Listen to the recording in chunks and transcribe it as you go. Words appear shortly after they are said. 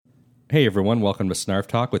Hey everyone, welcome to Snarf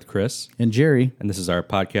Talk with Chris. And Jerry. And this is our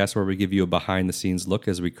podcast where we give you a behind-the-scenes look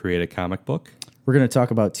as we create a comic book. We're going to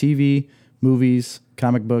talk about TV, movies,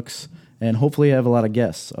 comic books, and hopefully have a lot of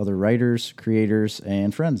guests, other writers, creators,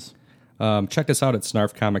 and friends. Check us out at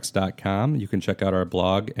snarfcomics.com. You can check out our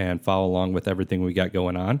blog and follow along with everything we got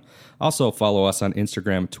going on. Also, follow us on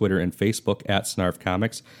Instagram, Twitter, and Facebook at Snarf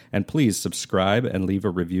Comics. And please subscribe and leave a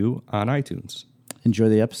review on iTunes. Enjoy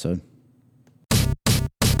the episode.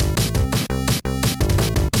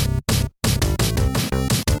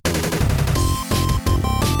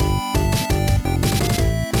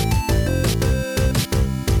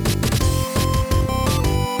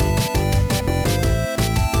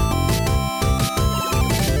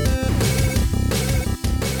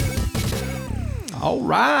 All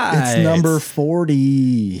right. It's number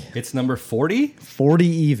 40. It's number 40? 40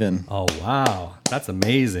 even. Oh, wow. That's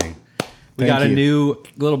amazing. We Thank got a you.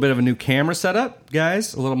 little bit of a new camera setup,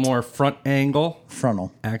 guys. A little more front angle.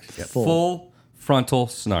 Frontal. Full frontal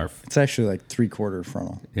Snarf. It's actually like 3/4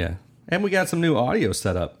 frontal. Yeah. And we got some new audio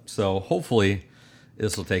set up. So hopefully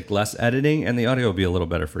this will take less editing and the audio will be a little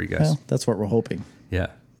better for you guys. Well, that's what we're hoping, Yeah.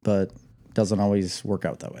 but doesn't always work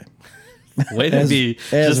out that way. Way to be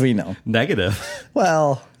as just we know. negative.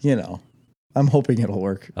 Well, I'm hoping it'll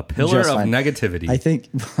work. A pillar of just fine. negativity. I think,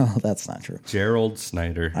 well, that's not true. Gerald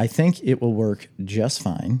Snyder. I think it will work just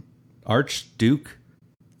fine. Archduke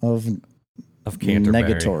Of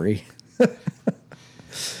Canterbury. negatory.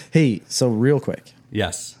 Hey, so real quick.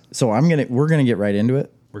 Yes. So we're gonna get right into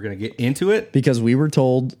it We're going to get into it. because we were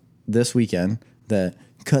told this weekend that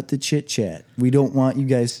cut the chit chat. We don't want you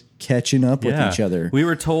guys catching up with each other. We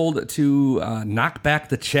were told to knock back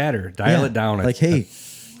the chatter, dial it down. Like, hey,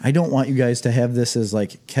 I don't want you guys to have this as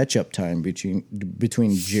like catch up time between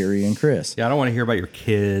Jerry and Chris. Yeah, I don't want to hear about your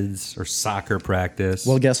kids or soccer practice.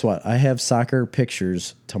 Well, guess what? I have soccer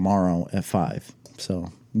pictures tomorrow at 5.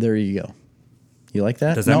 So there you go. You like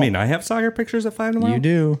that? Does that mean I have soccer pictures at 5 tomorrow? You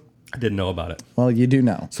do? I didn't know about it. Well, you do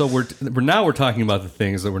now. So we're talking about the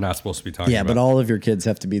things that we're not supposed to be talking Yeah, about. but all of your kids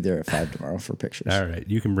have to be there at 5 tomorrow for pictures. All right,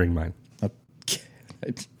 you can bring mine. Okay.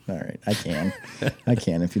 All right, I can. I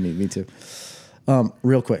can if you need me to.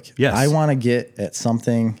 Real quick. Yes. I want to get at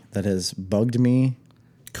something that has bugged me.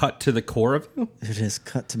 Cut to the core of you? It has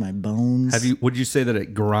cut to my bones. Would you say that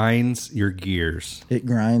it grinds your gears? It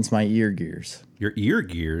grinds my ear gears. Your ear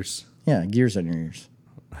gears? Yeah, gears on your ears.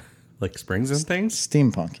 Like springs and things?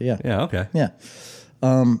 Steampunk, yeah. Yeah, okay. Yeah.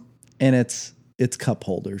 And it's cup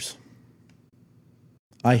holders.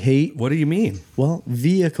 I hate, What do you mean? well,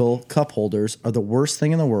 vehicle cup holders are the worst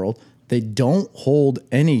thing in the world. They don't hold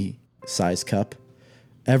any size cup.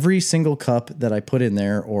 Every single cup that I put in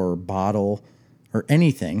there or bottle or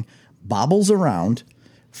anything bobbles around,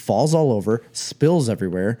 falls all over, spills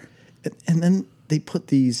everywhere. And then they put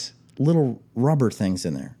these little rubber things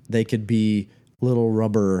in there. They could be little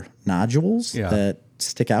rubber nodules Yeah. that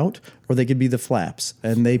stick out, or they could be the flaps.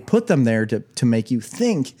 And they put them there to make you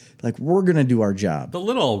think like we're going to do our job. The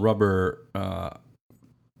little rubber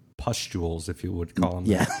pustules, if you would call them.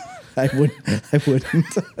 Yeah. I wouldn't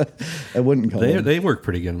call them. They work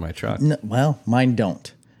pretty good in my truck. No, well, mine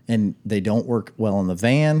don't. And they don't work well in the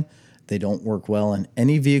van. They don't work well in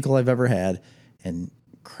any vehicle I've ever had. And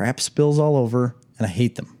crap spills all over, and I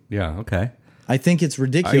hate them. Yeah, okay. I think it's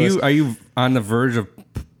ridiculous. Are you on the verge of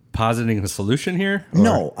positing a solution here? Or-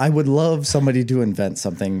 No, I would love somebody to invent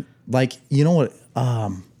something like, you know what?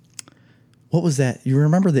 What was that? You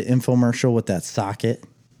remember the infomercial with that socket?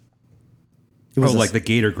 It was like the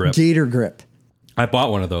Gator Grip. Gator Grip. I bought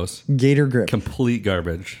one of those. Gator Grip. Complete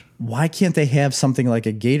garbage. Why can't they have something like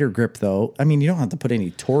a Gator Grip, though? I mean, you don't have to put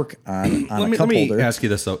any torque on a cup Let me holder. ask you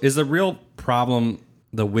this, though. Is the real problem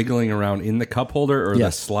the wiggling around in the cup holder or the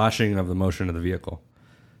Yes. sloshing of the motion of the vehicle?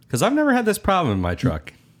 Because I've never had this problem in my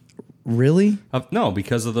truck. Really? No,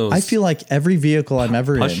 because of those I feel like every vehicle I'm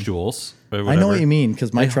ever in. pustules. I know what you mean,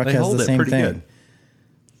 because my truck they has hold the it same pretty thing. good.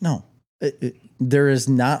 No. There is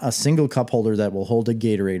not a single cup holder that will hold a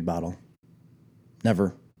Gatorade bottle.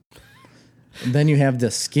 Never. And then you have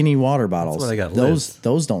the skinny water bottles. why they got those lids.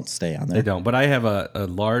 those don't stay on They there. don't. But I have a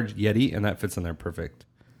large Yeti, and that fits in there perfect.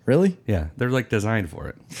 Really? Yeah, they're like designed for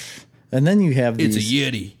it. And then you have It's these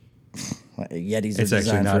a Yeti. Yetis. Are It's actually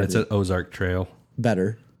designed not. for It's an Ozark Trail.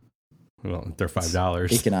 better, Well, they're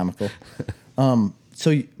 $5. economical.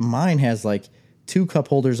 So mine has like 2 cup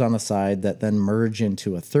holders on the side that then merge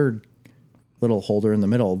into a third little holder in the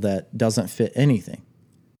middle that doesn't fit anything.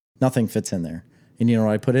 Nothing fits in there. And you know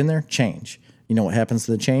what I put in there? Change. You know what happens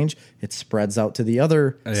to the change? It spreads out to the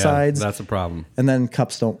other sides, That's a problem. and then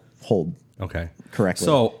cups don't hold Okay. correctly.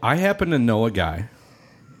 So I happen to know a guy.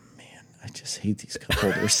 I just hate these cup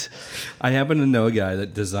holders. I happen to know a guy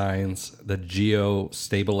that designs the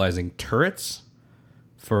geo-stabilizing turrets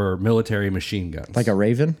for military machine guns. Like a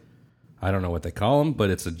Raven? I don't know what they call them,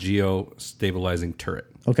 but it's a geo-stabilizing turret.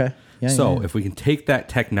 Okay. Yeah. So if we can take that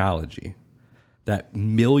technology, that $1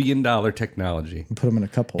 million technology, put them in a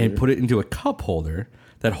cup holder and put it into a cup holder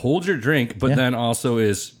that holds your drink, but then also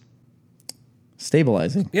is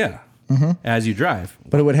stabilizing. Yeah. As you drive.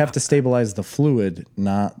 But it would have to stabilize the fluid,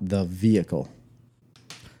 not the vehicle.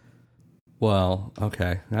 Well,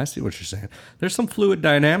 okay. I see what you're saying. There's some fluid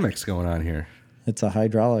dynamics going on here. It's a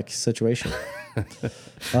hydraulic situation.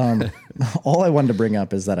 All I wanted to bring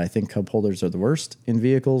up is that I think cup holders are the worst in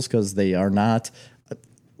vehicles because they are not.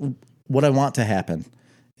 What I want to happen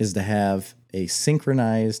is to have a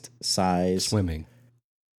synchronized size. Swimming.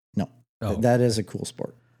 No. Oh. That is a cool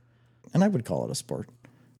sport. And I would call it a sport.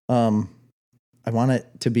 I want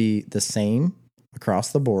it to be the same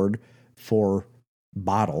across the board for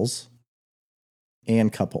bottles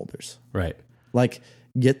and cup holders. Right. Like,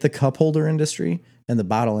 get the cup holder industry and the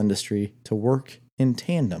bottle industry to work in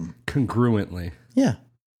tandem. Congruently. Yeah.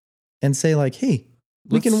 And say, like, hey,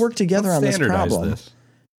 we can work together on this problem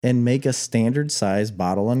and make a standard size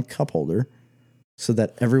bottle and cup holder so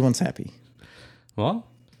that everyone's happy. Well,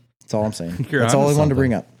 that's all I'm saying. That's all I wanted to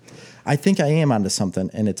bring up. I think I am onto something,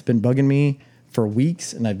 and it's been bugging me for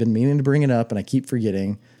weeks, and I've been meaning to bring it up, and I keep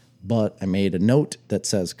forgetting. But I made a note that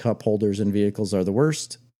says cup holders in vehicles are the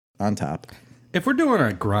worst on top. If we're doing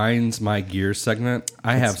a grinds my gears segment,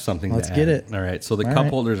 I have something to add. Let's get it. All right. So the cup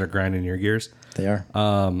holders are grinding your gears. They are.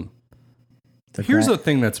 Here's the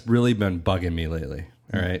thing that's really been bugging me lately.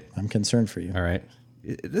 All right. I'm concerned for you. All right.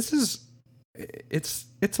 This is, it's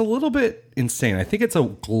a little bit insane. I think it's a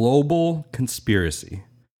global conspiracy.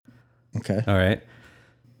 Okay. All right.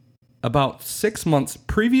 About 6 months,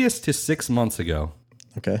 previous to 6 months ago.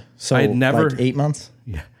 Okay. So I had never, like 8 months?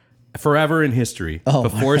 Yeah. Forever in history. Oh,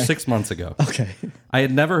 before right. 6 months ago. Okay. I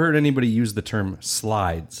had never heard anybody use the term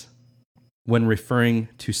slides when referring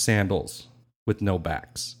to sandals with no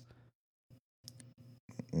backs.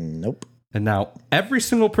 Nope. And now every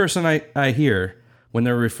single person I hear when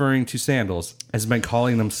they're referring to sandals has been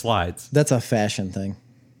calling them slides. That's a fashion thing.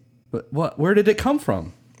 But where did it come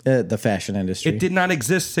from? The fashion industry. It did not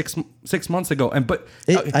exist six months ago.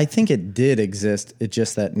 I think it did exist. It's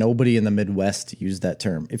just that nobody in the Midwest used that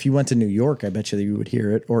term. If you went to New York, I bet you would hear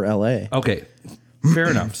it, or LA. Okay, fair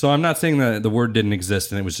enough. So I'm not saying that the word didn't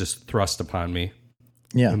exist and it was just thrust upon me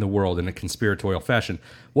in the world in a conspiratorial fashion.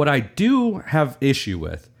 What I do have issue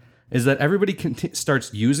with is that everybody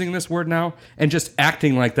starts using this word now and just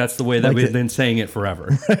acting like that's the way that we've been saying it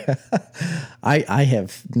forever. I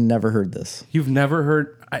have never heard this. You've never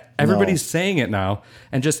heard... everybody's saying it now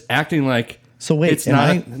and just acting like it's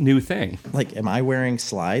not a new thing. Like, am I wearing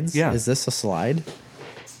slides? Yeah. Is this a slide?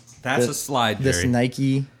 That's a slide, Jerry. This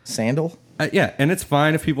Nike sandal? Yeah, and it's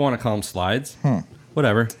fine if people want to call them slides.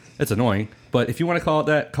 Whatever. It's annoying. But if you want to call it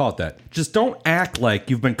that, call it that. Just don't act like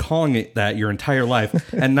you've been calling it that your entire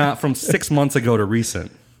life and not from 6 months ago to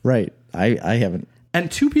recent. Right. I haven't.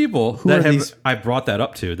 And two people I brought that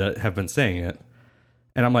up to that have been saying it.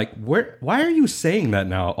 And I'm like, why are you saying that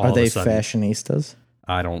now all of a sudden? Are they fashionistas?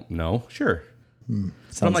 I don't know. Sure. But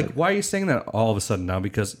I'm like, why are you saying that all of a sudden now?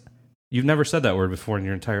 Because you've never said that word before in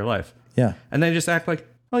your entire life. Yeah. And they just act like,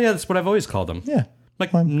 oh, yeah, that's what I've always called them. Yeah.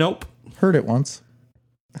 Like, nope. Heard it once.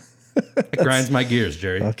 It grinds my gears,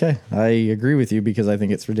 Jerry. Okay. I agree with you because I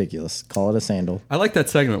think it's ridiculous. Call it a sandal. I like that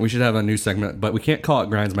segment. We should have a new segment, but we can't call it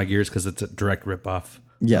Grinds My Gears because it's a direct ripoff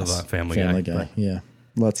of Family Guy. Right. Yeah.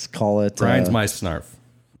 Let's call it... Grinds My Snarf.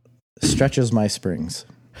 Stretches my springs.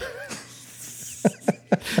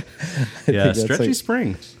 Yeah, stretchy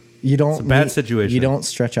springs. You don't... It's a bad situation. You don't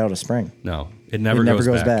stretch out a spring. No. It never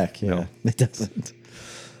goes back. Yeah, no. It doesn't.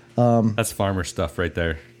 That's farmer stuff right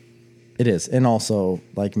there. It is. And also,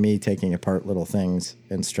 like me taking apart little things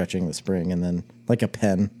and stretching the spring, and then like a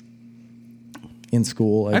pen in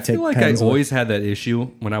school. I feel like I always had that issue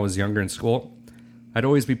when I was younger in school. I'd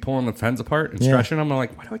always be pulling the pens apart and stretching them. I'm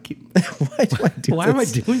like, why do I keep... why am I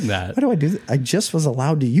doing that? Why do I do that? I just was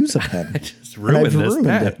allowed to use a pen. I just ruined this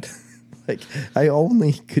pen. Like, I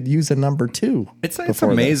only could use a number 2. It's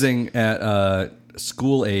amazing at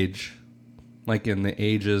school age, like in the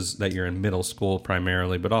ages that you're in middle school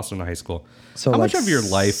primarily, but also in high school. So how like much of your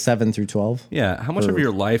life... 7 through 12? Yeah. How much of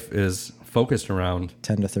your life is focused around...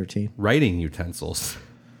 10 to 13. Writing utensils?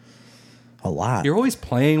 A lot. You're always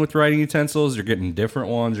playing with writing utensils. You're getting different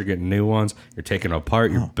ones. You're getting new ones. You're taking them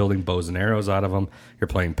apart. You're building bows and arrows out of them. You're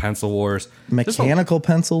playing pencil wars. Mechanical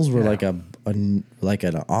pencils were like an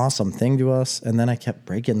awesome thing to us, and then I kept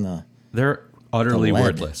breaking They're utterly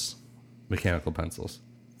worthless. mechanical pencils.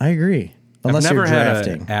 I agree. Unless I've never you're had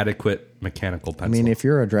drafting. an adequate mechanical pencil. I mean, if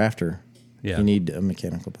you're a drafter, Yeah. you need a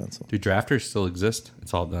mechanical pencil. Do drafters still exist?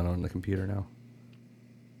 It's all done on the computer now.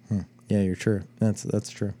 Yeah, you're true. That's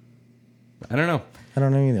true. I don't know. I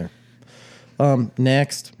don't know either.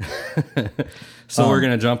 Next. So we're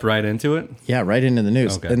going to jump right into it? Yeah, right into the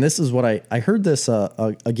news. Okay. And this is what I heard this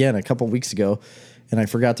again a couple weeks ago, and I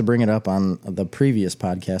forgot to bring it up on the previous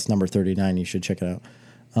podcast, number 39. You should check it out.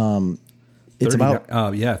 It's 39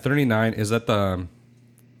 about 39. Is that the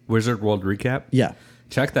Wizard World Recap? yeah.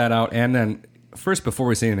 Check that out. And then first, before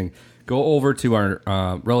we say anything, go over to our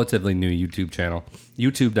relatively new YouTube channel,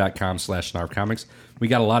 youtube.com/snarfcomics. We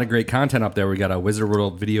got a lot of great content up there. We got a Wizard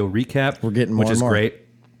World video recap. We're getting more which and is more. great.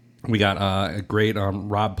 We got a great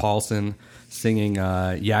Rob Paulson singing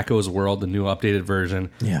Yakko's World, the new updated version,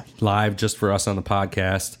 Yeah. live just for us on the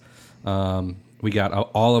podcast. We got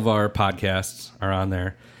all of our podcasts are on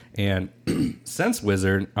there. And since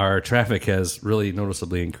Wizard, our traffic has really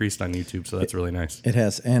noticeably increased on YouTube, so that's really nice. It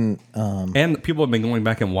has. And And people have been going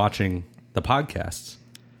back and watching the podcasts.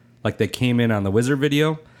 Like they came in on the Wizard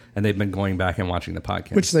video, and they've been going back and watching the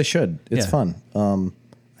podcast. which they should. It's Yeah. fun.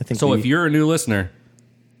 I think So if you're a new listener,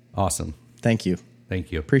 awesome. thank you.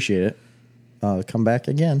 Thank you. Appreciate it. Come back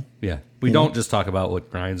again. Yeah. We don't just talk about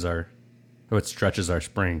what grinds what stretches our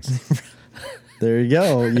springs. There you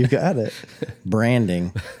go. You got it.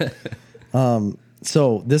 Branding.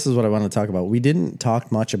 So this is what I want to talk about. We didn't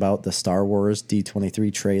talk much about the Star Wars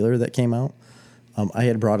D23 trailer that came out. I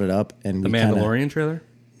had brought it up, and The Mandalorian trailer?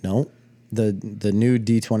 No, the new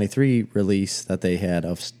D23 release that they had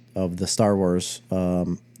of the Star Wars,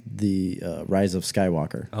 the Rise of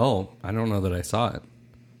Skywalker. Oh, I don't know that I saw it.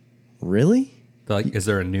 Really? Like, is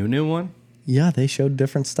there a new one? Yeah, they showed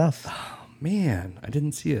different stuff. Man, I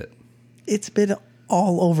didn't see it. It's been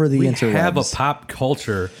all over the We interwebs. have a pop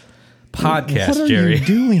culture podcast, What are Jerry. you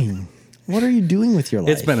doing? What are you doing with your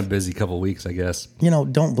life? It's been a busy couple weeks, I guess.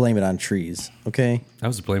 Don't blame it on trees, okay? I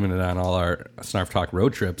was blaming it on all our Snarf Talk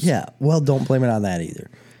road trips. Yeah, well, don't blame it on that either.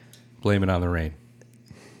 Blame it on the rain.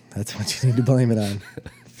 That's what you need to blame it on.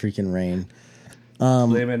 Freaking rain.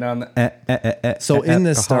 Blame it on the... So in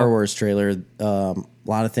this Star Wars trailer, a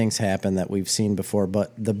lot of things happen that we've seen before,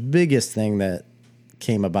 but the biggest thing that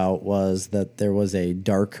came about was that there was a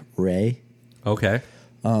dark Rey, Okay.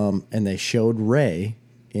 and they showed Rey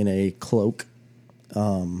in a cloak.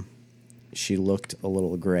 She looked a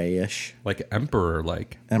little grayish, Like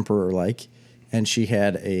Emperor-like. Emperor-like, and she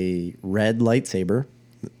had a red lightsaber.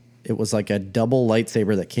 It was like a double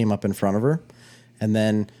lightsaber that came up in front of her, and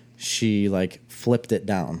then she flipped it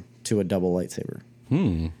down to a double lightsaber.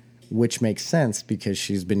 Which makes sense because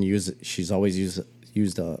she's always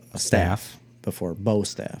used a staff before, bow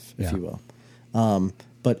staff, if Yeah. you will.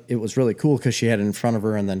 But it was really cool because she had it in front of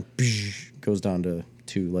her and then goes down to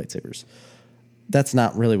two lightsabers. That's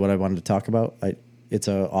not really what I wanted to talk about. It's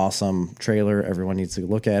an awesome trailer. Everyone needs to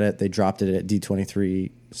look at it. They dropped it at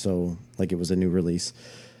D23, so it was a new release.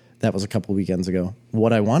 That was a couple weekends ago.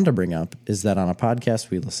 What I wanted to bring up is that on a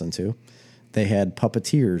podcast we listened to, they had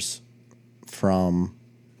puppeteers from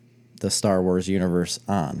the Star Wars universe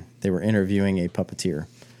on. They were interviewing a puppeteer.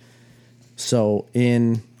 So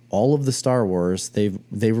in all of the Star Wars, they've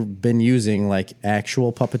been using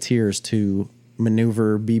actual puppeteers to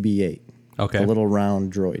maneuver BB-8, Okay. the little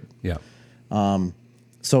round droid. Yeah.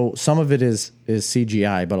 So some of it is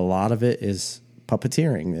CGI, but a lot of it is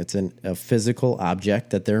puppeteering. It's a physical object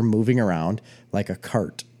that they're moving around like a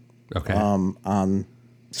cart Okay. on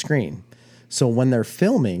screen. So when they're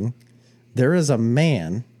filming, there is a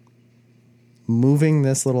man moving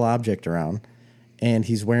this little object around, and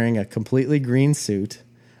he's wearing a completely green suit.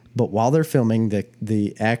 But while they're filming,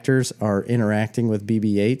 the actors are interacting with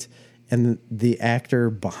BB-8, and the actor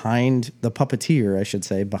behind the puppeteer, I should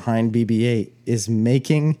say, behind BB-8 is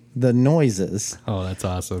making the noises Oh, that's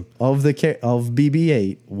awesome. of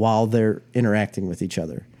BB-8 while they're interacting with each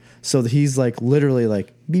other. So he's literally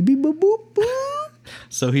beep beep boop boop boop.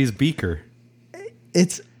 So he's Beaker.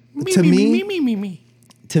 It's Me.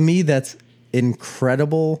 to me that's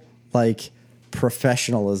incredible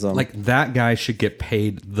professionalism. That guy should get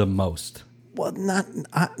paid the most. Well,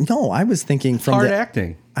 no, I was thinking from Hard the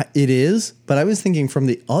acting. It is, but I was thinking from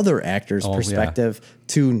the other actor's Oh, perspective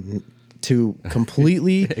to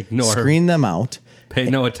completely Ignore. screen them out Pay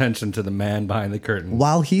no attention to the man behind the curtain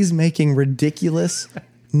while he's making ridiculous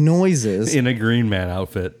noises in a Green Man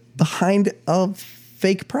outfit. behind a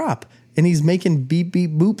fake prop, and he's making beep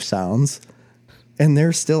beep boop sounds, and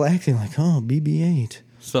they're still acting like, oh, BB-8.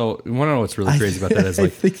 So you want to know what's really crazy about that is I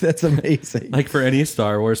think that's amazing. for any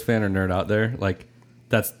Star Wars fan or nerd out there,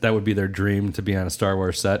 that would be their dream to be on a Star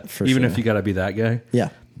Wars set, For even sure. if you got to be that guy. Yeah.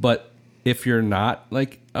 But if you're not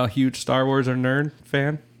like a huge Star Wars or nerd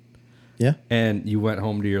fan, Yeah. and you went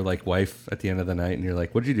home to your like wife at the end of the night, and you're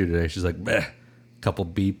like, "What'd you do today?" She's like, "Bleh, couple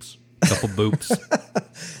beeps, couple boops."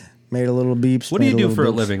 Made a little beeps. What do you made do little for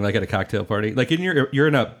a beeps. living? Like at a cocktail party, like you're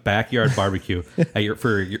in a backyard barbecue at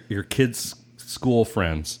your kids' school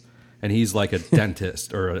friends, and he's like a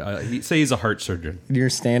dentist or say he's a heart surgeon, You're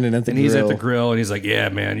standing at the and grill. he's at the grill, and he's like, "Yeah,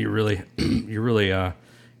 man,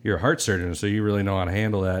 you're a heart surgeon, so you really know how to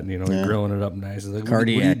handle that." And you're grilling it up nice. He's like, what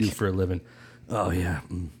do you Cardiac. do for a living? Oh yeah,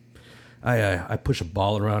 I push a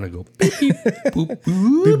ball around and go beep beep boop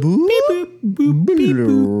boop beep boop boop beep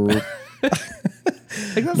boop.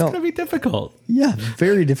 Like that's gonna be difficult. Yeah,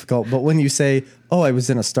 very difficult. But when you say, "Oh, I was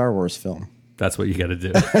in a Star Wars film," That's what you got to do.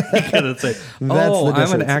 You got to say, the "Oh, I'm an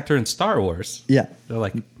difference. actor in Star Wars." yeah, They're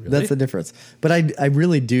like, really? that's the difference. But I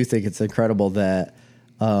really do think it's incredible that,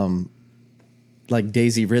 like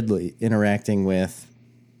Daisy Ridley interacting with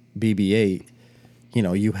BB-8,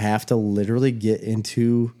 you have to literally get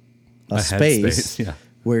into a space headspace, yeah.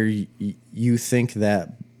 where you think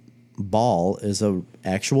that ball is a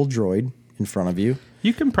actual droid in front of you.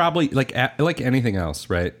 You can probably like anything else,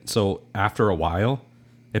 right? So after a while,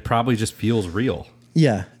 it probably just feels real.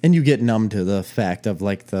 Yeah, and you get numb to the fact of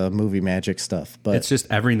like the movie magic stuff. But It's just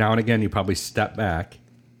every now and again you probably step back.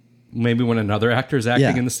 Maybe when another actor is acting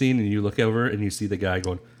Yeah. in the scene and you look over and you see the guy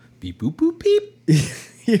going beep boop boop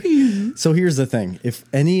beep. so here's the thing: if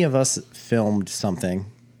any of us filmed something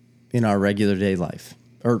in our regular day life,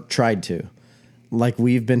 or tried to, like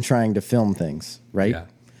we've been trying to film things, right? Yeah,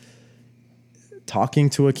 Talking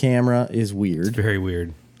to a camera is weird. very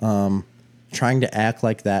weird. Trying to act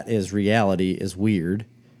like that is reality is weird.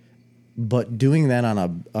 But doing that on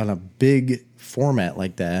a big format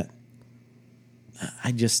like that,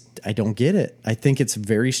 I don't get it. I think it's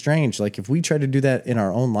very strange. Like if we tried to do that in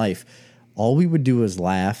our own life, all we would do is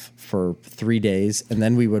laugh for 3 days, and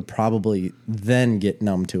then we would probably then get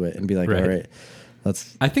numb to it and be like, Right. all right,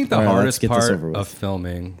 I think the all right, let's hardest get this part over with. of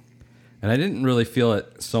filming, and I didn't really feel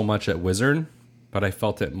it so much at Wizard, but I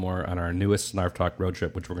felt it more on our newest Snarf Talk road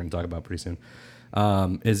trip, which we're going to talk about pretty soon,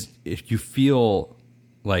 is if you feel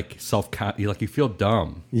like you feel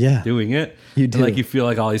dumb Yeah. doing it. You And do. like you feel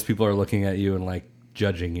like all these people are looking at you and like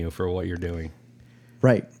judging you for what you're doing.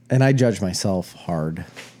 Right. And I judge myself hard.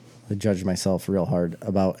 I judge myself real hard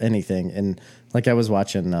about anything. And like I was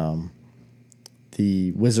watching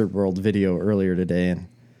the Wizard World video earlier today, and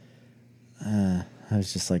I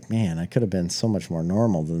was just like, man, I could have been so much more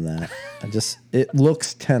normal than that. It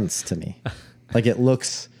looks tense to me. Like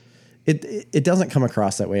it doesn't come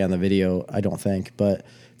across that way on the video, I don't think. But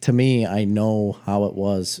to me, I know how it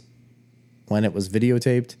was when it was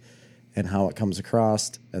videotaped and how it comes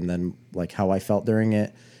across, and then like how I felt during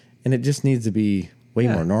it. And it just needs to be way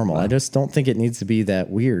more normal. wow. I just don't think it needs to be that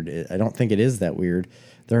weird. I don't think it is that weird.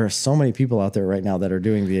 There are so many people out there right now that are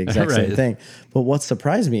doing the exact same Right. thing. But what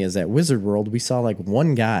surprised me is that Wizard World, we saw like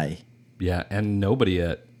one guy. Yeah, and nobody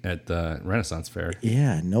at the Renaissance Fair.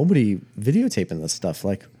 Yeah, nobody videotaping this stuff.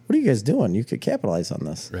 Like, what are you guys doing? You could capitalize on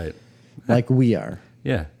this. Right. Like we are.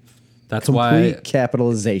 Yeah. That's Complete why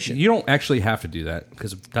capitalization. you don't actually have to do that,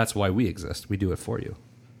 because that's why we exist. We do it for you.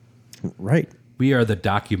 Right. We are the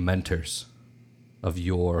documenters of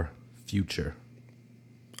your future,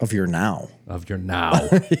 Of your now. of your now,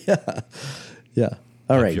 Yeah.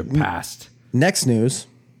 All of right. your past. Next news.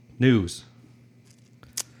 News.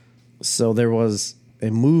 So there was a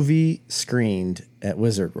movie screened at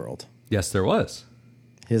Wizard World. Yes, there was.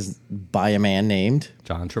 By a man named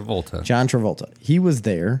John Travolta. John Travolta. He was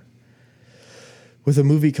there with a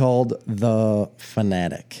movie called The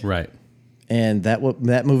Fanatic. Right. And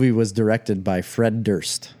that movie was directed by Fred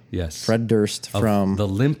Durst. Yes. Fred Durst Of from the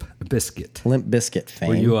Limp Bizkit. Limp Bizkit fame.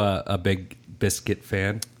 Were you a big Biscuit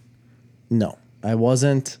fan? No, I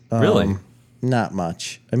wasn't. Really? Not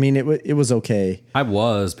much. I mean, it was okay. I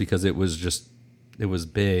was, because it was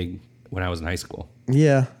big when I was in high school.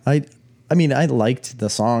 Yeah, I mean, I liked the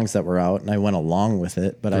songs that were out, and I went along with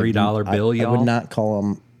it. But $3 bill, I y'all? would not call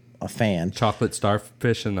him a fan. Chocolate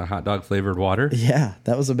starfish and the hot dog flavored water. Yeah,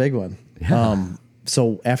 that was a big one. Yeah.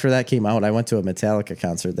 So after that came out, I went to a Metallica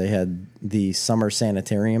concert. They had the Summer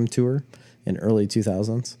Sanitarium tour in early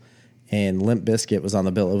 2000s, and Limp Bizkit was on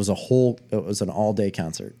the bill. It was an all day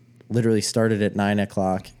concert. Literally started at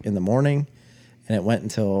 9:00 in the morning, and it went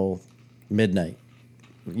until midnight.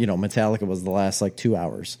 You know, Metallica was the last like 2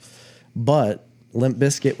 hours, but Limp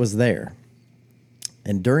Bizkit was there,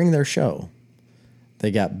 and during their show,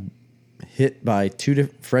 they got hit by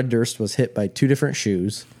Fred Durst was hit by two different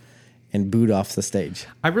shoes and booed off the stage.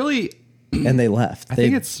 I really and they left. I They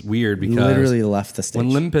think it's weird because literally left the stage. when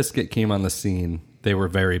Limp Bizkit came on the scene, they were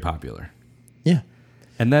very popular. Yeah.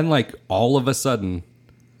 And then, like, all of a sudden,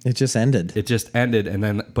 It just ended. it just ended. And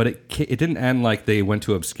then, but it didn't end like they went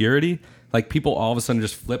to obscurity. Like, people all of a sudden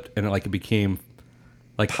just flipped, and it became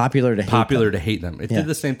like Popular to hate them. to hate them. It Yeah. did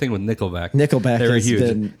the same thing with Nickelback. Nickelback they were has huge.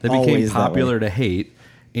 been They became always that popular way. to hate,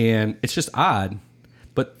 and it's just odd.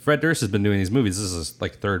 But Fred Durst has been doing these movies. This is his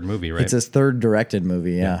like third movie, right? It's his third directed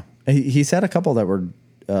movie. Yeah. He's had a couple that were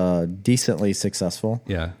decently successful.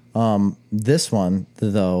 yeah. This one,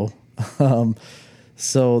 though,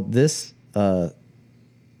 so this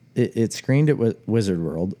it screened at Wizard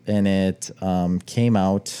World, and it came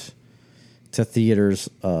out to theaters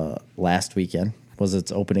last weekend. Was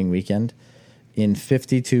its opening weekend in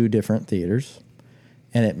 52 different theaters,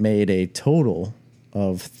 and it made a total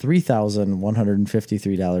of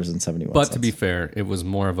 $3,153.71. But to be fair, it was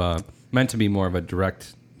meant to be more of a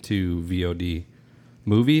direct to VOD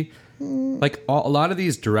movie. Like a lot of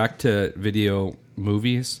these direct to video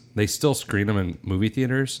movies, they still screen them in movie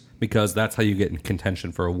theaters because that's how you get in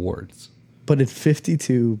contention for awards. But in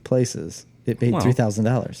 52 places, it made Well,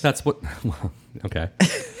 $3,000. That's what. Well, okay.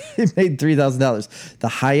 It made $3,000. The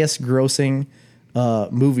highest grossing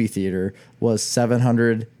movie theater was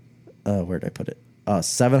 700. Where did I put it?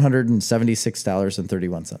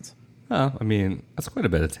 $776.31. Oh, I mean, that's quite a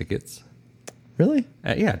bit of tickets. Really?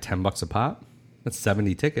 Yeah, $10 a pop. That's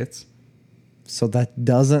 70 tickets. So that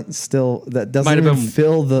doesn't Might have even been-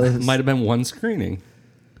 fill the. Might have been one screening.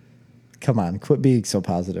 Come on, quit being so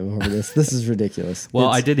positive over this. This is ridiculous. Well,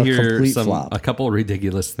 It's I did a hear complete flop. a couple of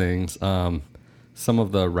ridiculous things. Some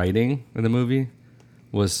of the writing in the movie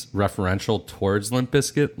was referential towards Limp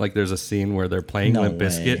Bizkit. Like there's a scene where they're playing No Limp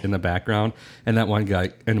Bizkit way. in the background, and one guy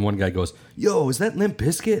goes, "Yo, is that Limp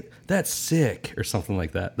Bizkit? That's sick," or something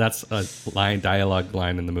like that. That's a dialogue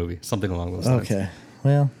line in the movie, something along those lines. Okay,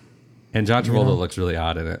 well, And John Travolta looks really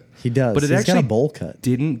odd in it. he does. But it He's actually got a bowl cut.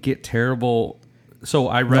 didn't get terrible. So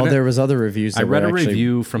I read No, there was other reviews. I That read were a actually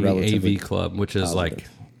review from the relatively- AV Club, which is like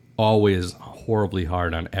positive. always horribly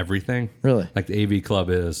hard on everything. Really? Like the AV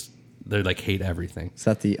Club they like hate everything. Is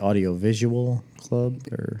that the audiovisual club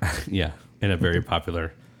or? Yeah, and a very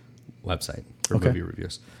popular website for Okay. movie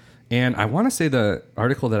reviews. And I want to say the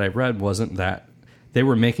article that I read wasn't that they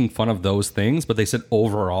were making fun of those things, but they said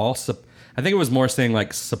overall, I think it was more saying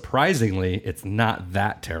like surprisingly, it's not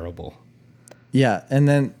that terrible. Yeah, and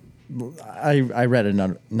then I read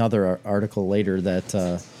another article later that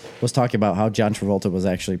was talking about how John Travolta was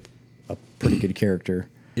actually a pretty good character.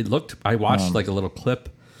 I watched like a little clip.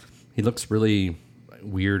 He looks really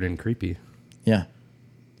weird and creepy. Yeah,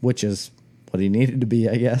 which is what he needed to be,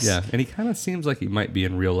 I guess. Yeah, and he kind of seems like he might be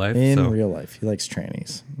in real life. In real life, he likes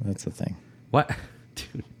trannies. That's the thing. What?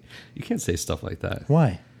 Dude, you can't say stuff like that.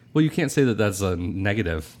 Why? Well, you can't say that that's a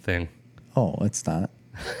negative thing. Oh, it's not.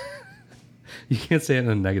 You can't say it in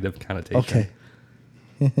a negative connotation.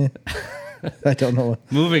 Okay. I don't know.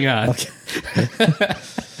 Moving on.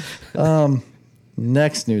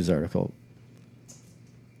 Next news article.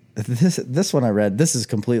 This one I read. This is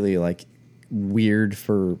completely like weird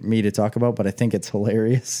for me to talk about, but I think it's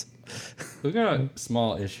hilarious. We got a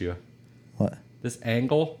small issue. What? This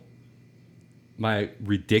angle, my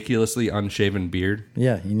ridiculously unshaven beard,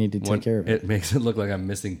 Yeah, you need to take care of it. it makes it look like I'm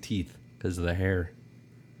missing teeth because of the hair.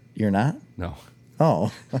 You're not? No.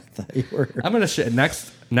 Oh, I thought you were. I'm going to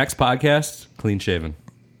next podcast, clean shaven.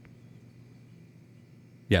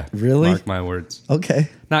 Yeah. Really? Mark my words. Okay.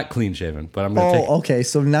 Not clean shaven, but I'm going to take Okay.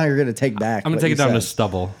 So now you're going to take back. I'm going what to take you it down to said.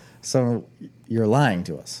 stubble. So you're lying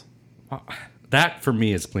to us. That for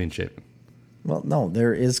me is clean shaven. Well, no,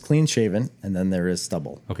 there is clean shaven and then there is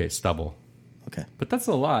stubble. Okay, stubble. Okay. But that's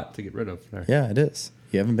a lot to get rid of there. Yeah, it is.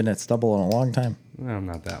 You haven't been at stubble in a long time. Well,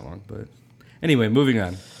 not that long, but anyway, moving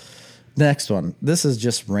on. Next one. This is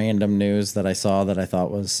just random news that I saw that I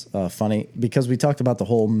thought was funny because we talked about the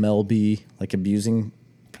whole Mel B like abusing.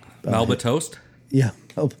 Melba Toast? Yeah,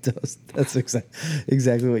 Melba Toast. That's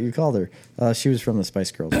exactly what you called her. She was from the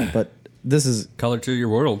Spice Girls, but this is Color to your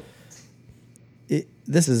world.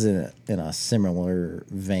 this is in a similar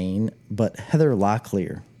vein. But Heather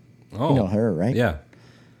Locklear, Oh. you know her, right? Yeah.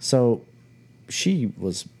 So she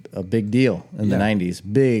was a big deal in the Yeah. 90s.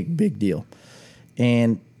 Big deal.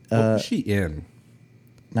 And What was she in?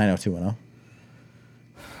 90210.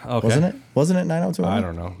 Okay. Wasn't it 90210? I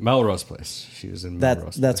don't know. Melrose Place. She was in Melrose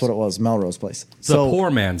Place. That's what it was, Melrose Place. The So poor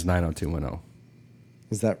man's 90210.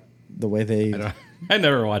 is that the way they I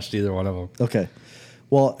never watched either one of them. Okay.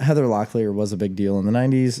 Well, Heather Locklear was a big deal in the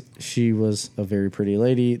 90s. She was a very pretty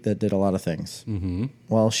lady that did a lot of things. Mm-hmm.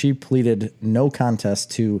 Well, she pleaded no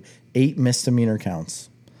contest to 8 misdemeanor counts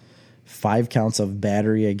 5 counts of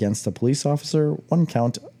battery against a police officer, 1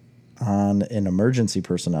 count on an emergency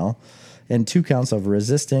personnel, and 2 counts of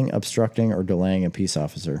resisting, obstructing, or delaying a peace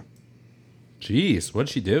officer. Jeez, what'd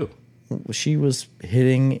she do? She was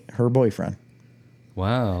hitting her boyfriend.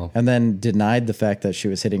 Wow. And then denied the fact that she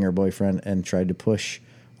was hitting her boyfriend and tried to push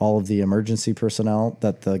all of the emergency personnel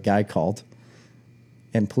that the guy called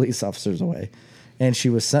and police officers away. And she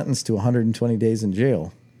was sentenced to 120 days in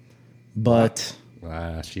jail. But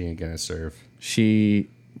she ain't gonna serve.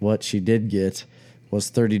 What she did get was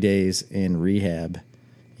 30 days in rehab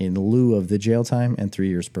in lieu of the jail time and 3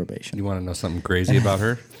 years probation. You want to know something crazy about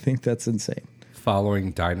her? I think that's insane.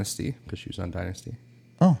 Following Dynasty, because she was on Dynasty.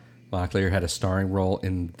 Oh. Locklear had a starring role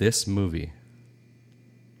in this movie,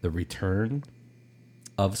 The Return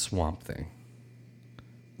of Swamp Thing.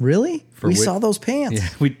 Really? We saw those pants. Yeah,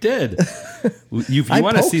 we did. If you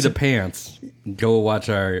want to see the pants, go watch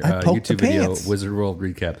our YouTube video, Wizard World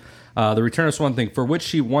Recap. The Return of Swamp Thing, for which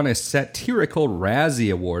she won a satirical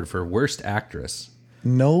Razzie Award for Worst Actress.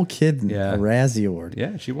 No kidding. Yeah. A Razzie Award.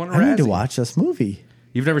 Yeah, she won a Razzie. I need to watch this movie.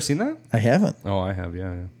 You've never seen that? I haven't. Oh, I have,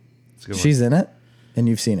 yeah. It's a good one. She's in it, and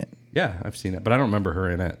you've seen it. Yeah, I've seen it, but I don't remember her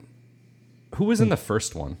in it. Who was in the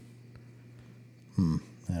first one? I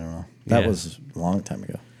don't know. That was a long time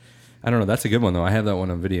ago. I don't know. That's a good one, though. I have that one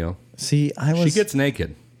on video. See, She gets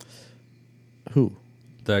naked. Who?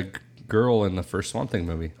 The girl in the first Swamp Thing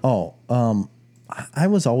movie. Oh, I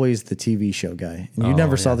was always the TV show guy, and you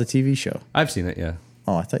never saw the TV show. I've seen it, yeah.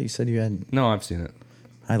 Oh, I thought you said you hadn't. No, I've seen it.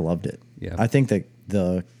 I loved it. Yeah. I think that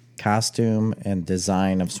the costume and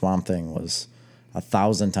design of Swamp Thing was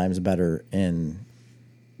 1,000 times better in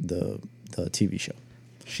the TV show.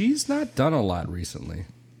 She's not done a lot recently.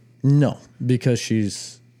 No, because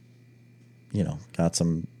she's, got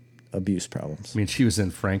some abuse problems. I mean, she was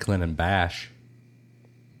in Franklin and Bash.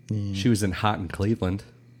 She was in Hot in Cleveland.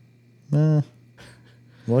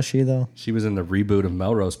 Was she, though? She was in the reboot of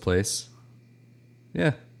Melrose Place.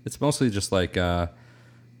 Yeah, it's mostly just like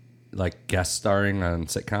guest starring on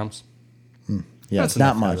sitcoms. Yeah, That's it's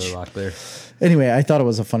not enough much. for Lock there. Anyway, I thought it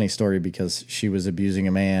was a funny story because she was abusing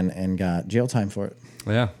a man and got jail time for it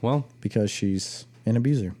Yeah, well, because she's an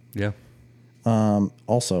abuser. yeah.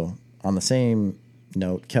 Also, on the same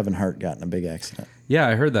note, Kevin Hart got in a big accident. Yeah,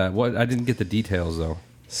 I heard that. What? I didn't get the details, though.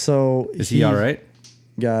 So Is he all right?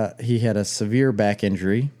 He had a severe back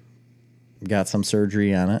injury, got some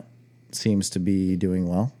surgery on it, seems to be doing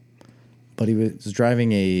well. But he was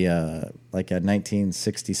driving a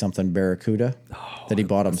 1960-something Barracuda that he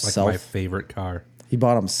bought himself. Like my favorite car. He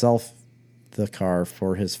bought himself the car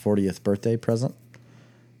for his 40th birthday present,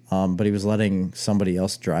 but he was letting somebody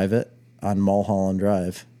else drive it on Mulholland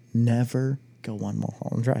Drive. Never go on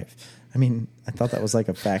Mulholland Drive. I mean, I thought that was like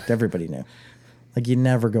a fact everybody knew. Like, you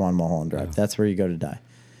never go on Mulholland Drive. Yeah. That's where you go to die.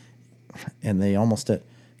 And they almost did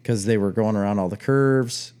because they were going around all the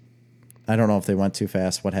curves. I don't know if they went too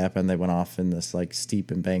fast. What happened? They went off in this like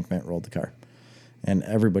steep embankment, rolled the car, and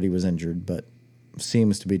everybody was injured, but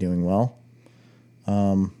seems to be doing well.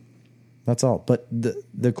 That's all. But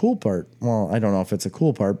the cool part, well, I don't know if it's a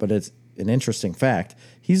cool part, but it's an interesting fact.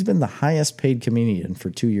 He's been the highest paid comedian for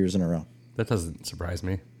 2 years in a row. That doesn't surprise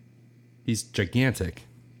me. He's gigantic.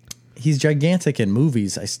 He's gigantic in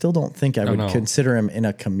movies. I still don't think I would consider him in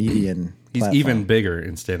a comedian He's platform. even bigger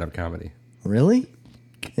in stand-up comedy. Really?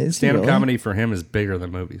 Stand-up comedy for him is bigger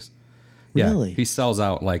than movies. Really? Yeah, he sells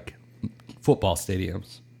out like football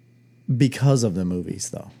stadiums. Because of the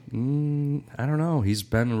movies, though. I don't know. He's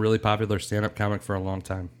been a really popular stand-up comic for a long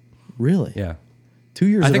time. Really? Yeah. 2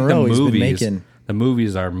 years in a row, he's been making... The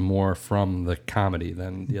movies are more from the comedy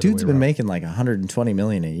than the other Dude's way been around. making like $120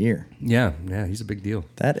 million a year. Yeah, he's a big deal.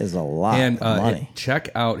 That is a lot of money. Check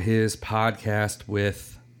out his podcast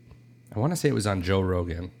with, I want to say it was on Joe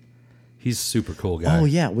Rogan. He's a super cool guy. Oh,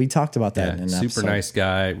 yeah. We talked about that in an super episode. nice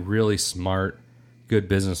guy, really smart, good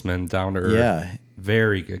businessman, down to earth. Yeah.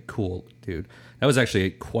 Very good, cool dude. That was actually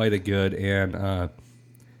quite a good and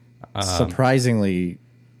surprisingly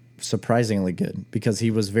good because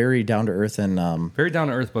he was very down to earth and very down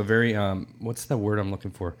to earth, but very what's the word I'm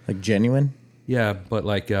looking for? like genuine. Yeah, but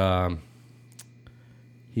like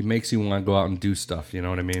he makes you want to go out and do stuff. You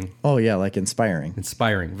know what I mean? Oh yeah, like inspiring.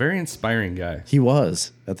 Inspiring, very inspiring guy. He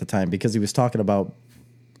was at the time because he was talking about,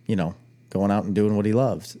 going out and doing what he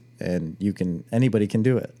loved, and anybody can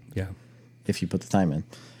do it. Yeah, if you put the time in.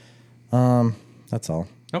 That's all.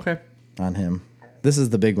 Okay. On him. This is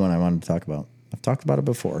the big one I wanted to talk about. I've talked about it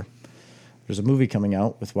before. There's a movie coming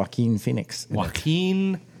out with Joaquin Phoenix.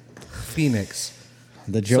 Phoenix.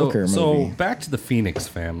 The Joker movie. So back to the Phoenix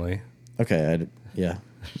family. Okay. Yeah.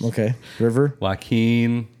 Okay. River.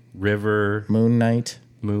 Joaquin, River. Moon Knight.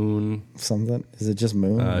 Moon, something. Is it just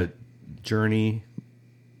Moon? Journey,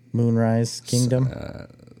 Moonrise Kingdom,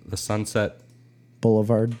 the Sunset.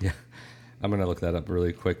 Boulevard. Yeah, I'm gonna look that up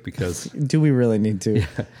really quick because Do we really need to?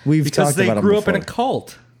 We've because talked they about grew them up in a before.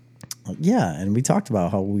 cult. Yeah, and we talked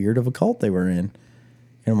about how weird of a cult they were in.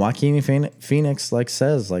 And Joaquin Phoenix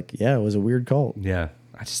says yeah, it was a weird cult. Yeah,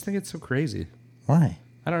 I just think it's so crazy. Why?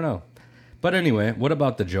 I don't know. But anyway, what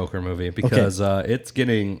about the Joker movie? Because it's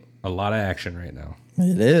getting a lot of action right now.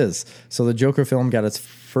 It is. So the Joker film got its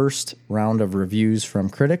first round of reviews from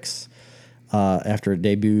critics after it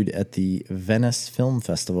debuted at the Venice Film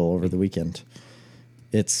Festival over the weekend.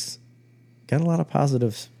 It's got a lot of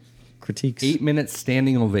positive critiques. 8-minute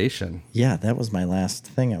standing ovation. Yeah, that was my last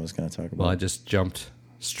thing I was going to talk about. Well, I just jumped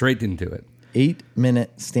straight into it.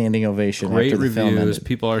 8-minute standing ovation. Great after the film reviews. ended.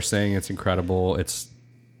 People are saying it's incredible. It's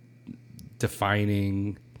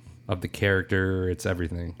defining of the character. It's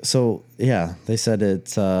everything. So, yeah, they said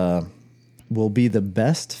it will be the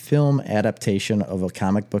best film adaptation of a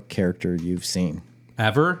comic book character you've seen.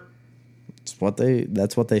 Ever? That's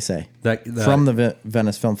what they say. That From the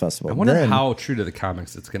Venice Film Festival. I wonder Then, how true to the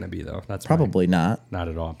comics it's going to be, though. That's probably not. not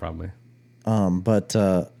at all, probably. But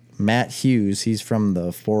Matt Hughes, he's from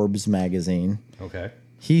the Forbes magazine. Okay.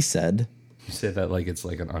 He said, You say that like it's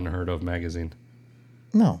like an unheard of magazine.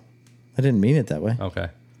 no, I didn't mean it that way. Okay.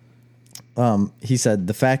 He said,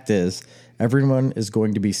 the fact is, everyone is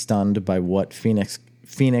going to be stunned by what Phoenix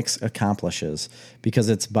accomplishes because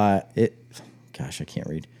gosh, I can't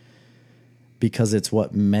read. Because it's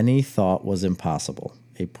what many thought was impossible.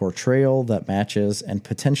 A portrayal that matches and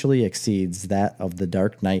potentially exceeds that of the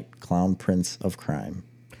Dark Knight clown prince of crime.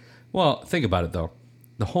 Well, think about it, though.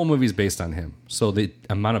 The whole movie is based on him. So the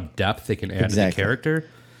amount of depth they can add to the Exactly. character.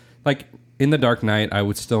 Like, in The Dark Knight, I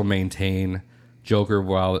would still maintain Joker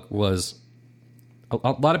while it was... A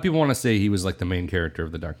lot of people want to say he was like the main character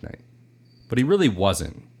of The Dark Knight. But he really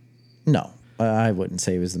wasn't. No, I wouldn't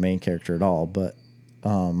say he was the main character at all, but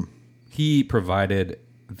He provided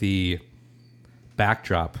the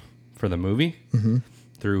backdrop for the movie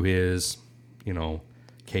through his,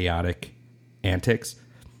 chaotic antics.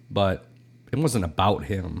 But it wasn't about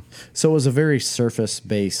him. so it was a very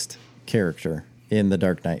surface-based character in The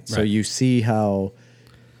Dark Knight. So Right. you see how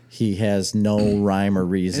he has no rhyme or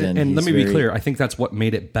reason. And let He's me be very- clear. I think that's what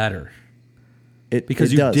made it better. Because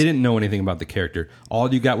Because you didn't know anything about the character.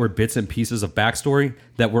 All you got were bits and pieces of backstory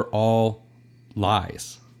that were all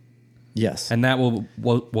lies. Yes. And that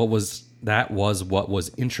what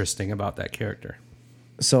was interesting about that character.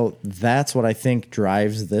 So that's what I think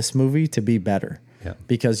drives this movie to be better. Yeah.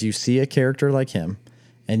 Because you see a character like him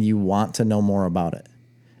and you want to know more about it.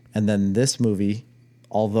 And then this movie,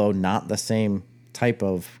 although not the same type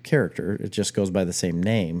of character, it just goes by the same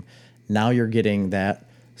name. Now you're getting that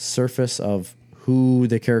surface of who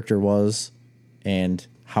the character was and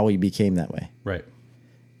how he became that way. Right.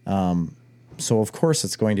 So of course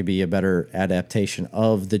it's going to be a better adaptation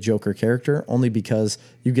of the Joker character, only because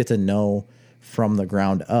you get to know from the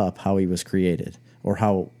ground up how he was created or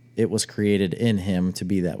how it was created in him to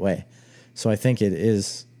be that way. So I think it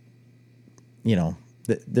is,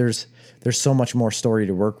 there's so much more story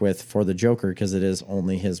to work with for the Joker because it is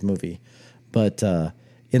only his movie. But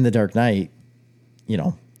in The Dark Knight,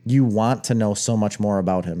 you want to know so much more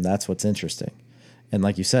about him. That's what's interesting. And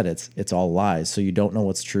like you said, it's all lies. So you don't know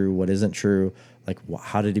what's true, what isn't true. Like,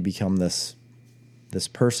 how did he become this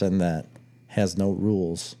person that has no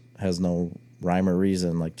rules, has no rhyme or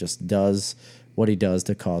reason, like just does what he does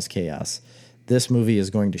to cause chaos? This movie is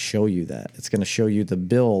going to show you that. It's going to show you the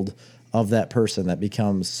build of that person that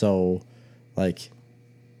becomes so, like,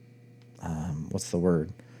 what's the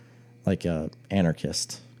word? Like a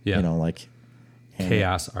anarchist. Yeah. Like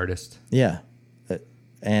Chaos artist. yeah.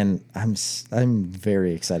 And I'm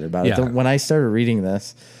very excited about it. Yeah. When I started reading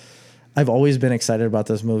this, I've always been excited about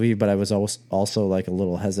this movie, but I was also like a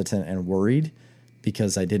little hesitant and worried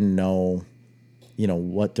because I didn't know,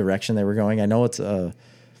 what direction they were going. I know it's like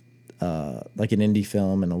an indie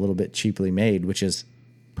film and a little bit cheaply made, which is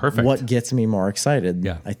Perfect. what gets me more excited.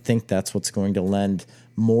 Yeah. I think that's what's going to lend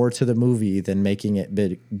more to the movie than making it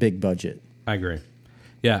big budget. I agree.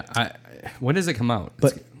 Yeah. When does it come out?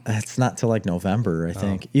 But it's not till like November, I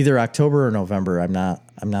think. Either October or November. I'm not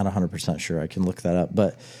 100% sure. I can look that up.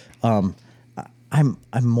 But I'm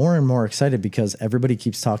more and more excited because everybody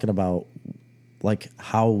keeps talking about like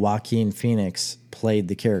how Joaquin Phoenix played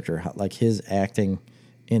the character, like his acting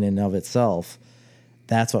in and of itself.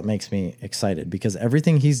 That's what makes me excited because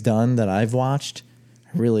everything he's done that I've watched,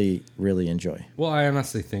 I really, really enjoy. Well, I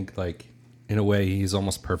honestly think, like, in a way, he's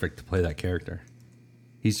almost perfect to play that character.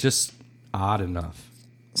 He's just odd enough.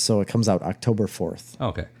 So it comes out October 4th. Oh,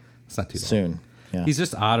 okay. It's not too long. Soon. Yeah. He's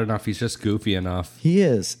just odd enough. He's just goofy enough. He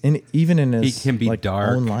is. And even in his He can be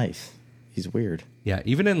dark. own life, he's weird. Yeah,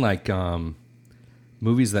 even in like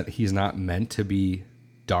movies that he's not meant to be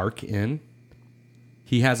dark in,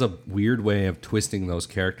 he has a weird way of twisting those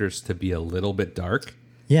characters to be a little bit dark.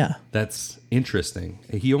 Yeah. That's interesting.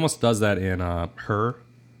 He almost does that in Her,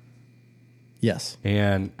 Yes.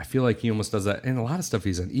 and I feel like he almost does that in a lot of stuff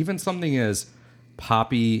he's in. Even something as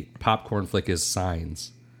popcorn flick as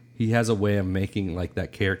Signs. He has a way of making like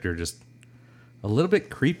that character just a little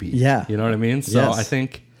bit creepy. Yeah. You know what I mean? So Yes. I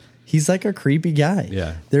think He's like a creepy guy.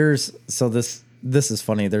 Yeah. This is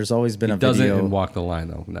funny. There's always been a does it video. in Walk the Line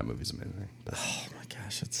though. That movie's amazing. Oh my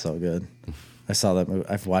gosh, it's so good. I saw that movie.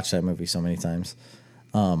 I've watched that movie so many times.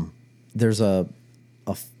 There's a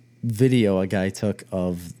video a guy took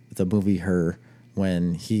of the movie Her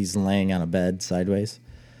when he's laying on a bed sideways.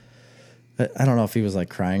 I don't know if he was like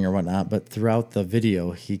crying or whatnot, but throughout the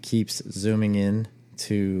video, he keeps zooming in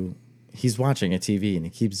to. He's watching a TV and he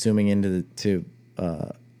keeps zooming into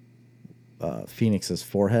Phoenix's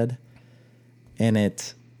forehead, and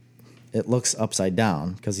it looks upside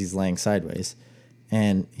down because he's laying sideways,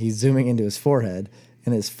 and he's zooming into his forehead,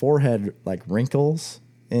 and his forehead, like wrinkles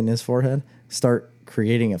in his forehead, start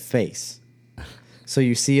creating a face. So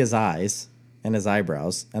you see his eyes and his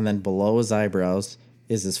eyebrows, and then below his eyebrows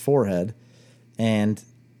is his forehead, and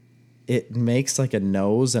it makes like a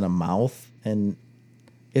nose and a mouth, and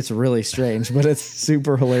it's really strange, but it's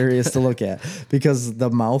super hilarious to look at because the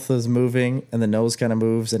mouth is moving and the nose kind of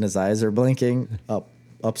moves and his eyes are blinking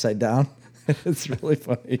upside down. It's really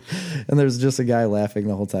funny. And there's just a guy laughing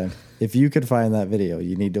the whole time. If you could find that video,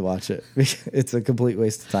 you need to watch it. It's a complete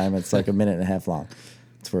waste of time. It's like a minute and a half long.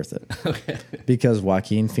 It's worth it. Okay. Because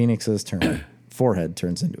Joaquin Phoenix's forehead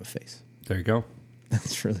turns into a face. There you go.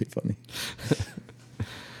 That's really funny.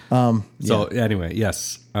 So anyway,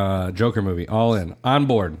 yes, Joker movie, all in, on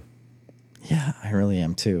board, Yeah, I really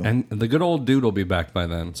am too. and the good old dude will be back by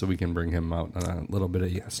then, so we can bring him out on a little bit of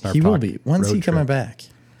Snarf He will Talk be. When's road he coming trip. back?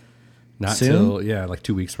 Not Soon? till like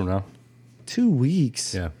 2 weeks from now. 2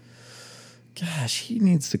 weeks. Yeah, Gosh, he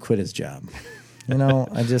needs to quit his job.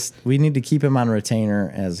 We need to keep him on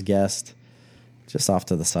retainer as guest, just off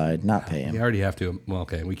to the side, not pay him. we already have to. Well,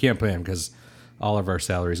 okay, we can't pay him because all of our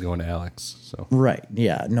salaries going to Alex. So, Right.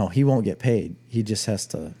 Yeah. No, he won't get paid. He just has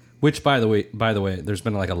to. which by the way, there's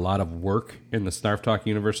been like a lot of work in the Snarf Talk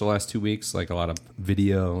universe the last 2 weeks, like a lot of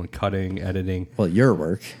video and cutting, editing. Well, your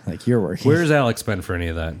work. Like your work. Where's Alex been for any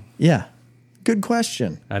of that? Yeah. Good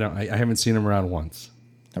question. I haven't seen him around once.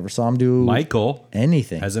 Never saw him do Michael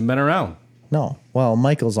anything. hasn't been around. No. Well,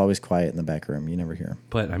 Michael's always quiet in the back room. You never hear him.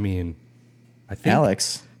 But I mean, I think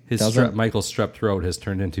Alex. Michael's strep throat has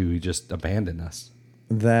turned into he just abandoned us.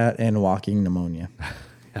 That and walking pneumonia.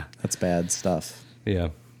 Yeah. That's bad stuff. Yeah.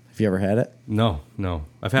 Have you ever had it? No.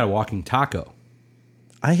 I've had a walking taco.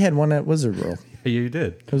 I had one at Wizard World. Yeah, you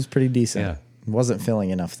did. It was pretty decent. Yeah. It wasn't filling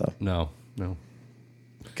enough, though. No.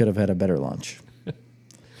 Could have had a better lunch.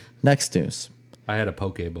 Next news. I had a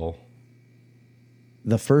poke bowl.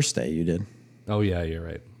 The first day you did. Oh yeah, you're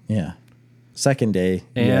right. Yeah. Second day.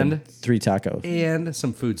 you And- had 3 tacos. And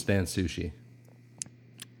some food stand sushi.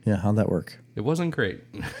 Yeah. How'd that work? It wasn't great.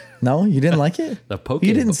 No, you didn't like it? The poke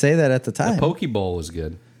You didn't bowl- say that at the time. The poke bowl was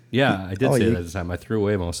good. Yeah, I did Oh, say you- that at the time. I threw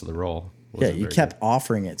away most of the roll. It Yeah, wasn't you very kept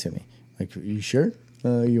offering it to me. Like, you sure?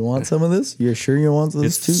 You want some of this? You sure you want good.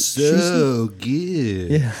 this too? It's so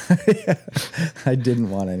good. Yeah. I didn't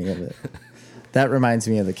want any of it. That reminds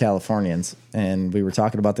me of the Californians, and we were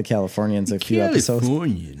talking about the Californians a few episodes.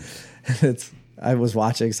 Californian. I was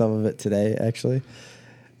watching some of it today, actually,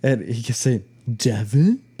 and he kept saying,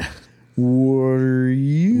 "Devin, what are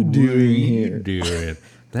you doing here?" Doing?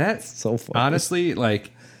 That's So funny. Honestly, like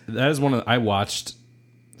that is I watched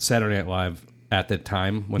Saturday Night Live at the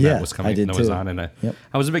time when Yeah, that was coming I did that was too. on, and Yep.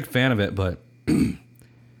 I was a big fan of it, but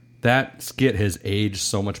that skit has aged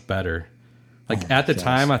so much better. Like at the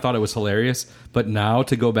time, I thought it was hilarious, but now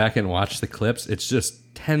to go back and watch the clips, it's just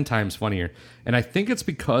 10 times funnier. And I think it's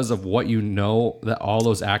because of what you know that all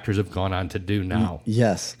those actors have gone on to do now.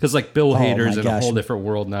 Yes. Because like Bill Hader's my in a gosh. whole different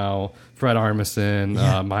world now. Fred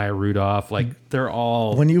Armisen, Maya Rudolph, like they're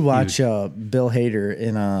all. When you watch huge. Bill Hader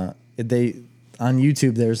in on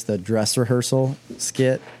YouTube, there's the dress rehearsal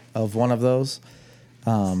skit of one of those,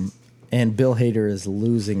 and Bill Hader is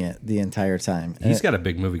losing it the entire time. He's got a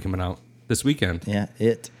big movie coming out this weekend. Yeah,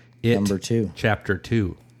 it number 2. Chapter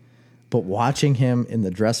 2. But watching him in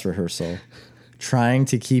the dress rehearsal, trying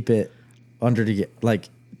to keep it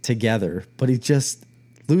together, but he just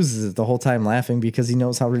loses it the whole time laughing because he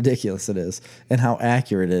knows how ridiculous it is and how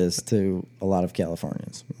accurate it is to a lot of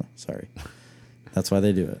Californians. Sorry. That's why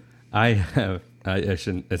they do it. I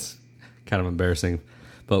shouldn't, it's kind of embarrassing,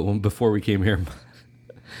 but before we came here,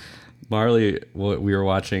 Marley, we were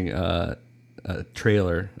watching a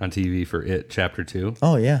trailer on TV for It Chapter 2.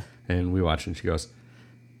 Oh, yeah. And we watched, and she goes,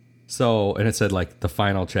 so, and it said like the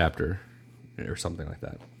final chapter or something like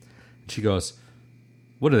that. And she goes,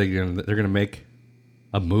 what are they going to, they're going to make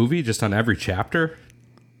a movie just on every chapter?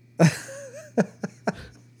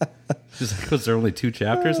 She's like, was there only 2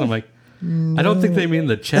 chapters? I'm like, no. I don't think they mean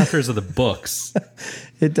the chapters of the books.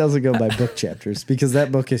 It doesn't go by book chapters because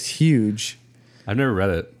that book is huge. I've never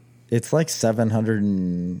read it. It's like 700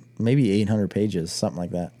 and maybe 800 pages, something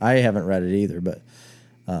like that. I haven't read it either, but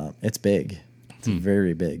it's big. It's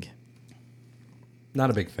very big.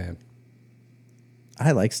 Not a big fan.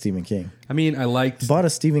 I like Stephen King. I mean, I liked... Bought a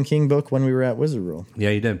Stephen King book when we were at Wizard World. Yeah,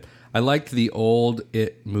 you did. I liked the old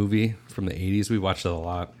It movie from the 80s. We watched it a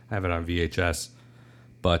lot. I have it on VHS.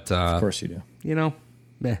 But... of course you do. You know,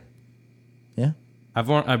 meh. Yeah?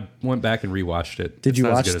 I went back and rewatched it. Did you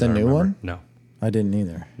watch the new one? No. I didn't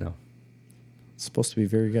either. No. It's supposed to be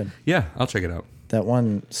very good. Yeah, I'll check it out. That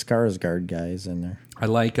one Skarsgård guy is in there. I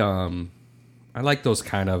like those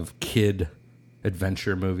kind of kid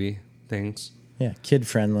adventure movie things. Yeah, kid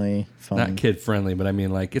friendly, fun. Not kid friendly, but I mean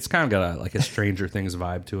like it's kind of got a Stranger Things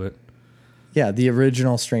vibe to it. Yeah, the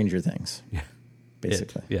original Stranger Things. Yeah.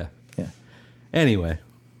 Basically. Yeah. Anyway.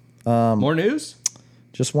 More news?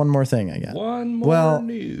 Just one more thing I got. One more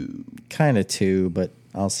news. Kind of 2, but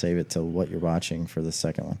I'll save it to what you're watching for the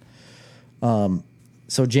second one.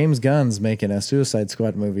 So James Gunn's making a Suicide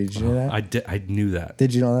Squad movie. Did you know that? I knew that.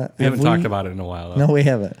 Did you know that? We haven't talked about it in a while, though. No, we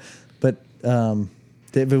haven't. But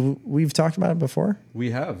we've talked about it before?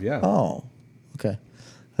 We have, yeah. Oh, okay.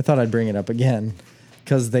 I thought I'd bring it up again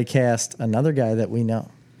because they cast another guy that we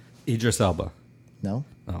know. Idris Elba. No?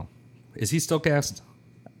 Oh. Is he still cast?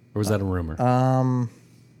 Or was that a rumor?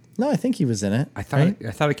 No, I think he was in it. I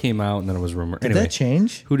thought it came out and then it was rumor. Did that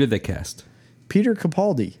change? Who did they cast? Peter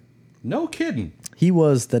Capaldi. No kidding. He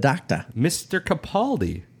was the doctor. Mr.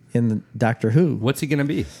 Capaldi. In the Doctor Who. What's he going to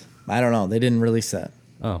be? I don't know. They didn't release that.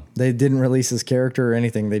 Oh. They didn't release his character or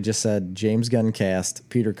anything. They just said James Gunn cast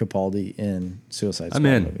Peter Capaldi in Suicide Squad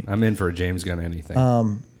movie. I'm in for a James Gunn anything.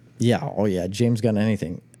 Yeah. Oh, yeah. James Gunn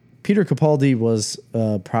anything. Peter Capaldi was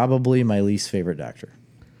probably my least favorite Doctor.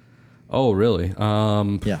 Oh, really?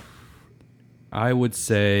 Yeah. I would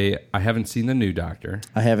say I haven't seen the new Doctor.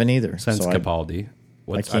 I haven't either. Since Capaldi.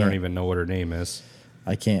 I don't even know what her name is.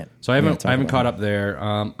 I can't. So I haven't caught up there.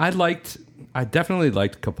 I definitely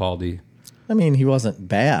liked Capaldi. I mean, he wasn't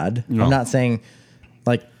bad. No. I'm not saying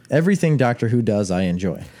like everything Doctor Who does I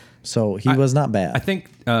enjoy. So he was not bad. I think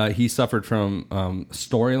he suffered from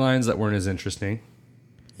storylines that weren't as interesting.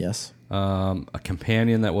 Yes. A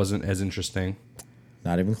companion that wasn't as interesting.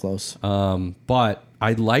 Not even close. But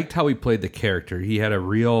I liked how he played the character. He had a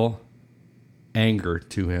real anger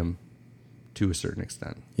to him to a certain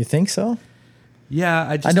extent. You think so?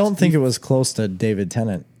 Yeah. I don't think it was close to David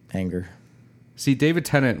Tennant anger. See, David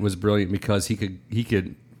Tennant was brilliant because he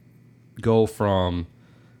could go from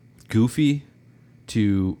goofy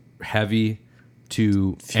to heavy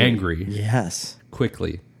to angry. Yes.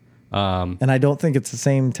 Quickly. And I don't think it's the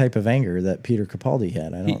same type of anger that Peter Capaldi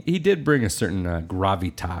had. He did bring a certain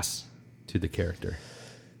gravitas to the character.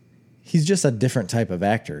 He's just a different type of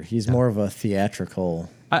actor. He's more of a theatrical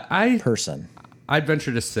person. I'd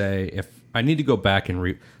venture to say if I need to go back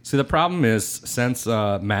and see, the problem is since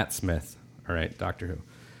Matt Smith, all right, Doctor Who,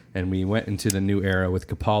 and we went into the new era with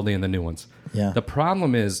Capaldi and the new ones. Yeah. The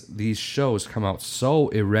problem is these shows come out so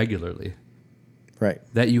irregularly, right?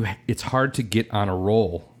 That it's hard to get on a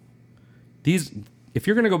roll. If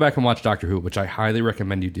you're going to go back and watch Doctor Who, which I highly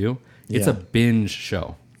recommend you do, it's a binge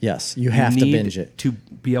show. Yes, you have to binge it to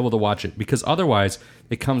be able to watch it, because otherwise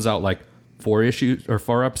it comes out like 4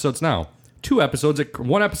 episodes now, 2 episodes,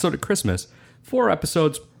 1 episode at Christmas, 4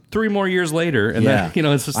 episodes 3 more years later, and then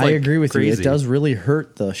it's just like I agree with crazy. you. It does really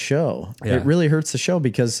hurt the show. Yeah. It really hurts the show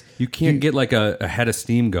because you can't get like a head of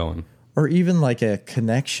steam going, or even like a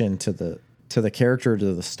connection to the character,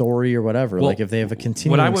 to the story, or whatever. Well, like if they have a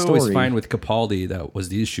continuing story. What I would always find with Capaldi that was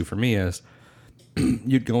the issue for me is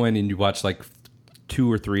you'd go in and you watch like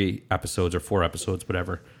 2 or 3 episodes or 4 episodes,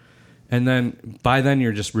 whatever, and then by then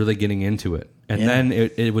you're just really getting into it, and then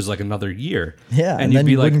it was like another year, and you'd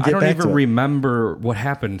be like, I don't even remember what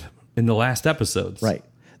happened in the last episodes. Right.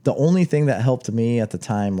 The only thing that helped me at the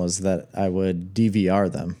time was that I would DVR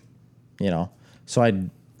them, so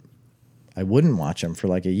I wouldn't watch them for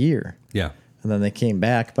like a year. Yeah. and then they came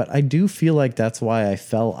back. But I do feel like that's why I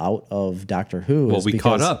fell out of Doctor Who. Well, we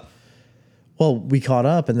caught up. Well, we caught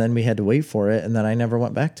up, and then we had to wait for it, and then I never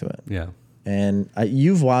went back to it. Yeah. And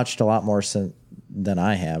you've watched a lot more than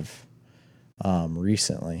I have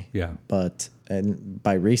recently. Yeah. And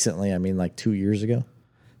by recently, I mean like 2 years ago.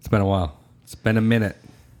 It's been a while. It's been a minute.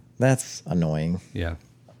 That's annoying. Yeah.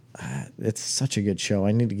 It's such a good show.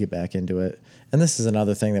 I need to get back into it. And this is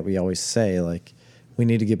another thing that we always say, like, we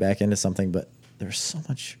need to get back into something, but there's so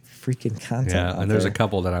much freaking content. Yeah, out and there's there. a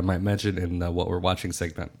couple that I might mention in the what we're watching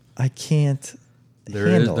segment. I can't.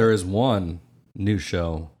 There is one new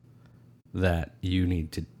show that you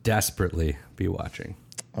need to desperately be watching.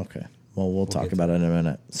 Okay. Well, we'll talk about it in a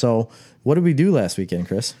minute. So, what did we do last weekend,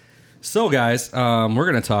 Chris? So, guys, we're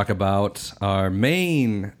going to talk about our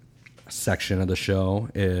main section of the show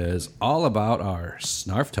is all about our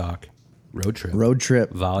Snarf Talk Road Trip. Road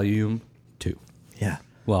trip. Volume 2. Yeah.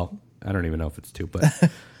 Well, I don't even know if it's 2, but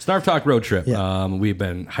Snarf Talk Road Trip. Yeah. We've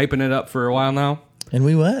been hyping it up for a while now. And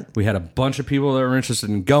we went. We had a bunch of people that were interested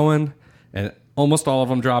in going, and almost all of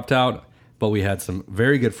them dropped out, but we had some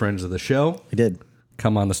very good friends of the show We did.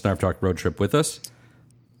 come on the Snarf Talk Road Trip with us.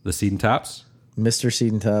 The Seed and Tops. Mr.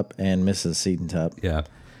 Seedentop and Mrs. Seedentop. Yeah.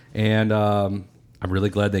 And I'm really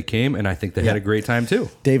glad they came, and I think they had a great time too.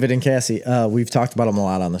 David and Cassie, we've talked about them a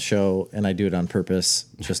lot on the show, and I do it on purpose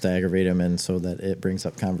just to aggravate them and so that it brings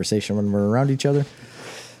up conversation when we're around each other.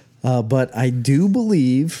 But I do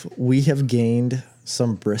believe we have gained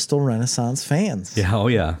some Bristol Renaissance fans. Yeah, oh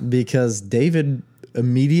yeah. Because David,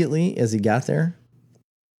 immediately as he got there,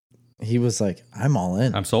 he was like, I'm all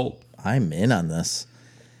in. I'm sold. I'm in on this.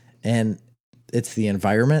 And it's the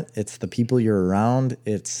environment, it's the people you're around,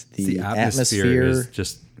 it's the atmosphere. Is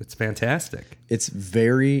just, it's fantastic. It's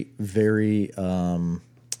very, very,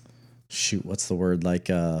 what's the word? Like,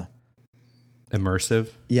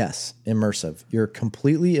 Immersive. yes, immersive. You're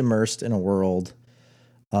completely immersed in a world,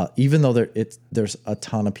 even though there's a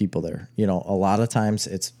ton of people there. You know, a lot of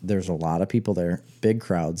times there's a lot of people there, big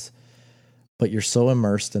crowds, but you're so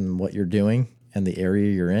immersed in what you're doing and the area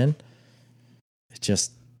you're in.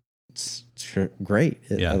 It's great.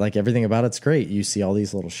 Yeah. Like everything about it's great. You see all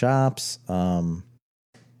these little shops. And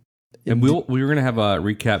we were going to have a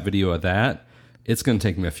recap video of that. It's going to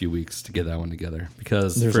take me a few weeks to get that one together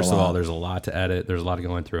because, first of all, there's a lot to edit. There's a lot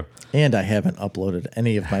going through. And I haven't uploaded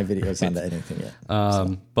any of my videos onto anything yet.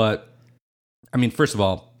 But, I mean, first of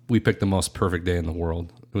all, we picked the most perfect day in the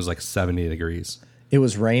world. It was like 70 degrees. It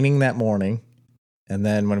was raining that morning. And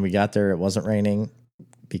then when we got there, it wasn't raining,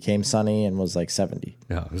 became sunny, and was like 70.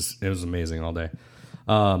 Yeah, it was amazing all day.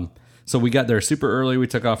 So we got there super early. We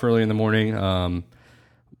took off early in the morning.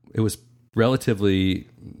 It was relatively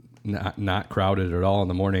not crowded at all in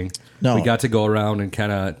the morning. No. We got to go around and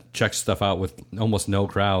kind of check stuff out with almost no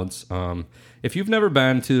crowds. If you've never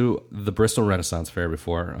been to the Bristol Renaissance Fair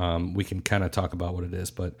before, we can kind of talk about what it is.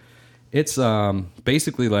 But it's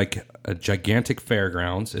basically like a gigantic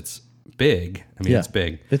fairgrounds. It's big. I mean, Yeah. it's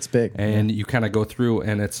big. It's big. And you kind of go through,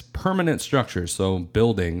 and it's permanent structures. So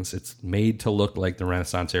buildings, it's made to look like the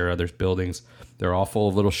Renaissance era. There's buildings. They're all full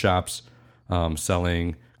of little shops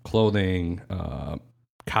selling clothing,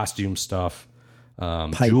 costume stuff,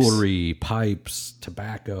 jewelry, pipes,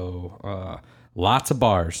 tobacco, lots of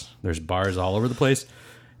bars. There's bars all over the place.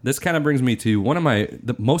 This kind of brings me to one of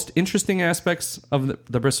the most interesting aspects of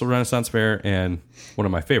the Bristol Renaissance Fair, and one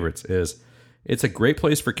of my favorites is it's a great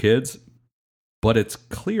place for kids, but it's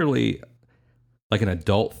clearly like an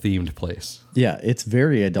adult-themed place. Yeah, it's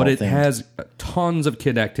very adult. But it has tons of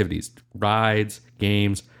kid activities, rides,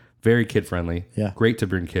 games, very kid-friendly. Yeah. Great to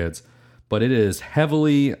bring kids. But it is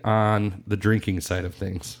heavily on the drinking side of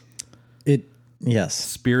things. Yes.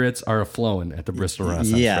 Spirits are a-flowing at the Bristol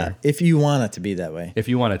Renaissance Fair. If you want it to be that way. If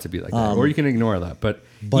you want it to be like that. Or you can ignore that. But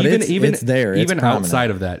it's there. It's even prominent. outside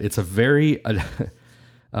of that, it's a very...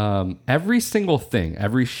 every single thing,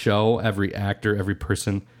 every show, every actor, every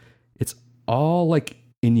person, it's all like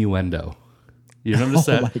innuendo. You know what I'm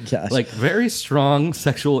saying? Oh my gosh. Like very strong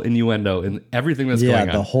sexual innuendo in everything that's going on.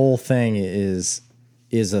 Yeah, the whole thing is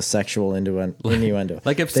a sexual innuendo.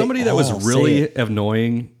 Like if somebody that was really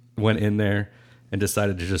annoying went in there and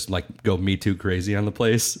decided to just like go Me Too crazy on the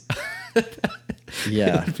place.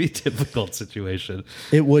 Yeah. It would be a difficult situation.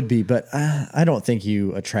 It would be, but I don't think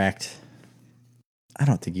you attract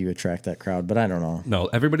that crowd, but I don't know. No,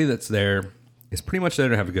 everybody that's there is pretty much there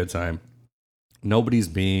to have a good time. Nobody's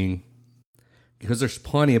because there's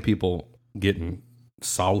plenty of people getting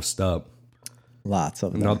soused up. Lots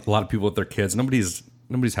of them. A lot of people with their kids. Nobody's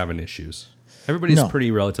having issues. Everybody's No.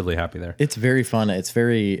 pretty relatively happy there. It's very fun. It's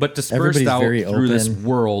very, But dispersed everybody's out very through this open.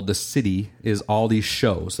 world, the city is all these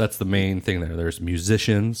shows. That's the main thing there. There's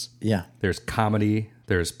musicians. Yeah. There's comedy.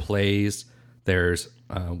 There's plays. There's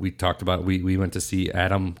we talked about we went to see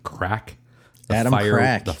Adam Crack. Adam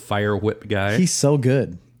Crack. The fire whip guy. He's so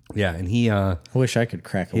good. Yeah, and he I wish I could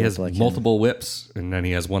crack a he whip has like him. multiple whips, and then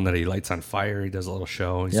he has one that he lights on fire. He does a little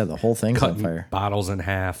show. He's Yeah, the whole thing's on cutting fire. bottles in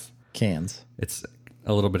half. Cans. It's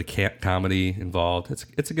a little bit of comedy involved.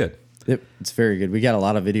 It's a good. It's very good. We got a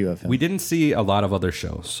lot of video of him. We didn't see a lot of other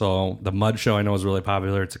shows. So the Mud Show I know is really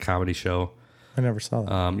popular. It's a comedy show. I never saw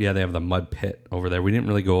that. Yeah, they have the Mud Pit over there. We didn't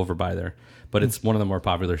really go over by there, but it's one of the more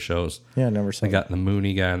popular shows. Yeah, I never saw They got the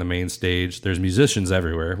Mooney guy on the main stage. There's musicians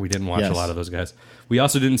everywhere. We didn't watch Yes. a lot of those guys. We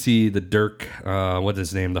also didn't see the Dirk, what's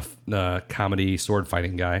his name, the comedy sword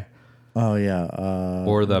fighting guy, Oh yeah,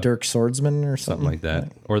 or the Dirk Swordsman or something something like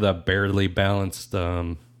that, or the barely balanced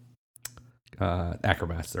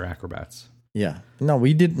acrobats. They're acrobats. Yeah, no,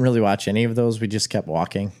 we didn't really watch any of those. We just kept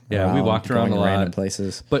walking. Yeah, we walked around going a to lot. random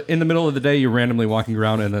places. But in the middle of the day, you're randomly walking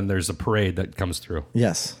around, and then there's a parade that comes through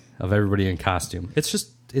Yes. of everybody in costume.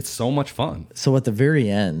 It's so much fun. So at the very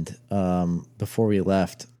end, before we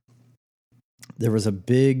left, there was a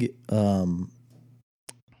big,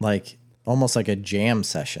 like almost like a jam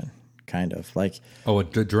session, kind of like. Oh,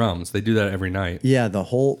 the drums. They do that every night. Yeah,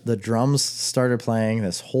 the drums started playing.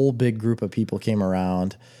 This whole big group of people came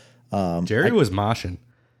around. Jerry was moshing.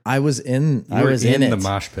 I was in. You I were was in in the it,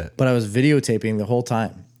 mosh pit. but I was videotaping the whole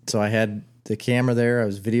time. So I had the camera there. I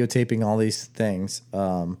was videotaping all these things.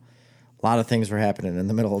 A lot of things were happening in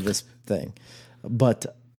the middle of this thing, but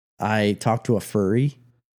I talked to a furry.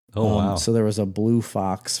 Oh, wow. So there was a blue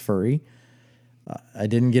fox furry. I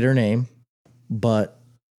didn't get her name, but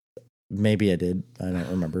maybe I did. I don't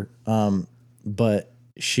remember. But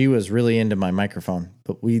she was really into my microphone.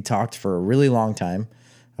 But we talked for a really long time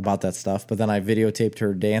about that stuff. But then I videotaped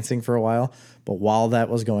her dancing for a while. But while that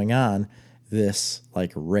was going on, this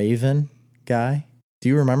like Raven guy. Do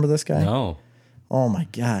you remember this guy? No. Oh my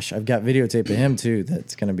gosh, I've got videotape of him too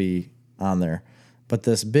that's going to be on there. But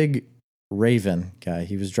this big Raven guy,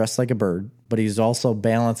 he was dressed like a bird, but he's also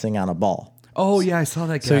balancing on a ball. Oh, yeah, I saw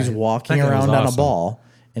that guy. So he's walking That guy was around on a awesome. ball,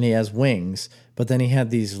 and he has wings, but then he had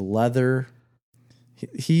these leather.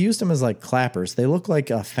 He used them as like clappers. They look like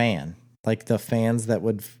a fan, like the fans that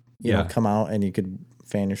would you know Yeah. come out and you could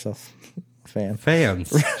fan yourself. Fan.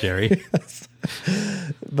 Fans, Jerry.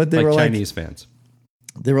 But they Like were Chinese fans.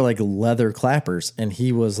 they were like leather clappers, and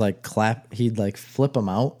he was like he'd like flip them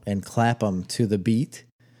out and clap them to the beat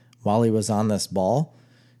while he was on this ball.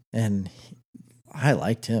 And I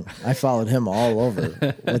liked him. I followed him all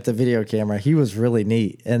over with the video camera. He was really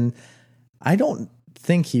neat. And I don't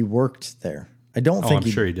think he worked there. I don't Oh, think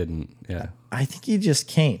I'm sure he didn't. Yeah. I think he just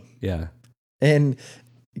came. Yeah. And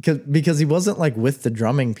because he wasn't like with the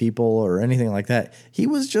drumming people or anything like that. He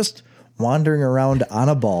was just wandering around on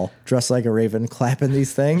a ball, dressed like a raven, clapping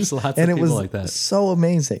these things. There's lots and of it was people like that. so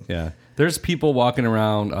amazing. Yeah. There's people walking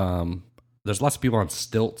around. There's lots of people on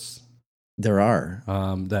stilts There are.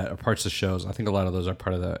 that are parts of shows. I think a lot of those are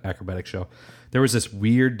part of the acrobatic show. There was this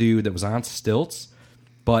weird dude that was on stilts,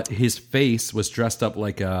 but his face was dressed up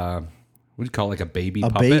like a, what do you call it, like a baby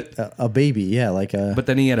puppet? A baby, yeah, like a But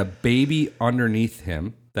then he had a baby underneath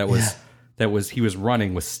him that was he was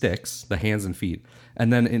running with sticks, the hands and feet.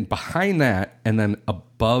 And then in behind that, and then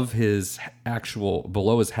above his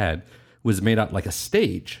below his head was made out like a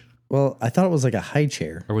stage. well, I thought it was like a high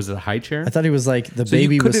chair. Or was it a high chair? I thought he was like the So you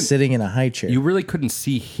baby couldn't- was sitting in a high chair. You really couldn't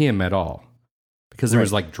see him at all because there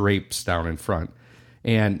was Right. like drapes down in front.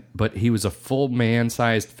 But he was a full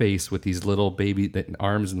man-sized face with these little baby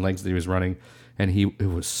arms and legs that he was running, and it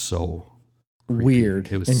was so creepy. Weird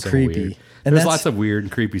It was and so creepy. weird. And There's that's- lots of weird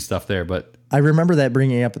and creepy stuff there, but I remember that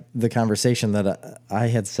bringing up the conversation that I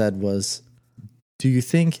had said was, do you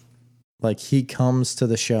think like he comes to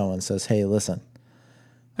the show and says, "Hey, listen,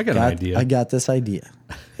 I got an idea. I got this idea.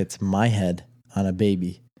 It's my head on a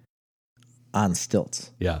baby on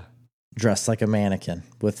stilts, Yeah. dressed like a mannequin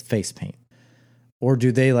with face paint." Or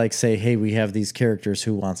do they like say, "Hey, we have these characters,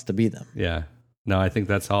 who wants to be them?" Yeah. No, I think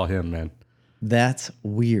that's all him, man. That's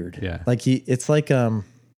weird. Yeah. Like it's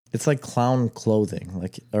like clown clothing,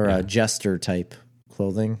 like or a jester type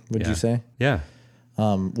clothing, would Yeah. you say? Yeah.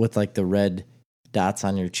 With like the red dots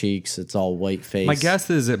on your cheeks. It's all white face. My guess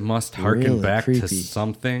is it must harken Really back to creepy.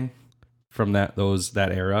 something from that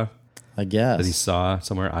era I that he guess. saw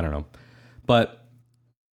somewhere. I don't know. But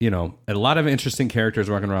a lot of interesting characters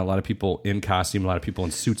walking around, a lot of people in costume, a lot of people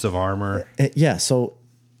in suits of armor. Yeah. So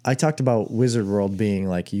I talked about Wizard World being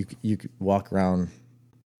like you could walk around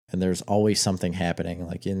and there's always something happening.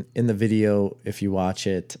 Like in the video, if you watch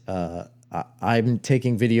it, I'm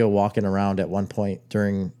taking video walking around at one point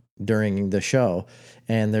during the show,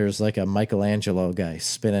 and there's like a Michelangelo guy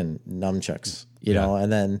spinning nunchucks, you know,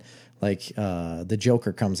 and then like the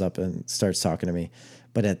Joker comes up and starts talking to me.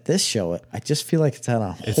 But at this show, I just feel like it's on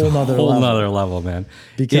a whole nother level, man.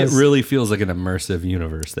 Because it really feels like an immersive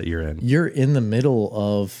universe that you're in. You're in the middle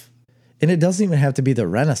of, and it doesn't even have to be the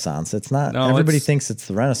Renaissance. It's not. No, everybody thinks it's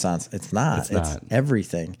the Renaissance. It's not. It's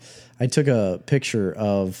everything. I took a picture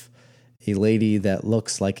of a lady that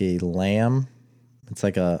looks like a lamb. It's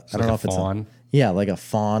like I don't know if it's fawn. Like a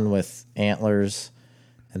fawn with antlers,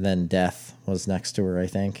 and then Death was next to her, I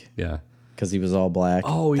think. Yeah. Because he was all black.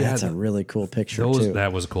 Oh, yeah. That's a really cool picture, too.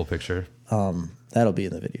 That was a cool picture. That'll be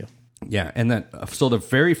in the video. Yeah, and so the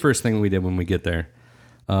very first thing we did when we get there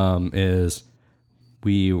is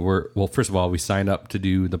first of all, we signed up to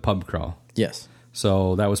do the pub crawl. Yes.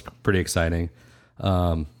 So that was pretty exciting.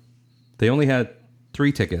 They only had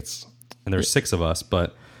 3 tickets, and there's 6 of us,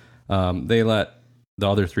 but they let the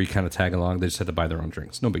other 3 kind of tag along. They just had to buy their own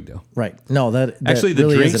drinks. No big deal. Right. No, that actually the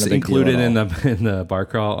really drinks included in the bar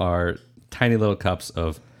crawl are tiny little cups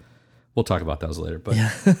of. We'll talk about those later. But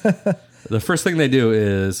the first thing they do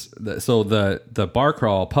is the bar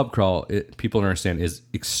crawl, pub crawl. People don't understand is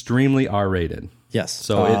extremely R-rated. Yes.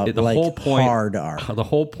 So the like whole point, hard R. The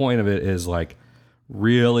whole point of it is like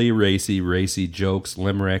really racy jokes,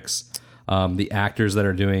 limericks. The actors that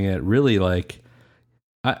are doing it really like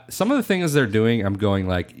some of the things they're doing. I'm going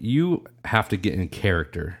like you have to get in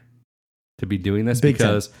character to be doing this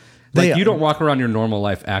because you don't walk around your normal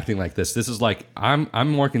life acting like this. This is like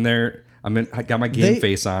I'm working there. I got my game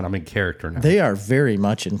face on. I'm in character now. They are very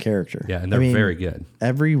much in character. Yeah, and they're very good.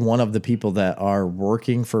 Every one of the people that are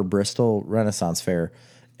working for Bristol Renaissance Fair,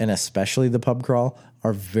 and especially the pub crawl,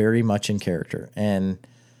 are very much in character. And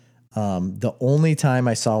the only time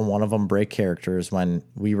I saw one of them break character is when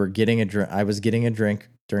we were getting a drink. I was getting a drink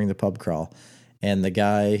during the pub crawl, and the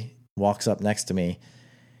guy walks up next to me,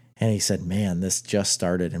 and he said, "Man, this just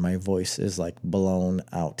started, and my voice is like blown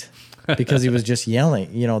out." Because he was just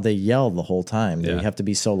yelling. You know, they yell the whole time. They have to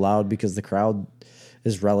be so loud because the crowd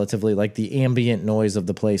is relatively, like the ambient noise of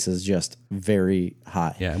the place is just very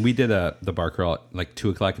high. Yeah, and we did the bar crawl at like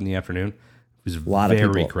 2:00 in the afternoon. It was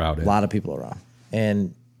very crowded. A lot of people around.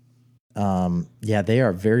 And they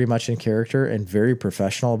are very much in character and very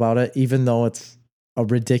professional about it, even though it's a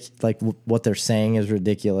what they're saying is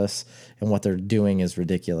ridiculous and what they're doing is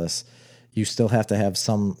ridiculous. You still have to have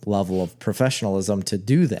some level of professionalism to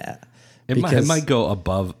do that. It might go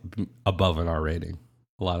above an R rating.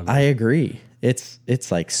 A lot of it. I agree. It's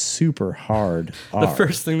like super hard. The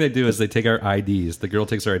first thing they do is they take our IDs. The girl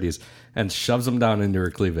takes our IDs and shoves them down into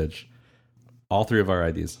her cleavage. All 3 of our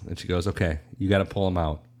IDs. And she goes, "Okay, you got to pull them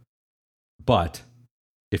out. But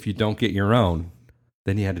if you don't get your own,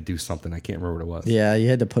 then you had to do something." I can't remember what it was. Yeah, you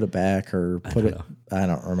had to put it back or put it. I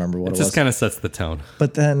don't remember what it was. It just kind of sets the tone.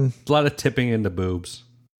 But then a lot of tipping into boobs.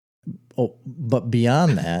 Oh, but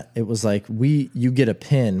beyond that, it was like you get a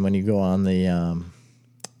pin when you go on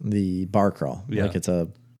the bar crawl. Yeah. Like it's a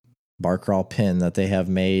bar crawl pin that they have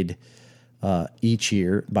made each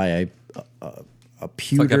year by a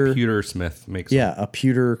pewter. It's like a pewter smith makes. Yeah, a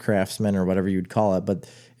pewter craftsman or whatever you'd call it, but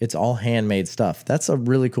it's all handmade stuff. That's a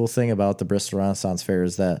really cool thing about the Bristol Renaissance Fair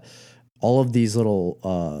is that all of these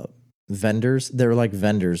little vendors, they're like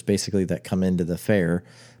vendors basically that come into the fair,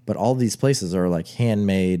 but all these places are like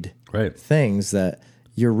handmade things that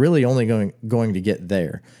you're really only going to get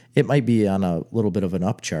there. It might be on a little bit of an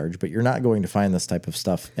upcharge, but you're not going to find this type of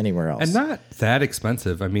stuff anywhere else. And not that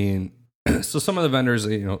expensive. I mean, so some of the vendors,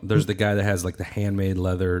 there's the guy that has like the handmade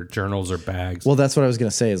leather journals or bags. Well, that's what I was going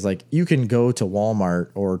to say is like you can go to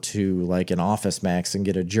Walmart or to like an Office Max and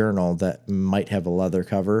get a journal that might have a leather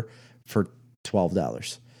cover for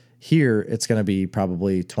 $12. Here, it's going to be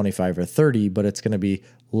probably $25 or $30, but it's going to be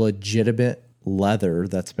legitimate leather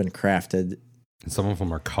that's been crafted. And some of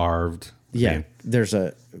them are carved. Yeah, there's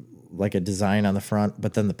a design on the front,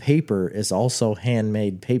 but then the paper is also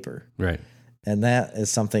handmade paper. Right. And that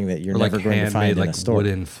is something that you're never going to find in a store.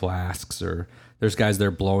 Wooden flasks, or there's guys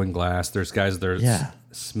there blowing glass. There's guys there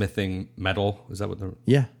smithing metal. Is that what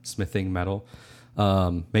they're smithing metal?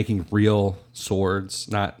 Making real swords.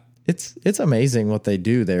 It's amazing what they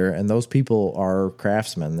do there, and those people are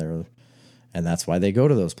craftsmen. And that's why they go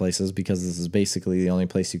to those places, because this is basically the only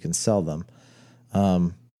place you can sell them.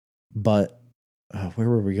 But where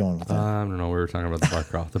were we going with that? I don't know. We were talking about the bar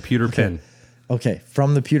crawl, the pewter pin. Okay,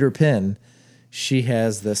 from the pewter pin, she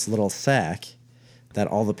has this little sack that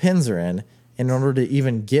all the pins are in. In order to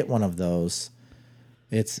even get one of those,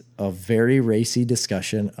 It's a very racy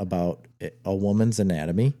discussion about a woman's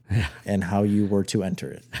anatomy and how you were to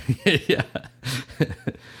enter it. Yeah.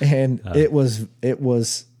 And it was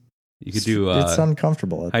You could do it's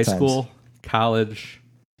uncomfortable at high times. school, college,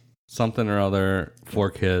 something or other.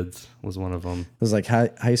 4 kids was one of them. It was like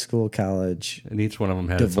high school, college, And each one of them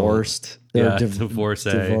had divorced.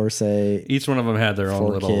 divorcee. Divorcee. Each one of them had their own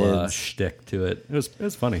 4 little kids. shtick to it. It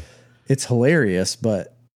was funny. It's hilarious,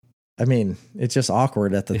 but I mean, it's just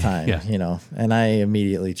awkward at the time, Yeah. you know, and I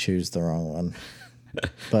immediately choose the wrong one.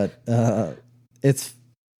 But it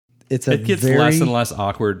gets less and less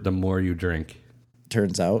awkward the more you drink.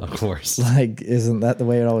 Turns out, Of course. like, isn't that the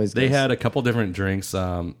way it always goes? They had a couple different drinks.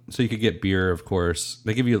 So you could get beer, of course.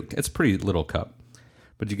 They give you, it's a pretty little cup,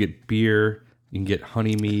 but you get beer, you can get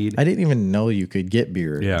honey mead. I didn't even know you could get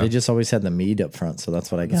beer. Yeah. They just always had the mead up front, so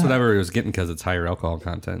that's what I got. That's whatever it was getting because it's higher alcohol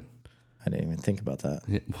content. I didn't even think about that.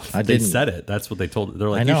 They didn't. said it. That's what they told. They're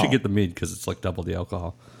I like, you know. should get the mead because it's like double the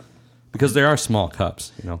alcohol. Because they are small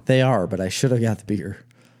cups, you know. They are, but I should have got the beer.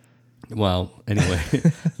 Well, anyway,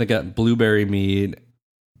 they got blueberry mead.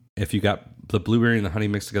 If you got the blueberry and the honey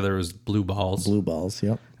mixed together, it was blue balls. Blue balls,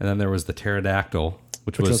 yep. And then there was the pterodactyl,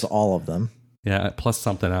 which Which was was all of them. yeah, plus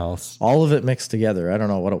something else. All of it mixed together. I don't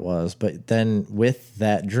know what it was, but then with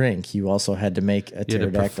that drink, you also had to make a You had to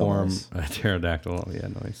pterodactyl perform noise. a pterodactyl. Yeah,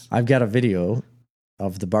 nice. I've got a video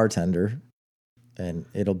of the bartender, and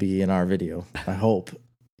it'll be in our video. I hope.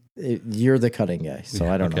 You're the cutting guy, so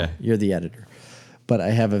Yeah, I don't know. okay. You're the editor. But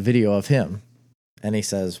I have a video of him, and he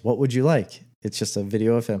says, "What would you like?" It's just a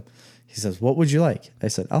video of him. He says, "What would you like?" I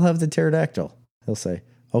said, "I'll have the pterodactyl." He'll say,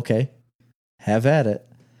 "Okay, have at it."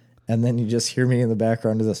 And then you just hear me in the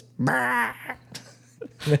background of this.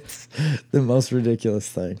 It's the most ridiculous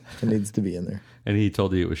thing. It needs to be in there. And he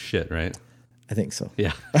told you it was shit, right? I think so.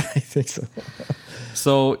 Yeah. I think so.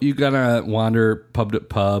 So you gotta wander pub to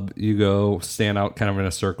pub. You go stand out kind of in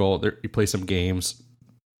a circle. There, you play some games,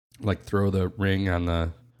 like throw the ring on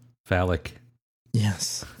the phallus.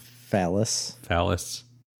 Yes. Phallus.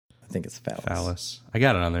 I think it's phallus. I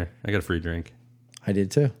got it on there. I got a free drink. I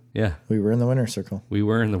did too. Yeah, We were in the winner circle. we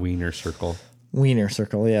were in the wiener circle. Wiener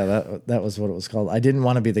circle. Yeah, that was what it was called. I didn't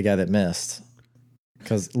want to be the guy that missed.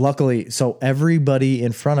 Because luckily, so everybody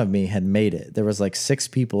in front of me had made it. There was like 6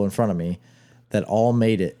 people in front of me that all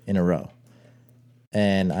made it in a row.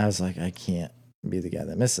 And I was like, I can't be the guy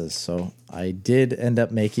that misses. So I did end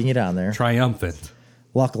up making it on there. Triumphant.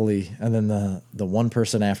 Luckily. And then the one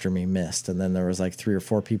person after me missed. And then there was like 3 or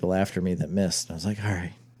 4 people after me that missed. And I was like, all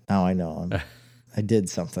right, now I know. I did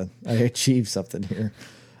something. I achieved something here.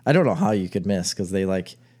 I don't know how you could miss because they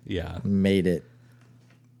like Yeah. make it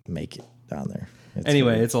down there.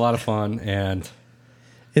 Anyway, it's a lot of fun, and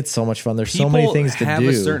it's so much fun. There's people so many things to have do.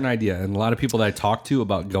 a certain idea, and a lot of people that I talk to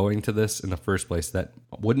about going to this in the first place that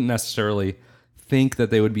wouldn't necessarily think that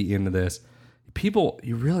they would be into this. People,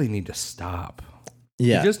 you really need to stop.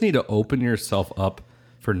 Yeah. You just need to open yourself up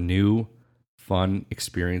for new, fun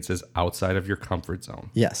experiences outside of your comfort zone.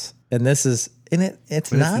 Yes. And this is, and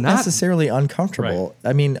it's not not- necessarily uncomfortable.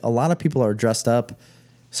 I mean, a lot of people are dressed up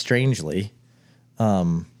strangely.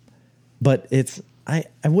 But I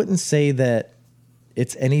wouldn't say that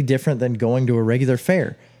it's any different than going to a regular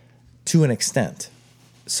fair to an extent.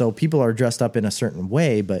 So people are dressed up in a certain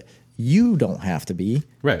way, but you don't have to be.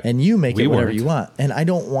 Right. And you make We it whatever weren't. you want. And I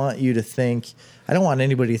don't want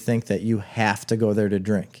anybody to think that you have to go there to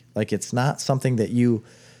drink. Like it's not something that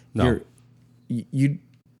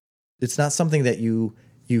it's not something that you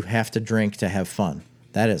have to drink to have fun.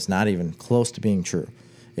 That is not even close to being true.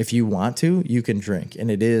 If you want to, you can drink. And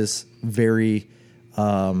it is very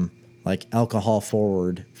like alcohol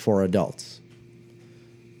forward for adults.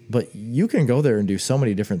 But you can go there and do so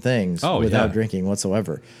many different things without yeah. drinking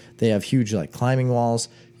whatsoever. They have huge like climbing walls.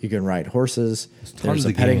 You can ride horses. tons There's a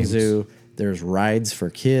of petting games. zoo. There's rides for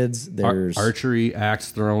kids. There's Archery,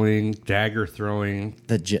 axe throwing, dagger throwing.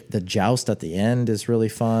 the joust at the end is really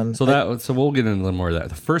fun. So we'll get into a little more of that.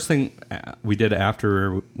 The first thing we did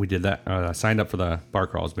after we did that, signed up for the bar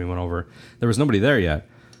crawls, we went over. There was nobody there yet,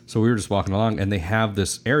 so we were just walking along, and they have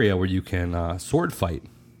this area where you can sword fight.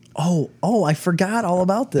 Oh, I forgot all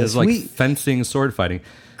about this. It's like fencing, sword fighting.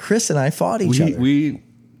 Chris and I fought each other.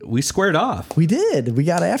 We squared off We did. We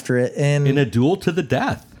got after it, and in a duel to the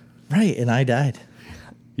death. right, and I died.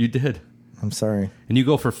 You did. I'm sorry. And you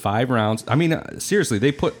go for 5 rounds. I mean, seriously,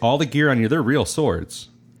 they put all the gear on you. They're real swords.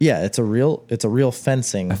 Yeah, it's a real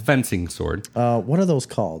fencing. A fencing sword. What are those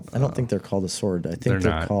called? I don't think they're called a sword. I think they're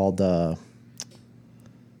not. called.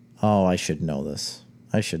 I should know this.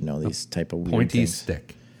 I should know these type of weird Pointy things.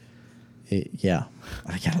 stick. Yeah,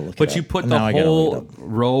 I gotta look. But it you up. put the Now I gotta look it whole up.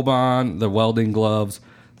 robe on, the welding gloves,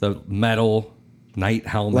 the metal night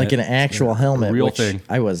helmet. Like an actual helmet, real which thing.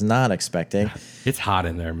 I was not expecting. It's hot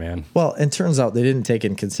in there, man. Well, it turns out they didn't take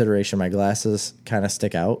in consideration my glasses kind of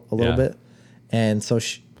stick out a little Yeah. bit. And so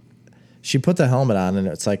she put the helmet on and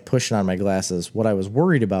it's like pushing on my glasses. What I was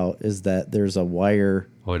worried about is that there's a wire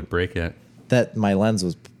Oh, it'd break it. that my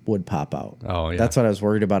lens would pop out. Oh, yeah. That's what I was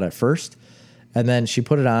worried about at first. And then she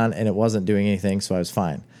put it on and it wasn't doing anything, so I was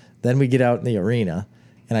fine. Then we get out in the arena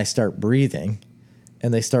and I start breathing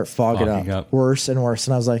and they start fogging up worse and worse.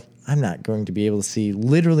 And I was like, I'm not going to be able to see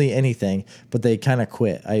literally anything, but they kind of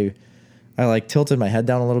quit. I like tilted my head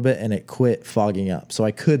down a little bit and it quit fogging up. So I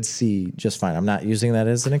could see just fine. I'm not using that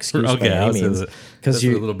as an excuse by any means. Because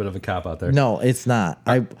you're a little bit of a cop out there. No, it's not.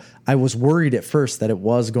 I was worried at first that it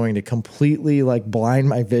was going to completely like blind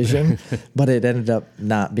my vision, but it ended up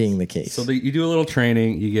not being the case. So you do a little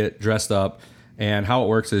training, you get dressed up, and how it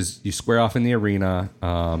works is you square off in the arena,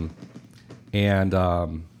 they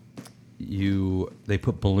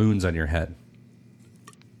put balloons on your head.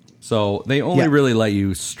 So they only really let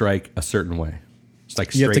you strike a certain way. It's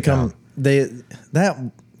like straight you have to come.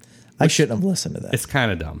 down. I shouldn't have listened to that. It's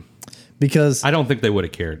kind of dumb. Because I don't think they would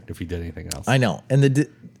have cared if you did anything else. I know. And it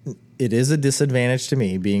is a disadvantage to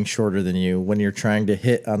me being shorter than you when you're trying to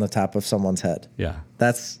hit on the top of someone's head. Yeah.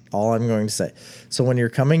 That's all I'm going to say. So when you're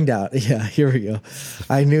coming down, yeah, here we go.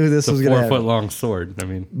 I knew this was going to happen. 4 foot long sword. I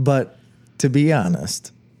mean, but to be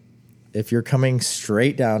honest, if you're coming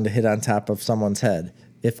straight down to hit on top of someone's head,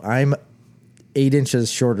 if I'm 8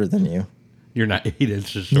 inches shorter than you, you're not 8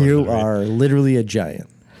 inches shorter. You than me. are literally a giant.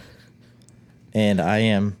 And I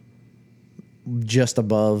am just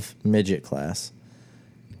above midget class.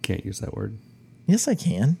 Can't use that word. Yes, I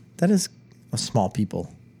can. That is a small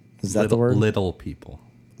people. Is that the word? Little people.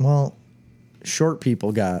 Well, short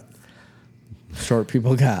people got.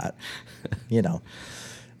 You know,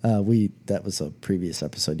 that was a previous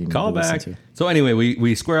episode. You need Call to listen back. to. So anyway,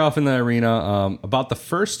 we square off in the arena. About the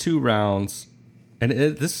first 2 rounds, and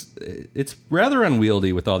it's rather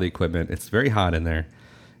unwieldy with all the equipment. It's very hot in there.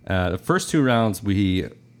 The first 2 rounds, we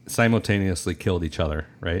simultaneously killed each other.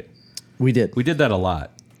 Right? We did. We did that a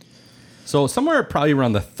lot. So somewhere probably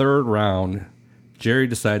around the 3rd round, Jerry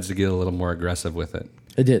decides to get a little more aggressive with it.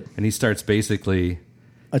 I did. And he starts basically.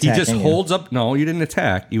 Attacking he just holds up. No, you didn't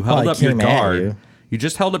attack. You held up your guard. You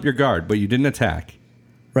just held up your guard, but you didn't attack.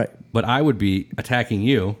 Right. But I would be attacking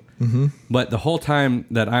you. Mm-hmm. But the whole time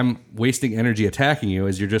that I'm wasting energy attacking you,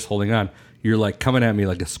 as you're just holding on, you're like coming at me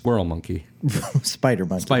like a squirrel monkey. Spider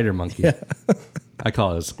monkey. Spider monkey. Yeah. I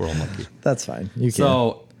call it a squirrel monkey. That's fine. You can.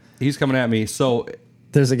 So he's coming at me. So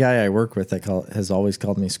there's a guy I work with that has always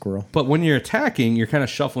called me squirrel. But when you're attacking, you're kind of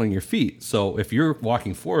shuffling your feet. So if you're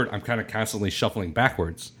walking forward, I'm kind of constantly shuffling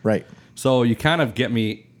backwards. Right. So you kind of get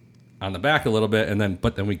me on the back a little bit,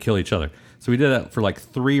 but then we kill each other. So we did that for like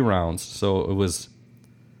 3 rounds. So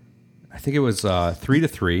I think it was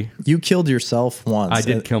 3-3. You killed yourself once. I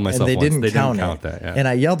did kill myself and once. They didn't count that. Yeah. And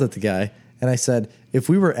I yelled at the guy and I said, if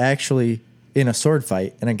we were actually in a sword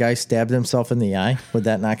fight and a guy stabbed himself in the eye, would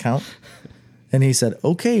that not count? And he said,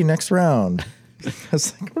 okay, next round. I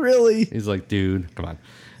was like, really? He's like, dude, come on.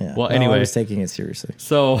 Yeah. Well, anyway. I was taking it seriously.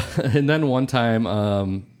 So, and then one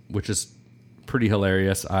time, which is pretty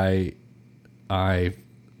hilarious, I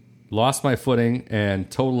lost my footing and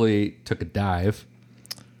totally took a dive.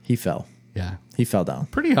 He fell. Yeah. He fell down.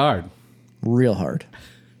 Pretty hard. Real hard.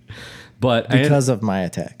 But because of my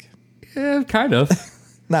attack. Yeah, kind of.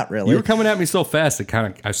 Not really. You were coming at me so fast,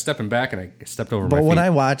 I was stepping back and I stepped over my feet. But when I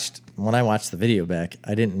watched the video back,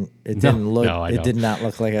 it did not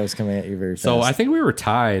look like I was coming at you very fast. So I think we were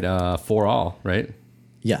tied 4-all, right?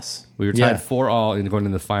 Yes. We were tied 4-all and going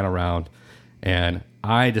into the final round, and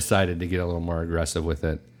I decided to get a little more aggressive with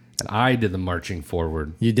it, and I did the marching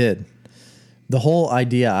forward. You did. The whole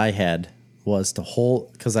idea I had was to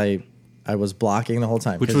hold, because I was blocking the whole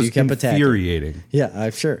time. Which was you kept infuriating. Attacking. Yeah,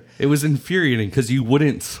 I'm sure. It was infuriating because you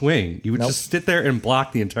wouldn't swing. You would just sit there and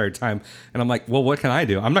block the entire time. And I'm like, well, what can I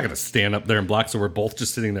do? I'm not going to stand up there and block, so we're both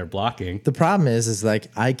just sitting there blocking. The problem is like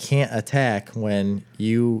I can't attack when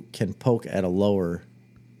you can poke at a lower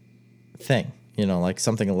thing. You know, like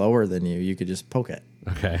something lower than you could just poke at.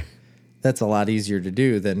 Okay. That's a lot easier to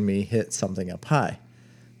do than me hit something up high.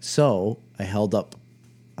 So I held up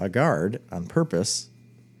a guard on purpose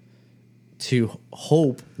to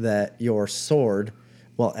hope that your sword,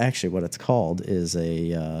 well, actually what it's called is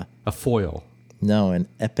a foil. No, an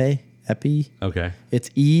epee. Okay. It's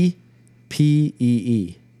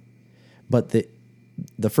EPEE. But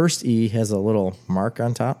the first E has a little mark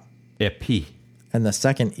on top. Epee. And the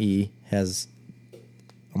second E has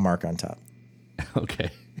a mark on top. Okay.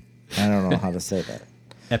 I don't know how to say that.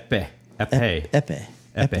 Epee. Epee. Epee.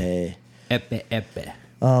 Epee. Epee. Epee.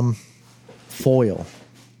 Epee. Foil.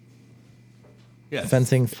 Yeah.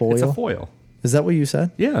 Fencing foil. It's a foil. Is that what you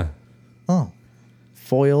said? Yeah. Oh.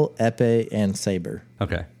 Foil, epee, and saber.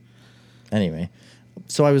 Okay. Anyway,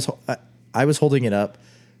 so I was holding it up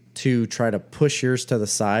to try to push yours to the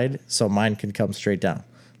side so mine can come straight down.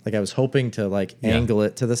 Like I was hoping to angle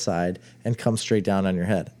it to the side and come straight down on your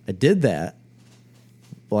head. I did that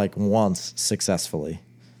like once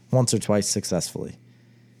or twice successfully.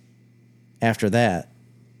 After that,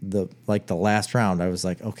 the last round, I was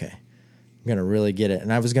like, okay, I'm gonna really get it,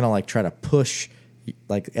 and I was gonna try to push,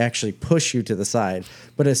 actually push you to the side.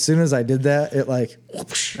 But as soon as I did that, it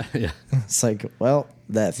whoosh. Yeah. It's like, well,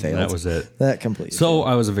 that failed. That was it. That completely. So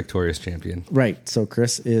I was a victorious champion. Right. So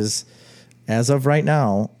Chris is, as of right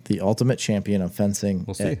now, the ultimate champion of fencing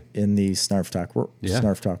We'll see. in the Snarf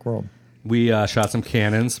Talk world. We shot some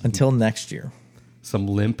cannons, Until next year. some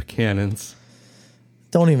limp cannons.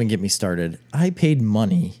 Don't even get me started. I paid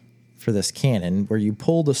money for this cannon where you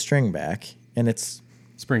pull the string back and it's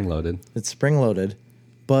Spring loaded. spring loaded,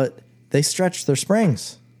 but they stretched their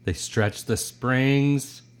springs. They stretched the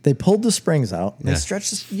springs. They pulled the springs out. Yeah. They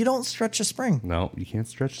stretched. You don't stretch a spring. No, you can't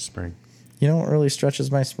stretch a spring. You know what really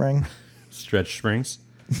stretches my spring? Stretch springs.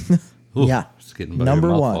 Ooh, Yeah. It's getting by Number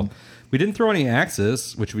your mouthful. one. We didn't throw any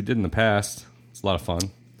axes, which we did in the past. It's a lot of fun.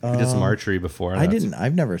 We did some archery before. I didn't.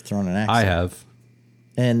 I've never thrown an axe. I have.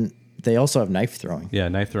 And they also have knife throwing. Yeah,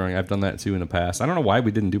 knife throwing. I've done that too in the past. I don't know why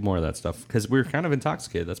we didn't do more of that stuff because we were kind of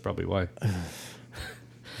intoxicated. That's probably why.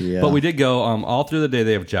 Yeah. But we did go all through the day.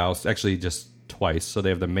 They have joust, actually just twice. So they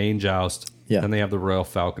have the main joust. Yeah. Then they have the Royal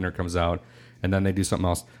Falconer comes out, and then they do something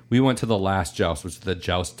else. We went to the last joust, which is the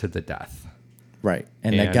joust to the death. Right.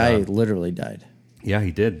 And And, that guy literally died. Yeah,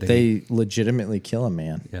 he did. They legitimately kill a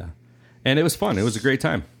man. Yeah, and it was fun. It was a great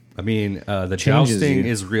time. I mean, the Changes jousting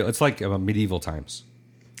you. is real. It's like medieval times.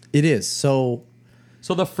 It is. So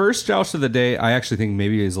So the first joust of the day, I actually think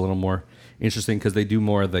maybe is a little more interesting because they do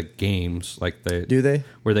more of the games, like do they?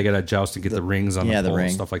 where they got to joust and get the rings on yeah, the the pole and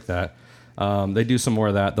ring. stuff like that. They do some more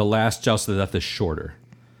of that. The last joust of the death is shorter,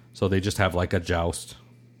 so they just have like a joust.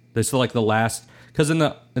 They still like the last because in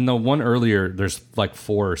the one earlier, there's like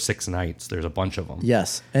 4 or 6 nights. There's a bunch of them.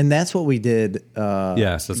 Yes. And that's what we did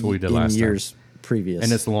Yes, that's what we did in last years previous.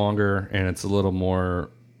 and it's longer and it's a little more.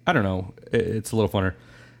 I don't know. It's a little funner.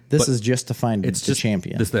 this but is just to find It's the just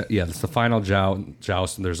champion. It's the final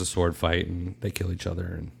joust, and there's a sword fight, and they kill each other,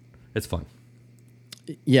 and it's fun.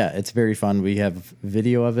 Yeah, it's very fun. We have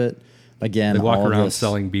video of it. Again, They walk all of around this-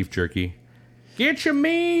 selling beef jerky. Get your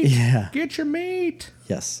meat. Yeah. Get your meat.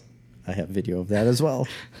 Yes, I have video of that as well.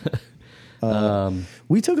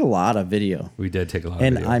 We took a lot of video. We did take a lot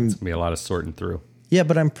And of video. I'm- It's gonna be a lot of sorting through. Yeah,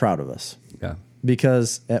 but I'm proud of us. Yeah.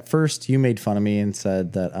 Because at first you made fun of me and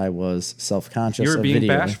said that I was self-conscious. You were of being videoing.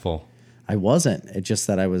 bashful. I wasn't. It's just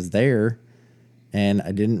that I was there and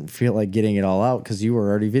I didn't feel like getting it all out because you were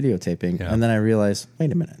already videotaping. Yeah. And then I realized,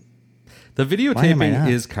 wait a minute. The am I videotaping not?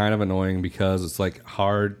 is kind of annoying because it's like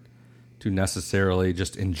hard to necessarily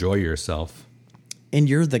just enjoy yourself. And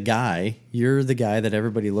you're the guy that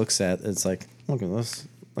everybody looks at. It's like, look at this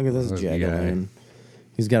Look, Jagaloon.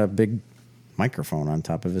 He's got a big microphone on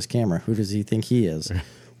top of his camera. Who does he think he is?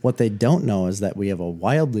 What they don't know is that we have a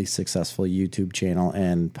wildly successful YouTube channel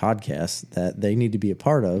and podcast that they need to be a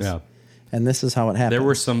part of. Yeah. And this is how it happened. There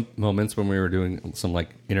were some moments when we were doing some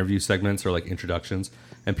like interview segments or like introductions,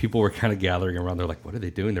 and people were kind of gathering around. They're like, "What are they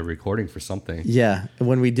doing? They're recording for something." Yeah,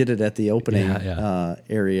 when we did it at the opening Yeah.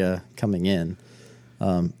 area coming in.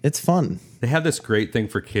 It's fun. They have this great thing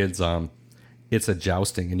for kids. It's a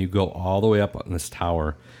jousting, and you go all the way up on this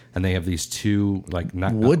tower, and they have these two like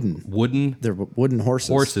not wooden They're wooden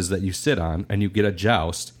horses that you sit on, and you get a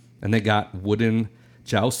joust, and they got wooden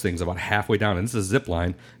joust things about halfway down, and this is a zip line,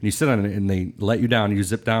 and you sit on it, and they let you down, and you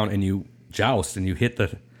zip down, and you joust, and you hit the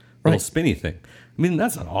little Right. spinny thing. I mean,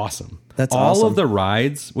 that's awesome. That's all awesome. of the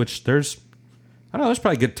rides, which there's there's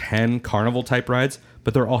probably a good 10 carnival type rides,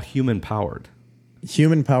 but they're all human powered.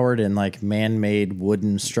 Human powered and like man-made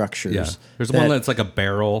wooden structures. Yeah, there's one that's like a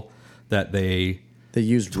barrel that they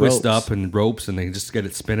use twist ropes. up and ropes, and they just get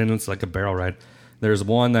it spinning. It's like a barrel ride. There's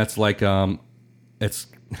one that's like it's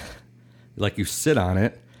like you sit on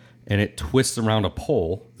it and it twists around a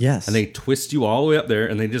pole. Yes. and they twist you all the way up there,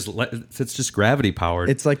 and they just it's just gravity powered.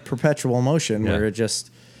 It's like perpetual motion Yeah. where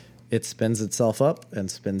it spins itself up and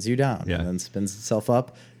spins you down Yeah. and then spins itself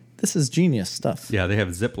up. This is genius stuff. Yeah, they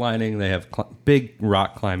have zip lining. They have big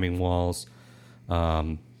rock climbing walls.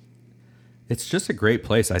 It's just a great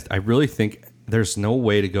place. I really think there's no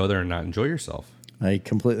way to go there and not enjoy yourself. I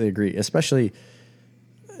completely agree. Especially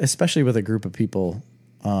with a group of people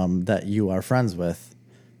that you are friends with.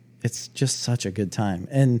 It's just such a good time.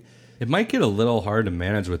 And it might get a little hard to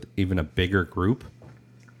manage with even a bigger group.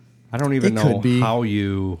 I don't even know how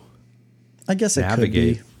you I guess it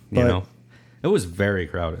navigate, could be. But you know. It was very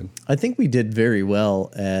crowded. I think we did very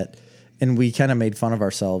well and we kind of made fun of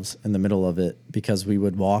ourselves in the middle of it because we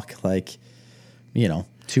would walk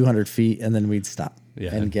 200 feet and then we'd stop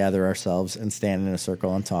and gather ourselves and stand in a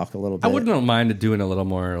circle and talk a little bit. I wouldn't mind doing a little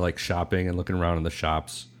more like shopping and looking around in the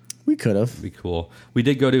shops. We could have. Be cool. We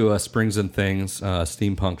did go to Springs and Things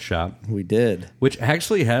steampunk shop. We did. Which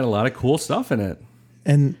actually had a lot of cool stuff in it.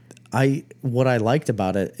 And what I liked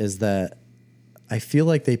about it is that I feel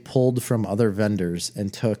like they pulled from other vendors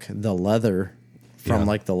and took the leather from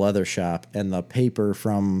the leather shop and the paper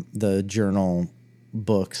from the journal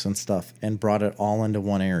books and stuff and brought it all into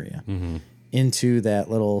one area, into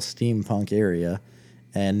that little steampunk area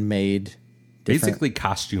and made basically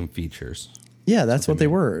costume features. Yeah, that's what they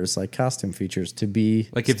were. It's like costume features to be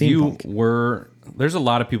like if steampunk. There's a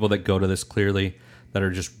lot of people that go to this clearly that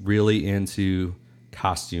are just really into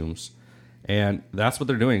costumes. And that's what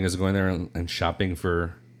they're doing is going there and shopping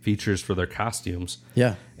for features for their costumes.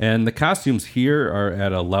 Yeah. And the costumes here are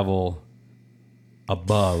at a level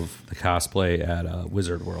above the cosplay at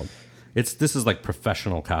Wizard World. This is like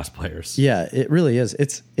professional cosplayers. Yeah, it really is.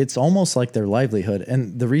 It's almost like their livelihood.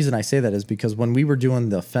 And the reason I say that is because when we were doing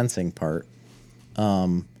the fencing part,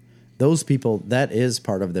 those people, that is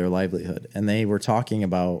part of their livelihood. And they were talking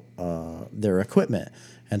about their equipment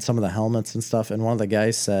and some of the helmets and stuff. And one of the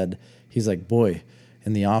guys said, he's like, boy,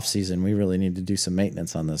 in the off season, we really need to do some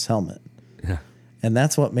maintenance on this helmet. Yeah. And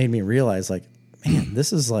that's what made me realize, like, man,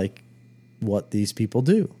 this is like what these people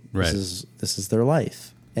do. Right. This is their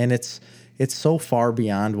life. And it's so far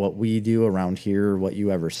beyond what we do around here, what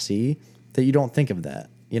you ever see, that you don't think of that.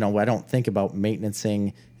 You know, I don't think about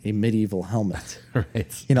maintaining a medieval helmet.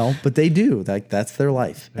 Right. You know, but they do. Like, that's their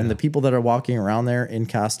life. Yeah. And the people that are walking around there in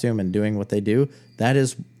costume and doing what they do,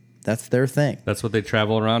 that's their thing. That's what they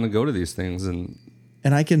travel around and go to these things, and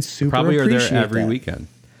I can super probably are there every that. weekend.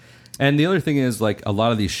 And the other thing is, like, a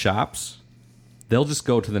lot of these shops, they'll just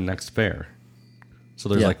go to the next fair. So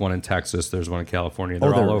there's like one in Texas, there's one in California.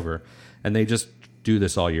 They're all over, and they just do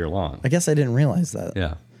this all year long. I guess I didn't realize that.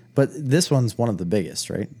 Yeah, but this one's one of the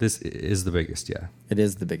biggest, right? This is the biggest. Yeah, it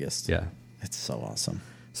is the biggest. Yeah, it's so awesome.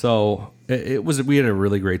 So it was. We had a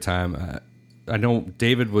really great time. I know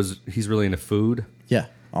David he's really into food. Yeah.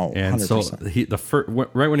 Oh, and 100%. So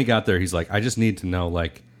right when he got there, he's like, I just need to know,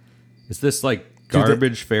 like, is this like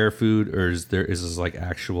garbage fair food, or is this like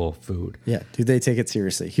actual food? Yeah. Do they take it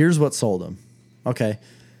seriously? Here's what sold him. Okay.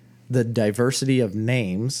 The diversity of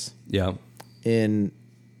names. Yeah. In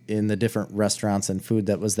the different restaurants and food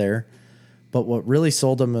that was there. But what really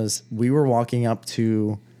sold him is we were walking up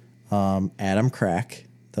to Adam Crack,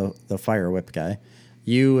 the fire whip guy.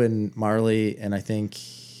 You and Marley and I think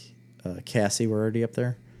Cassie were already up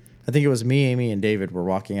there. I think it was me, Amy, and David were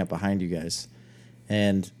walking up behind you guys.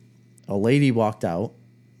 And a lady walked out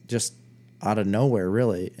just out of nowhere,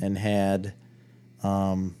 really, and had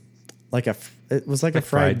it was like a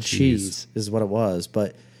fried cheese is what it was.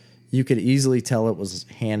 But you could easily tell it was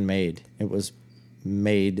handmade. It was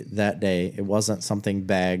made that day. It wasn't something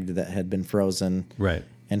bagged that had been frozen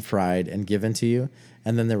and fried and given to you.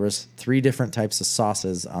 And then there was 3 different types of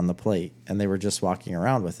sauces on the plate, and they were just walking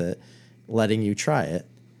around with it, letting you try it.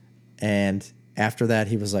 And after that,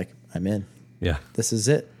 he was like, I'm in. Yeah. This is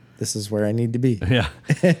it. This is where I need to be. Yeah.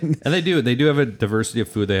 and they do have a diversity of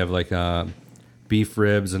food. They have like beef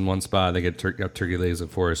ribs in one spot. They get turkey legs,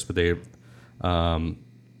 of course, but they have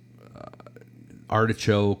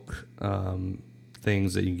artichoke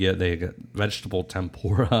things that you get. They got vegetable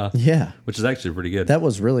tempura. Yeah. Which is actually pretty good. That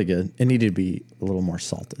was really good. It needed to be a little more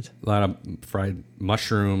salted. A lot of fried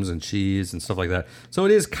mushrooms and cheese and stuff like that. So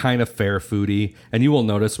it is kind of fair foodie. And you will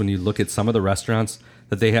notice when you look at some of the restaurants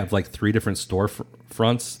that they have like 3 different store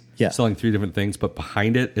fronts selling 3 different things, but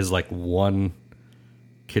behind it is like one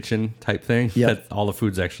kitchen type thing that all the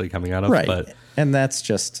food's actually coming out of. Right. But, and that's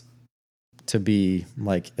just to be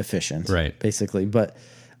like efficient, right? Basically. But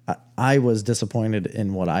I was disappointed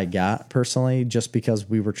in what I got personally, just because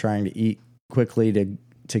we were trying to eat quickly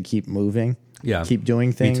to keep moving, keep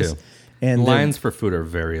doing things. Me too. And lines for food are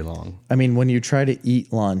very long. I mean, when you try to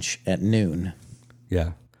eat lunch at noon,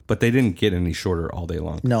 but they didn't get any shorter all day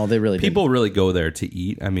long. No, they really didn't. People really go there to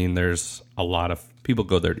eat. I mean, there's a lot of people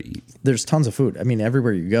go there to eat. There's tons of food. I mean,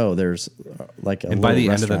 everywhere you go, there's like a and by the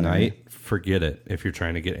end of the night, forget it if you're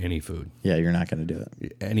trying to get any food. Yeah, you're not going to do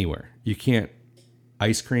it anywhere. You can't.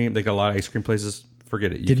 Ice cream. They got a lot of ice cream places.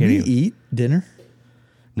 Forget it. Did we eat dinner?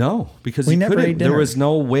 No, because We you never couldn't. ate There dinner. was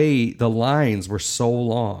no way. The lines were so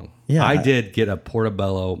long. Yeah. I did get a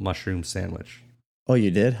portobello mushroom sandwich. Oh,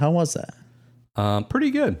 you did? How was that?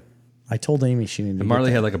 Pretty good. I told Amy she needed to And get Marley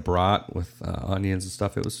that. had like a brat with onions and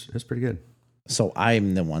stuff. It was pretty good. So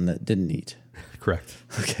I'm the one that didn't eat. Correct.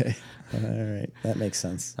 Okay. All right. That makes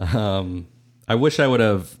sense. I wish I would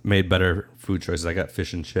have made better food choices. I got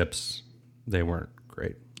fish and chips. They weren't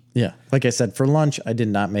great. Yeah. Like I said, for lunch, I did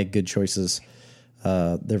not make good choices.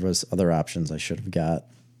 There was other options I should have got.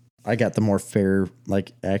 I got the more fair,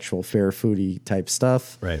 like actual fair foodie type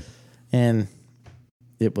stuff. Right. And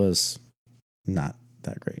it was not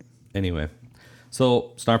that great. Anyway,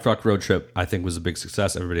 so Snarf Talk road trip, I think, was a big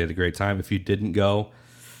success. Everybody had a great time. If you didn't go,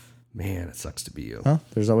 man, it sucks to be you. Well,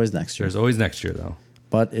 there's always next year. There's always next year, though.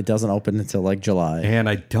 But it doesn't open until like July. And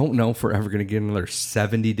I don't know if we're ever going to get another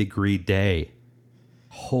 70-degree day.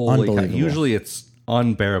 Holy cow. Unbelievable. Usually it's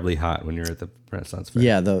unbearably hot when you're at the Renaissance Fair.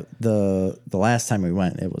 Yeah, the last time we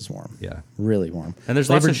went, it was warm. Yeah. Really warm. And there's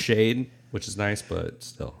lots of shade, which is nice, but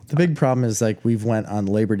still. The big problem is like we've went on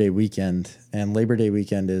Labor Day weekend, and Labor Day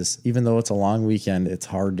weekend is, even though it's a long weekend, it's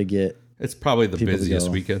hard to get. It's probably the people to busiest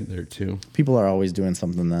go. weekend there, too. People are always doing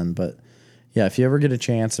something then, but yeah, if you ever get a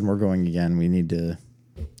chance and we're going again, you need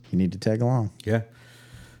to tag along. Yeah.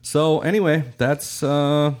 So anyway, that's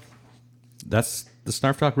the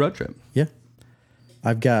Snarf Talk road trip. Yeah.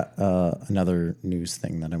 I've got another news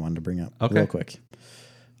thing that I wanted to bring up real quick.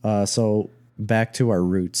 So back to our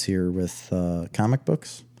roots here with comic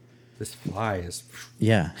books. This fly is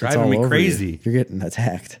Yeah. it's driving all me over crazy. you. You're getting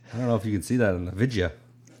attacked. I don't know if you can see that in the vidya.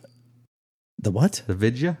 The what? The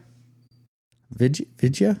vidya?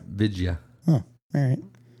 Vidya? Vidya. Oh, all right.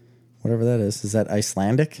 Whatever that is. Is that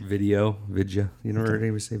Icelandic? Video, vidya. You never heard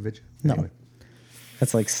anybody say vidya? No. Anyway.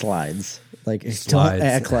 That's like slides. Like, Slides. don't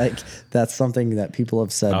act like that's something that people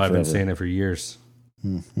have said Oh, I've forever. been saying it for years.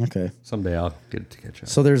 Okay. Someday I'll get it to catch up.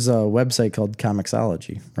 So there's a website called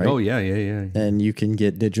Comixology, right? Oh, yeah. And you can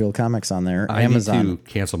get digital comics on there. I Amazon. need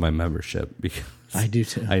to cancel my membership because I do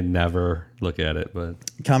too. I never look at it, but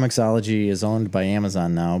Comixology is owned by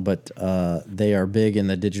Amazon now, but they are big in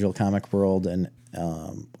the digital comic world, and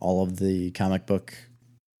all of the comic book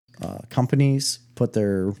companies put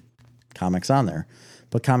their comics on there.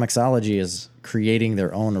 But Comixology is creating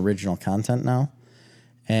their own original content now.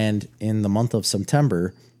 And in the month of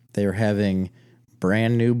September, they're having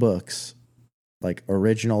brand new books, like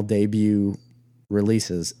original debut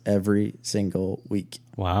releases every single week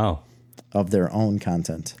wow, of their own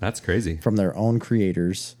content that's crazy. from their own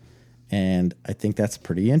creators. And I think that's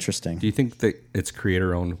pretty interesting. Do you think that it's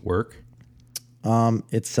creator-owned work?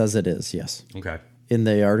 It says it is, yes. Okay. In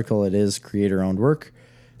the article, it is creator-owned work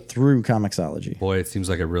through Comixology. Boy, it seems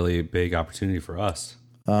like a really big opportunity for us.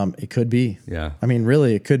 It could be. Yeah. I mean,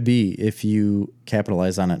 really, it could be if you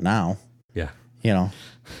capitalize on it now, Yeah. you know.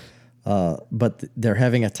 But they're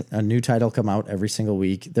having a new title come out every single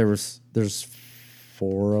week. There's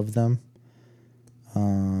 4 of them,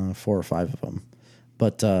 4 or 5 of them.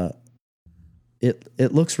 But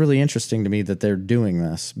it looks really interesting to me that they're doing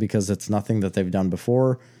this because it's nothing that they've done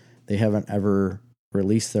before. They haven't ever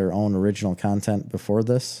released their own original content before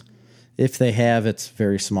this. If they have, it's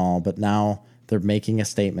very small. But now they're making a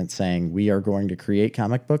statement saying, we are going to create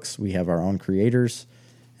comic books. We have our own creators,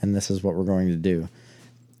 and this is what we're going to do.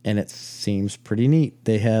 And it seems pretty neat.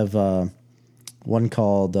 They have one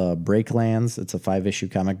called Breaklands. It's a 5-issue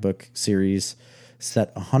comic book series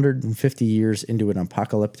set 150 years into an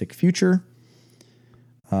apocalyptic future.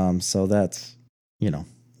 So that's, you know,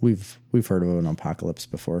 we've heard of an apocalypse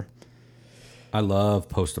before. I love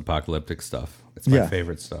post-apocalyptic stuff. It's my Yeah.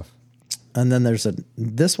 favorite stuff. And then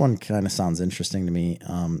this one kind of sounds interesting to me.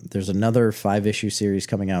 There's another 5-issue series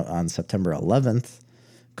coming out on September 11th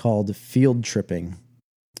called Field Tripping.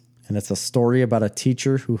 And it's a story about a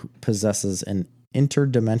teacher who possesses an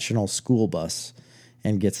interdimensional school bus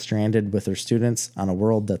and gets stranded with her students on a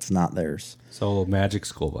world that's not theirs. So Magic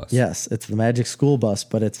School Bus. Yes, it's the Magic School Bus,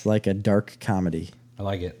 but it's like a dark comedy. I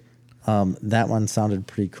like it. That one sounded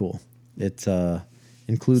pretty cool. It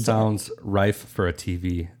includes Sounds rife for a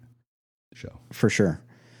TV show. for sure.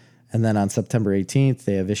 And then on September 18th,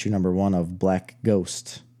 they have issue number 1 of Black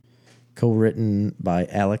Ghost, co-written by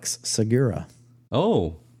Alex Segura.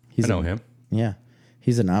 Oh, I know him. Yeah,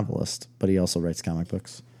 he's a novelist, but he also writes comic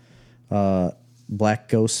books. Black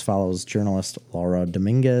Ghost follows journalist Laura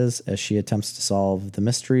Dominguez as she attempts to solve the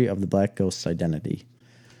mystery of the Black Ghost's identity.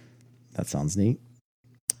 That sounds neat.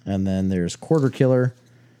 And then there's Quarter Killer.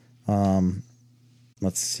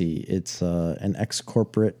 Let's see. It's an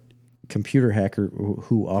ex-corporate computer hacker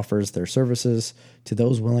who offers their services to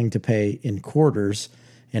those willing to pay in quarters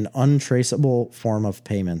An untraceable form of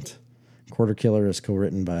payment. Quarter Killer is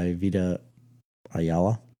co-written by Vita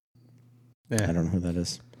Ayala. Yeah. I don't know who that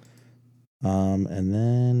is. And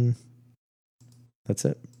then that's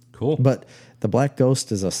it. Cool. But The Black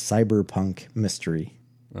Ghost is a cyberpunk mystery.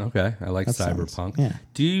 Okay. I like cyberpunk. Yeah.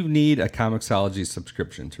 Do you need a Comixology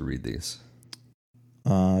subscription to read these?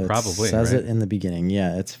 Probably. It says right? it in the beginning.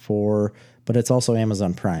 Yeah, but it's also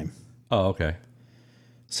Amazon Prime. Oh, okay.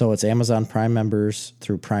 So it's Amazon Prime members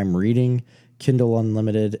through Prime Reading, Kindle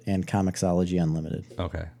Unlimited, and Comixology Unlimited.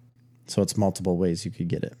 Okay. So it's multiple ways you could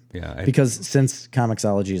get it. Yeah. Because since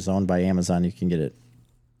Comixology is owned by Amazon, you can get it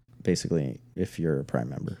basically if you're a Prime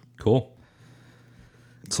member. Cool.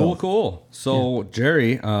 Cool. So,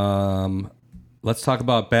 Jerry, let's talk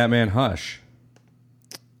about Batman Hush.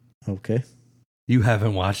 Okay. You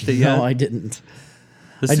haven't watched it yet? No, I didn't.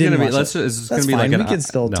 This I is didn't going to be. watch it. This is That's going to be fine. like We can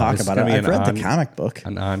still talk about it. I've read the comic book.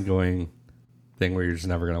 An ongoing thing where you're just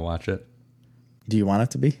never going to watch it. Do you want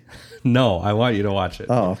it to be? No, I want you to watch it.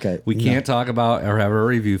 Oh, okay. We can't talk about or have a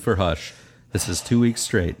review for Hush. This is 2 weeks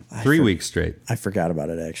straight, 3 weeks straight. I forgot about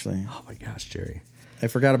it, actually. Oh my gosh, Jerry. I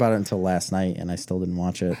forgot about it until last night, and I still didn't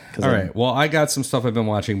watch it. All right. Well, I got some stuff I've been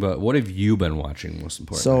watching, but what have you been watching, most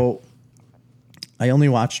importantly? So I only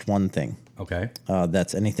watched one thing. Okay.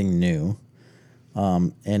 That's anything new.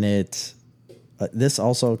 And this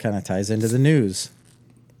also kind of ties into the news.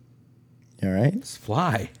 You all right? It's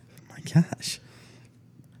Fly. Oh my gosh.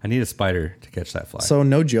 I need a spider to catch that fly. So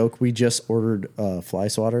no joke, we just ordered fly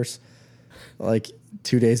swatters like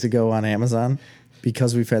 2 days ago on Amazon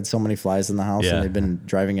because we've had so many flies in the house Yeah. and they've been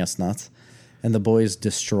driving us nuts. And the boys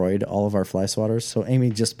destroyed all of our fly swatters. So Amy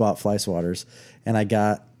just bought fly swatters, and I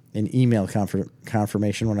got an email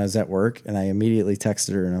confirmation when I was at work, and I immediately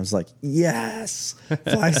texted her and I was like, yes,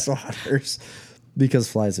 fly swatters,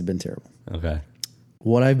 because flies have been terrible. Okay.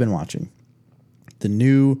 What I've been watching, the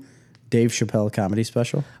new Dave Chappelle comedy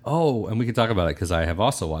special. Oh, and we can talk about it because I have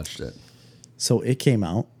also watched it. So it came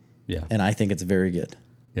out, Yeah. and I think it's very good.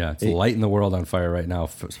 Yeah, it's lighting the world on fire right now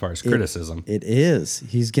as far as criticism. It is.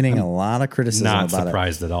 He's getting a lot of criticism Not about it.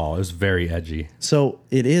 surprised at all. It was very edgy. So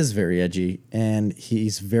it is very edgy, and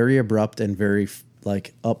he's very abrupt and very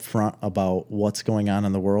upfront about what's going on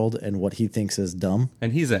in the world and what he thinks is dumb.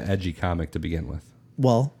 And he's an edgy comic to begin with.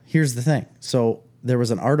 Well, here's the thing. So there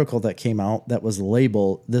was an article that came out that was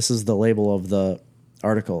labeled. This is the label of the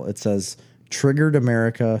article. It says "Triggered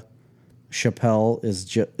America." Chappelle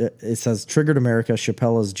is. It says "Triggered America."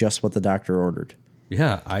 Chappelle is just what the doctor ordered.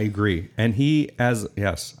 Yeah, I agree. And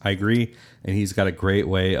yes, I agree. And he's got a great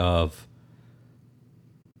way of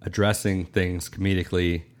addressing things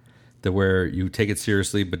comedically to where you take it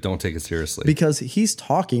seriously, but don't take it seriously. Because he's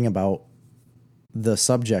talking about the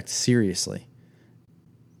subject seriously.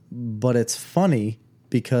 But it's funny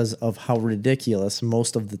because of how ridiculous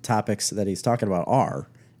most of the topics that he's talking about are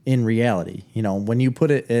in reality. You know, when you put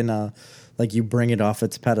it in you bring it off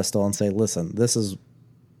its pedestal and say, listen, this is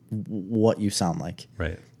what you sound like.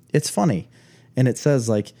 Right. It's funny. And it says,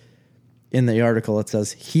 in the article, it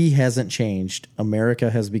says, he hasn't changed. America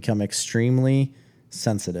has become extremely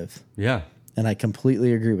sensitive. Yeah, And I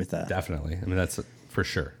completely agree with that. definitely. I mean, that's for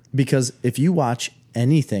sure. Because if you watch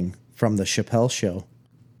anything from the Chappelle Show,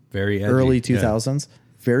 Very edgy. early Yeah. 2000s,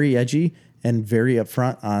 very edgy and very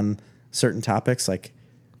upfront on certain topics,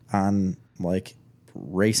 on racism.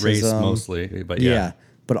 Race mostly, but Yeah.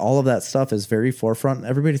 But all of that stuff is very forefront.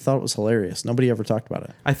 Everybody thought it was hilarious. Nobody ever talked about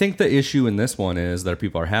it. I think the issue in this one is that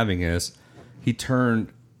people are having is he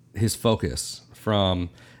turned his focus from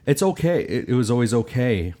it's okay. It was always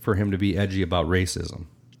okay for him to be edgy about racism.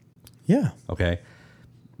 Yeah. Okay.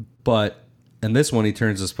 But in this one, he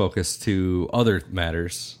turns his focus to other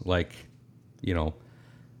matters like,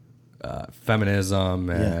 feminism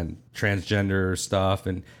and transgender stuff.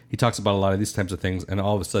 And he talks about a lot of these types of things. And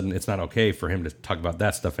all of a sudden, it's not okay for him to talk about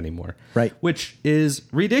that stuff anymore. Right. Which is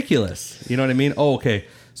ridiculous. You know what I mean? Oh, okay.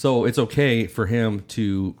 So it's okay for him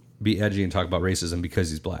to be edgy and talk about racism because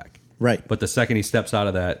he's black. Right. But the second he steps out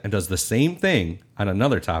of that and does the same thing on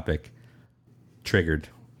another topic, triggered.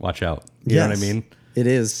 Watch out. You know what I mean? It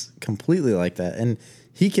is completely like that. And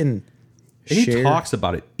he can And he talks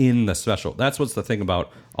about it in the special. That's what's the thing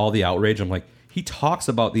about all the outrage. I'm like, he talks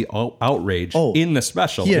about the outrage in the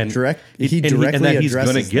special. He and directly and that he's going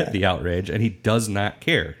to addresses get that. the outrage, and he does not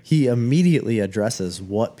care. He immediately addresses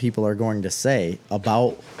what people are going to say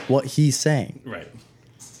about what he's saying. Right.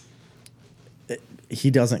 He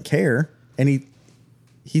doesn't care, and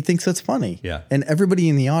he thinks it's funny. Yeah. And everybody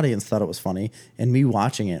in the audience thought it was funny, and me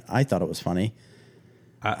watching it, I thought it was funny.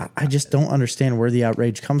 I just don't understand where the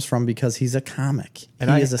outrage comes from because he's a comic. And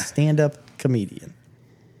he is a stand-up comedian.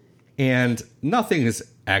 And nothing is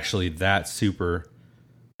actually that super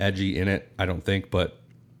edgy in it, I don't think. But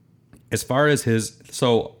as far as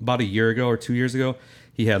so about a year ago or 2 years ago,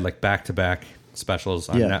 he had like back-to-back specials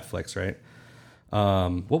on Netflix, right?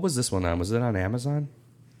 What was this one on? Was it on Amazon?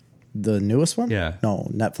 The newest one? Yeah. No,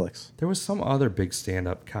 Netflix. There was some other big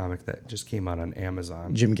stand-up comic that just came out on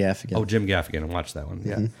Amazon. Jim Gaffigan. Oh, Jim Gaffigan. I watched that one.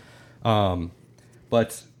 Yeah.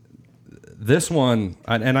 But this one,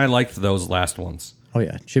 and I liked those last ones. Oh,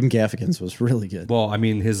 yeah. Jim Gaffigan's was really good. Well, I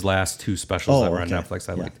mean, his last two specials that were on Netflix,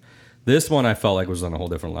 I liked. This one I felt like was on a whole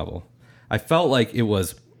different level. I felt like it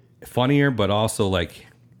was funnier, but also like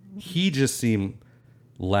he just seemed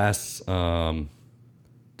less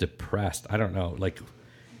depressed. I don't know. Like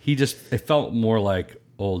it felt more like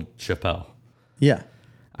old Chappelle. Yeah.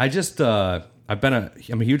 I'm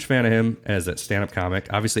a huge fan of him as a stand-up comic.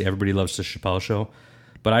 Obviously, everybody loves the Chappelle Show,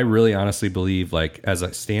 but I really honestly believe, like, as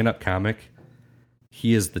a stand-up comic,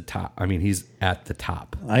 he is the top. I mean, he's at the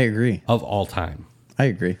top. I agree. Of all time. I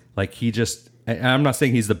agree. Like, and I'm not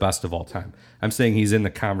saying he's the best of all time. I'm saying he's in the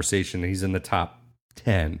conversation. He's in the top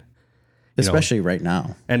 10. Especially right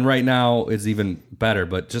now. And right now is even better,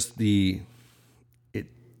 but just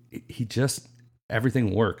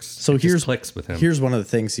everything works. So here's clicks with him. Here's one of the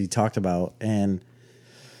things he talked about, and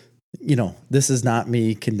this is not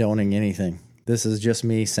me condoning anything. This is just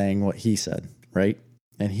me saying what he said, right?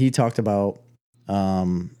 And he talked about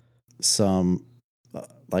some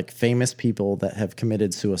like famous people that have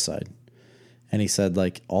committed suicide, and he said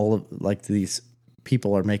like all of like these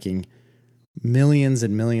people are making millions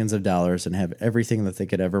and millions of dollars and have everything that they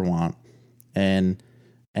could ever want, and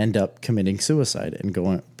end up committing suicide and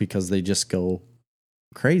going because they just go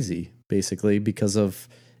crazy basically because of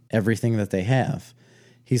everything that they have.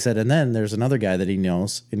 He said, and then there's another guy that he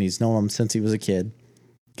knows, and he's known him since he was a kid,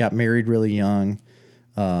 got married really young,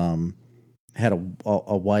 had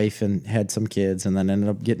a wife and had some kids, and then ended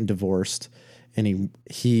up getting divorced. And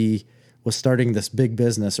he was starting this big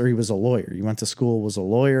business, or he was a lawyer. He went to school, was a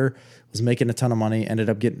lawyer, was making a ton of money, ended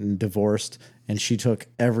up getting divorced, and she took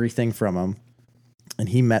everything from him. And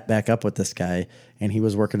he met back up with this guy, and he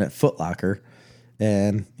was working at Foot Locker.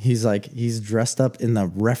 And he's dressed up in the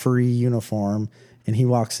referee uniform, and he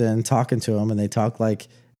walks in talking to him, and they talk like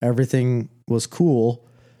everything was cool.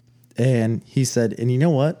 And he said, and you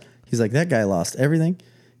know what? He's like, that guy lost everything.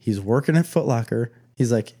 He's working at Foot Locker.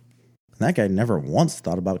 He's like, that guy never once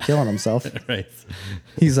thought about killing himself. Right.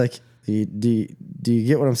 He's like, do you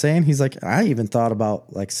get what I'm saying? He's like, I even thought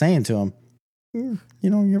about like saying to him, you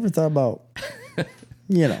ever thought about,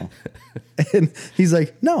 and he's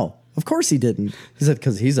like, no, of course he didn't. He said,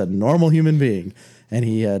 because he's a normal human being, and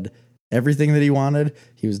he had everything that he wanted.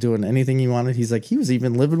 He was doing anything he wanted. He's like, he was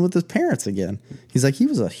even living with his parents again. He's like, he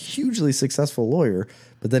was a hugely successful lawyer,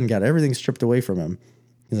 but then got everything stripped away from him.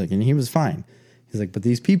 He's like, and he was fine. He's like, but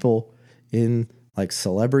these people in like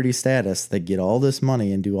celebrity status that get all this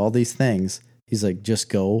money and do all these things, he's like, just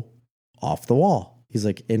go off the wall. He's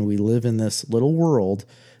like, and we live in this little world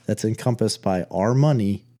that's encompassed by our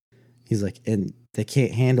money. He's like, and they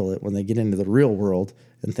can't handle it when they get into the real world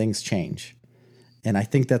and things change. And I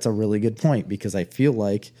think that's a really good point, because I feel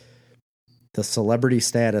like the celebrity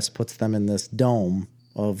status puts them in this dome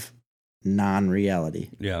of non-reality.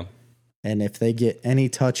 Yeah. And if they get any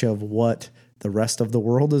touch of what the rest of the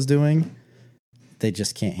world is doing, they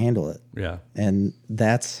just can't handle it. Yeah. And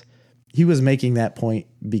he was making that point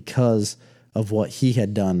because of what he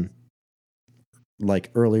had done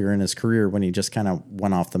like earlier in his career when he just kind of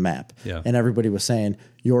went off the map. Yeah. And everybody was saying,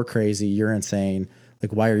 you're crazy, you're insane.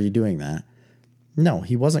 Like, why are you doing that? No,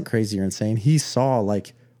 he wasn't crazy or insane. He saw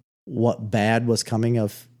like what bad was coming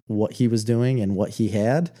of what he was doing and what he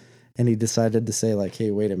had. And he decided to say like,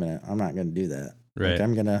 hey, wait a minute, I'm not going to do that. Right. Like,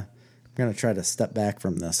 I'm going to try to step back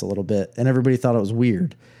from this a little bit. And everybody thought it was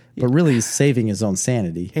weird, but really he's saving his own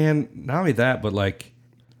sanity. And not only that, but like,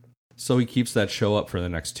 so he keeps that show up for the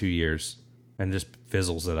next 2 years and just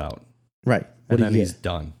fizzles it out. Right. And then he's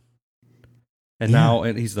done. And now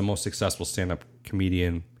he's the most successful stand-up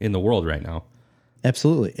comedian in the world right now.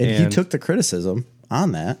 Absolutely. And he took the criticism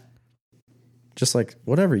on that. Just like,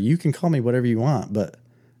 whatever, you can call me whatever you want, but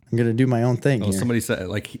I'm going to do my own thing here. Somebody said,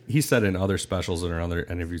 like, he said in other specials and other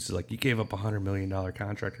interviews, like, you gave up $100 million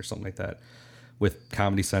contract or something like that with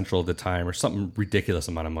Comedy Central at the time, or something ridiculous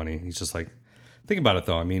amount of money. He's just like, think about it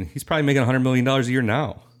though. I mean, he's probably making $100 million a year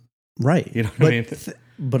now. Right. You know what I mean?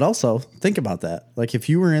 But also think about that. Like, if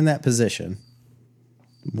you were in that position,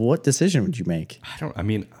 what decision would you make?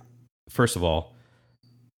 First of all,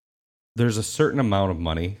 there's a certain amount of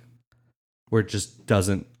money where it just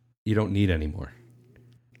you don't need anymore.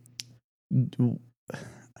 You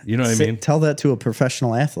know what I mean? Tell that to a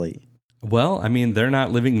professional athlete. Well, I mean, they're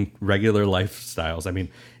not living regular lifestyles. I mean,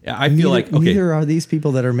 I feel like, okay, neither are these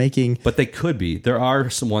people that are making. but they could be. There are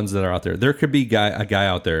some ones that are out there. There could be a guy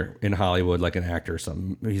out there in Hollywood, like an actor or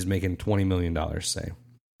something. He's making $20 million, say.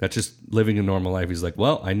 That's just living a normal life. He's like,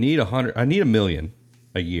 well, I need $1 million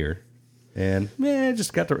a year. And I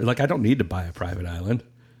just got to, like, I don't need to buy a private island.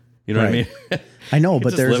 You know what I mean? I know, You but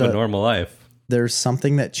just there's live a normal life. there's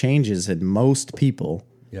something that changes in most people.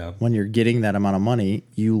 Yeah. When you're getting that amount of money,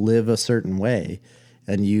 you live a certain way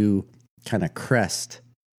and you kind of crest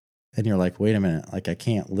and you're like, wait a minute, like I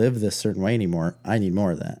can't live this certain way anymore. I need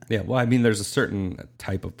more of that. Yeah. Well, I mean, there's a certain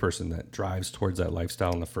type of person that drives towards that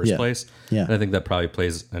lifestyle in the first Yeah. place. Yeah. And I think that probably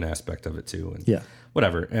plays an aspect of it too. And Yeah.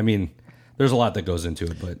 whatever. I mean, there's a lot that goes into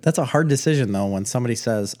it, but That's a hard decision though when somebody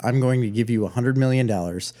says, I'm going to give you $100 million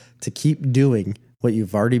to keep doing what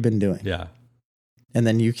you've already been doing. yeah. And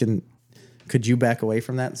then could you back away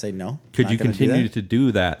from that and say no? Could not you gonna do continue that? to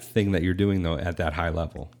do that thing that you're doing though at that high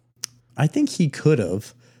level? I think he could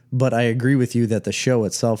have, but I agree with you that the show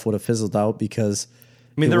itself would have fizzled out because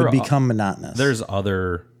it there would are- become monotonous. There's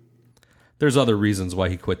other reasons why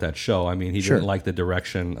he quit that show. I mean, he Sure. didn't like the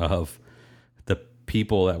direction of the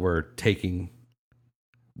people that were taking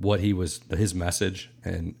what his message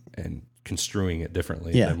and construing it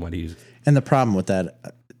differently Yeah. than what he's. And the problem with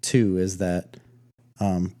that too is that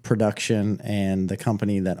production and the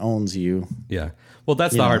company that owns you. Yeah. Well,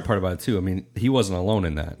 that's the hard part about it too. I mean, he wasn't alone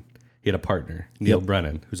in that. He had a partner, Neil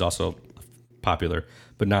Brennan, who's also popular,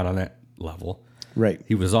 but not on that level. Right.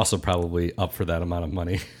 He was also probably up for that amount of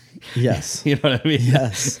money. Yes. You know what I mean?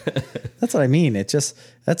 Yes. That's what I mean.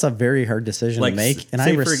 That's a very hard decision to make. And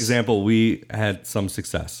say, for example, we had some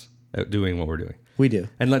success at doing what we're doing. we do.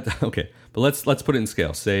 And let's put it in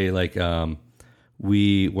scale. Say like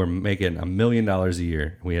we were making $1 million a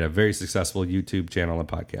year. We had a very successful YouTube channel and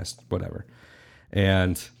podcast, whatever.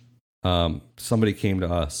 And somebody came to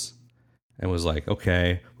us and was like,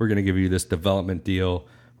 "Okay, we're going to give you this development deal.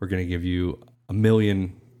 We're going to give you $1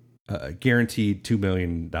 million, guaranteed $2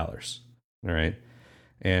 million." All right.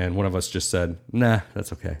 And one of us just said, "Nah,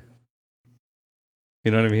 that's okay."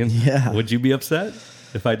 You know what I mean? Yeah. Would you be upset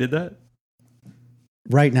if I did that?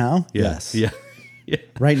 Right now? Yeah. Yes. Yeah. Yeah.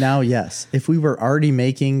 Right now, yes. If we were already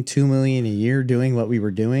making $2 million a year doing what we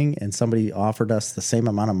were doing and somebody offered us the same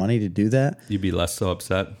amount of money to do that, You'd be less so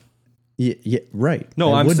upset. yeah, right.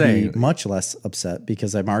 No, I I'm would saying- be much less upset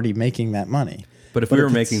because I'm already making that money. But if we were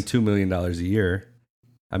it's- making $2 million a year,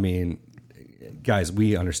 I mean, guys,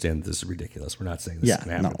 we understand this is ridiculous. We're not saying this is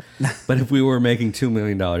going to happen. no. But if we were making $2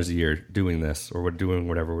 million a year doing this, or we're doing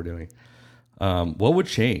whatever we're doing, what would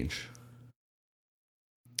change?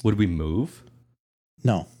 Would we move?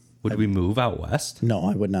 No. Would we move out west? No,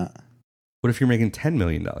 I would not. What if you're making $10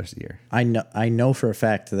 million a year? I know for a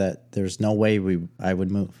fact that there's no way I would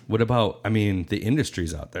move. What about, I mean, the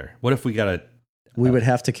industries out there? What if we got We would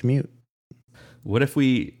have to commute, what if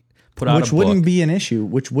we put out which a wouldn't book? be an issue.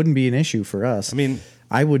 Which wouldn't be an issue for us. I mean,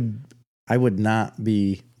 I would not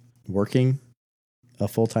be working a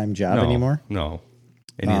full-time job anymore, No.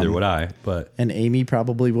 And neither would I, but and Amy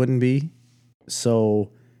probably wouldn't be. So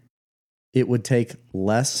it would take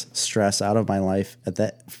less stress out of my life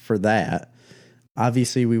for that.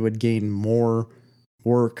 Obviously, we would gain more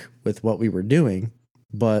work with what we were doing,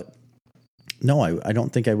 but no, I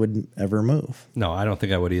don't think I would ever move. no, I don't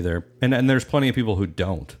think I would either. And there's plenty of people who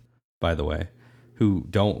don't, by the way, who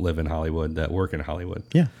don't live in Hollywood that work in Hollywood.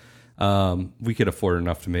 Yeah, We could afford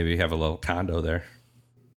enough to maybe have a little condo there.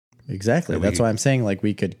 exactly. That's why I'm saying like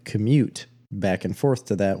we could commute back and forth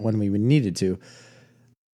to that when we needed to.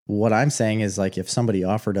 What I'm saying is like if somebody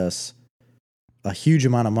offered us a huge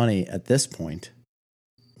amount of money at this point,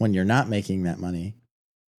 when you're not making that money,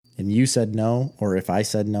 and you said no, or if I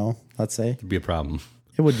said no, let's say, It'd be a problem.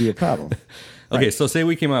 it would be a problem. Okay, so say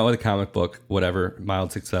we came out with a comic book, whatever,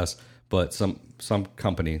 mild success, but some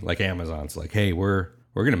company like Amazon's like, hey, we're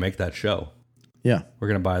gonna make that show. Yeah. We're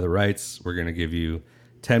gonna buy the rights. We're gonna give you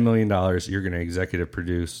 $10 million. You're gonna executive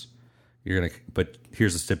produce. But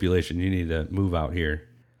here's the stipulation: you need to move out here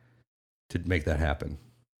to make that happen.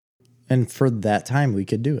 And for that time, we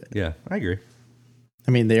could do it. Yeah, I agree.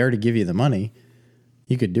 I mean, they already give you the money.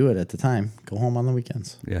 You could do it at the time. Go home on the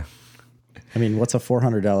weekends. Yeah, I mean, what's a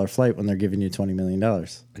 $400 flight when they're giving you $20 million?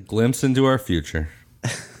 a glimpse into our future.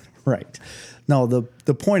 Right. No,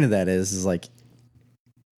 the point of that is like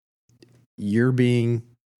you're being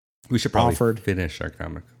We should probably offered. finish our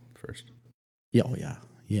comic first. Yeah,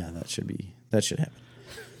 that should happen.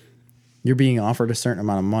 You're being offered a certain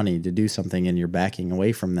amount of money to do something and you're backing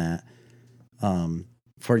away from that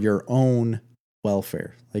for your own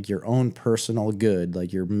welfare, like your own personal good,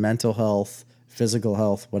 like your mental health, physical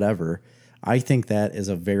health, whatever. I think that is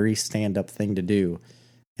a very stand-up thing to do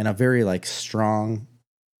and a very like strong,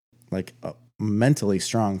 like mentally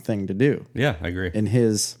strong thing to do Yeah, I agree. in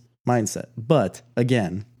his mindset. But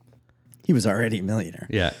again, he was already a millionaire.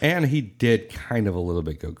 Yeah, and he did kind of a little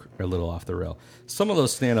bit go a little off the rail. Some of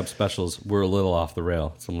those stand-up specials were a little off the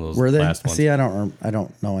rail. Some of those Were they? last ones. See, I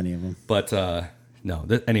don't know any of them. But no.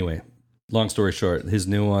 Anyway, long story short, his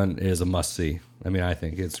new one is a must-see. I mean, I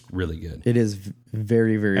think it's really good. It is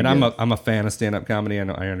very, very And good. I'm a fan of stand-up comedy. I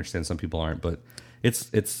know I understand some people aren't, but it's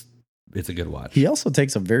a good watch. He also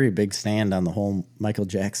takes a very big stand on the whole Michael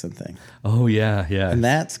Jackson thing. Oh yeah. And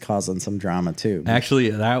that's causing some drama too. Actually,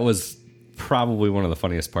 that was probably one of the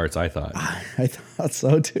funniest parts, I thought. I thought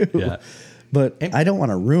so too. Yeah. But I don't want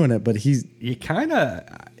to ruin it, but You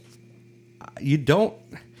don't,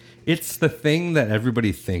 it's the thing that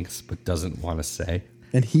everybody thinks but doesn't want to say.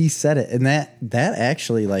 and he said it. And that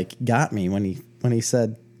actually like got me when he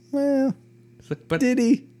said, well, It's like, but did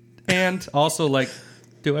he? and also like,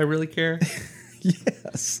 do I really care?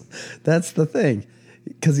 Yes. That's the thing.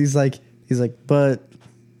 Cause he's like, but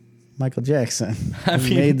Michael Jackson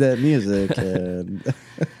made that music and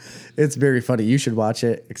it's very funny. You should watch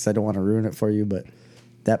it because I don't want to ruin it for you, but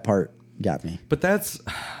that part got me. But that's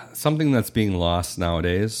something that's being lost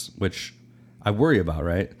nowadays, which I worry about,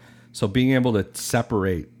 right? So being able to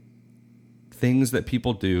separate things that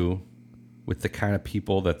people do with the kind of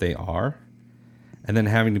people that they are, and then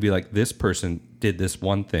having to be like, this person did this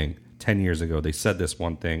one thing 10 years ago. They said this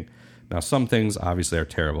one thing. Now, some things obviously are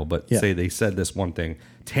terrible, but say they said this one thing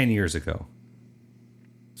 10 years ago.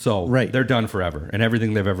 So they're done forever, and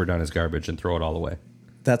everything they've ever done is garbage, and throw it all away.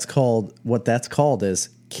 What that's called is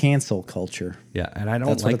cancel culture. Yeah, and I don't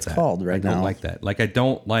That's like what it's that. called right I don't now. like that. Like, I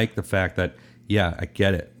don't like the fact that, yeah, I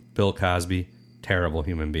get it. Bill Cosby, terrible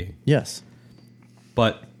human being. Yes.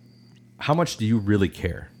 But how much do you really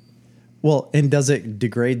care? Well, and does it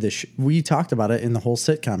degrade the we talked about it in the whole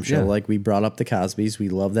sitcom show. Yeah. Like we brought up the Cosbys. We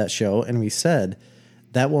love that show. And we said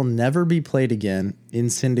that will never be played again in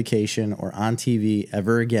syndication or on TV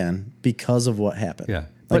ever again because of what happened. Yeah. Like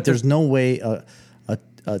But there's no way a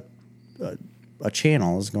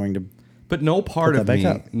channel is going to. But no part Put of that me,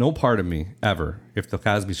 back up. no part of me ever, if the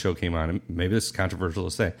Cosby Show came on, and maybe this is controversial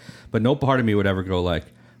to say, but no part of me would ever go like,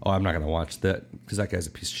 oh, I'm not going to watch that because that guy's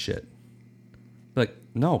a piece of shit. Like,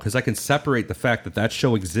 no, because I can separate the fact that that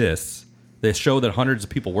show exists, the show that hundreds of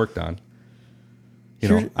people worked on. You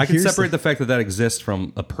know, I can separate the fact that that exists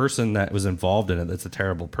from a person that was involved in it that's a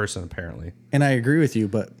terrible person, apparently. And I agree with you,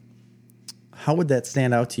 but how would that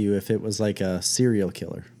stand out to you if it was like a serial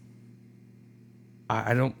killer?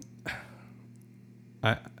 I don't...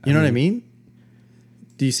 You know what I mean?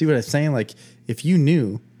 Do you see what I'm saying? Like, if you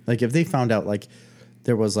knew, like, if they found out, like,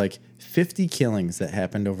 there was like 50 killings that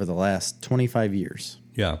happened over the last 25 years,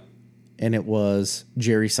 Yeah, and it was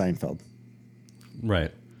Jerry Seinfeld,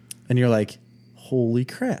 right. and you're like, holy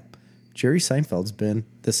crap, Jerry Seinfeld's been,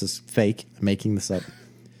 this is fake, I'm making this up,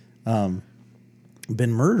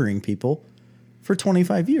 been murdering people for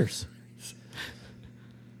 25 years.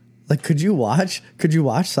 Like, could you watch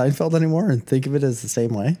Seinfeld anymore and think of it as the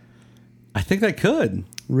same way? I think I could.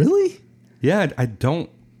 Really? Yeah, I don't...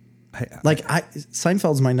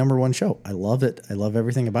 Seinfeld's my number one show. I love it. I love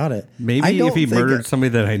everything about it. Maybe if he murdered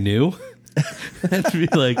somebody that I knew, I'd be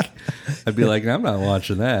like, I'm not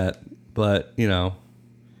watching that. But, you know,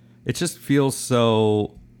 it just feels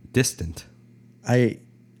so distant. I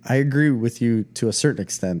agree with you to a certain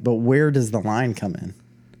extent, but where does the line come in?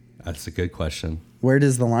 That's a good question. Where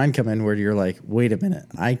does the line come in where you're like, wait a minute,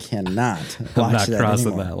 I cannot watch I'm not that crossing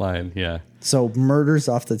anymore. that line. Yeah. So murder's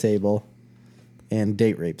off the table and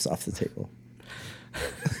date rape's off the table.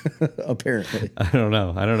 Apparently. I don't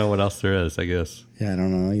know. I don't know what else there is, I guess. Yeah, I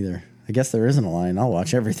don't know either. I guess there isn't a line. I'll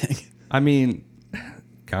watch everything. I mean,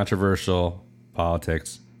 controversial,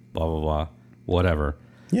 politics, blah, blah, blah, whatever.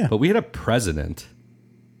 Yeah. But we had a president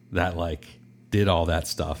that, like, did all that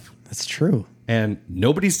stuff. That's true. And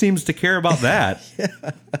nobody seems to care about that.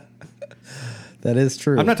 That is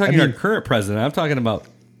true. I'm not talking our current president. I'm talking about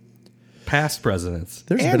past presidents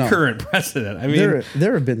and current president. I mean,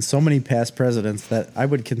 there have been so many past presidents that I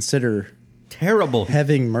would consider terrible.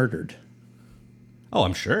 having murdered. Oh,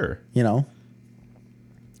 I'm sure. You know?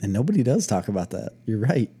 And nobody does talk about that. You're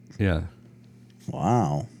right. Yeah.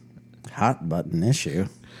 Wow. Hot button issue.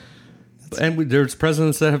 And there's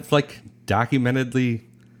presidents that have, like, documentedly,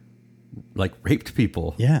 like, raped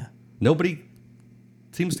people. Yeah. Nobody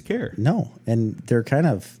seems to care. No. And they're kind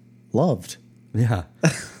of loved. Yeah.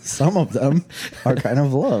 Some of them are kind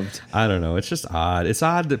of loved. I don't know. It's just odd. It's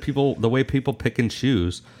odd that the way people pick and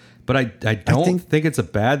choose. But I don't think it's a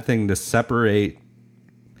bad thing to separate,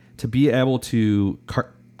 to be able to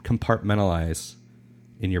compartmentalize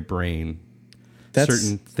in your brain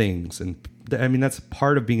certain things. And I mean, that's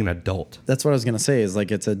part of being an adult. That's what I was going to say, is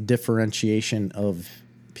like it's a differentiation of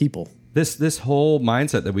people. This whole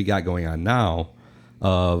mindset that we got going on now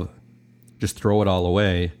of just throw it all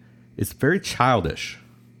away, it's very childish.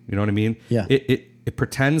 You know what I mean? Yeah. It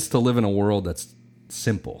pretends to live in a world that's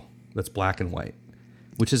simple, that's black and white,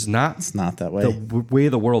 which is not. It's not that way. The way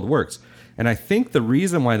the world works. And I think the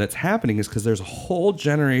reason why that's happening is because there's a whole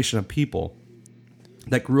generation of people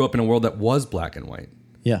that grew up in a world that was black and white.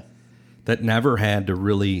 Yeah. That never had to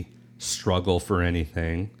really struggle for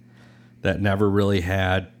anything, that never really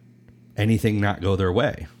had anything not go their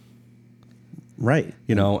way. Right.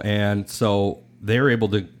 You know, and so they're able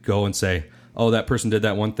to go and say, oh, that person did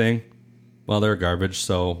that one thing. Well, they're garbage,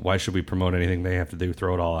 so why should we promote anything they have to do?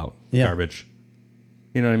 Throw it all out. Yeah. Garbage.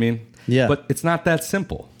 You know what I mean? Yeah. But it's not that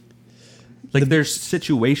simple. Like there's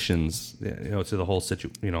situations, you know, to the whole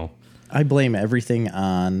I blame everything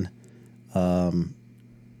on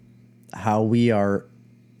how we are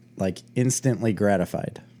like instantly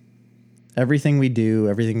gratified. Everything we do,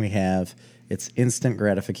 everything we have, it's instant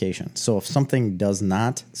gratification. So if something does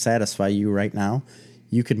not satisfy you right now,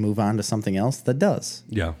 you could move on to something else that does.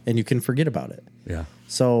 Yeah. And you can forget about it. Yeah.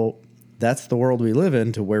 So that's the world we live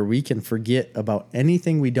in, to where we can forget about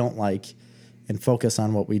anything we don't like and focus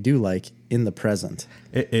on what we do like in the present.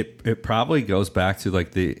 It probably goes back to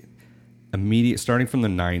like the immediate, starting from the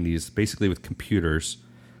 90s, basically with computers,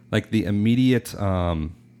 like the immediate,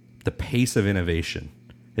 the pace of innovation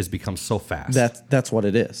has become so fast. That's what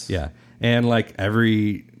it is. Yeah. And like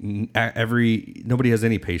every nobody has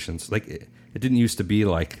any patience. Like it didn't used to be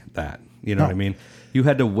like that. You know what I mean? You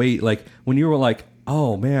had to wait. Like when you were like,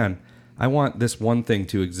 oh man, I want this one thing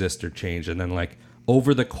to exist or change. And then like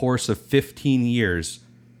over the course of 15 years,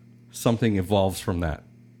 something evolves from that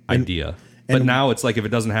idea. But now it's like, if it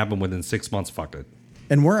doesn't happen within 6 months, fuck it.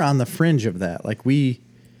 And we're on the fringe of that. Like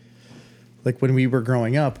when we were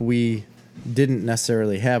growing up, we didn't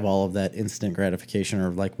necessarily have all of that instant gratification,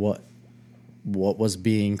 or like what was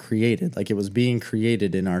being created. Like it was being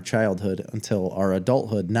created in our childhood until our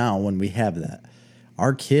adulthood. Now, when we have that,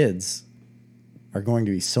 our kids are going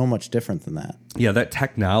to be so much different than that. Yeah, that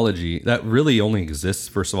technology, that really only exists,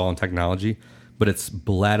 first of all, in technology, but it's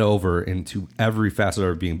bled over into every facet of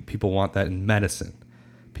our being. People want that in medicine.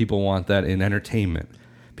 People want that in entertainment.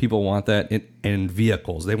 People want that in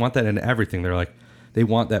vehicles. They want that in everything. They're like, they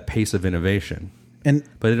want that pace of innovation.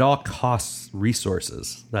 But it all costs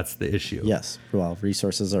resources. That's the issue. Yes. Well,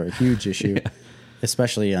 resources are a huge issue, yeah.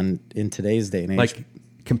 Especially in today's day and age.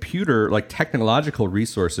 Like technological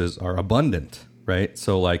resources are abundant, right?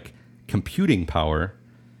 So like computing power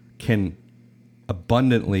can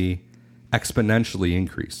abundantly, exponentially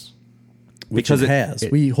increase. Which it has.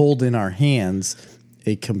 We hold in our hands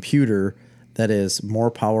a computer that is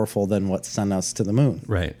more powerful than what sent us to the moon.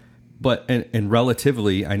 Right. But and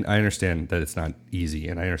relatively, I understand that it's not easy,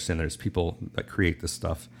 and I understand there's people that create this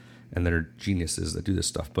stuff, and that are geniuses that do this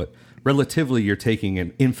stuff. But relatively, you're taking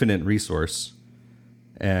an infinite resource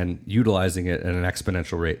and utilizing it at an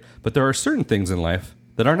exponential rate. But there are certain things in life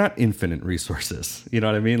that are not infinite resources. You know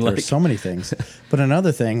what I mean? There's so many things. But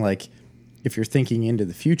another thing, like if you're thinking into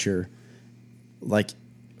the future, like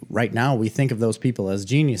right now we think of those people as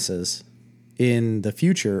geniuses. In the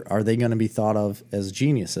future, are they going to be thought of as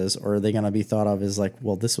geniuses, or are they going to be thought of as like,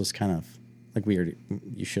 well, this was kind of like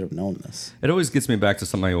you should have known this? It always gets me back to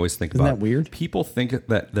something I always think about. Isn't that weird? People think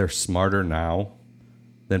that they're smarter now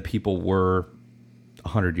than people were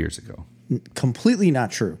 100 years ago. Completely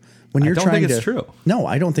not true. When you're I don't think it's true. No,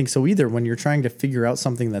 I don't think so either. When you're trying to figure out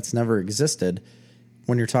something that's never existed,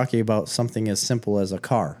 when you're talking about something as simple as a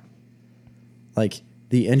car, like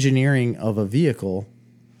the engineering of a vehicle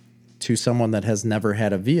to someone that has never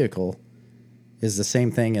had a vehicle is the same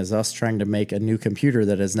thing as us trying to make a new computer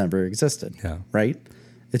that has never existed. Yeah. Right?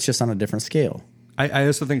 It's just on a different scale. I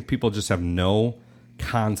also think people just have no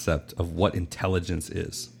concept of what intelligence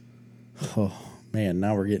is. Oh, man,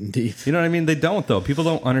 now we're getting deep. You know what I mean? They don't, though. People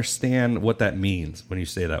don't understand what that means when you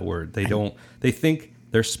say that word. They don't. They think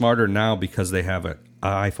they're smarter now because they have an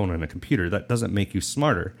iPhone and a computer. That doesn't make you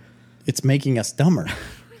smarter. It's making us dumber.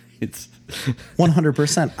 It's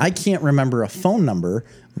 100%. I can't remember a phone number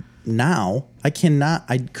now. I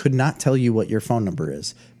could not tell you what your phone number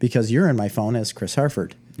is because you're in my phone as Chris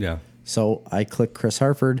Harford. Yeah. So I click Chris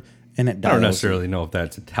Harford and it dials. I don't necessarily know if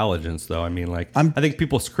that's intelligence, though. I mean, like, I think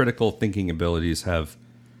people's critical thinking abilities have.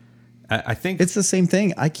 I think it's the same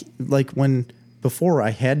thing. Like when before I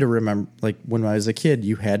had to remember, like when I was a kid,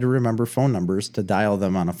 you had to remember phone numbers to dial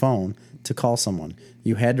them on a phone to call someone.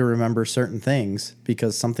 You had to remember certain things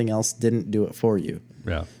because something else didn't do it for you.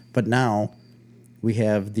 Yeah. But now we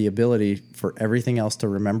have the ability for everything else to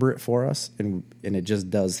remember it for us, and it just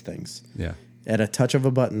does things. Yeah. At a touch of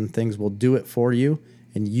a button, things will do it for you,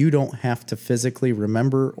 and you don't have to physically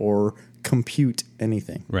remember or compute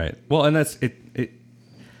anything. Right. Well, and that's it.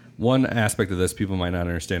 One aspect of this people might not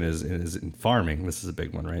understand is in farming. This is a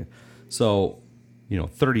big one, right? So,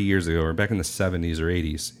 30 years ago, or back in the 70s or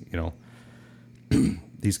 80s,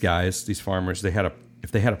 these guys, these farmers,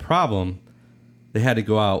 if they had a problem, they had to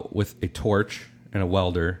go out with a torch and a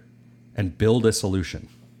welder and build a solution.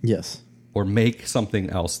 Yes. Or make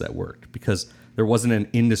something else that worked, because there wasn't an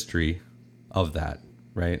industry of that,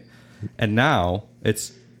 right? And now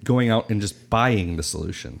it's going out and just buying the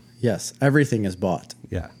solution. Yes. Everything is bought.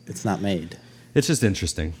 Yeah. It's not made. It's just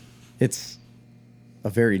interesting. It's a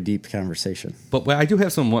very deep conversation. But I do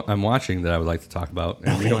have some I'm watching that I would like to talk about,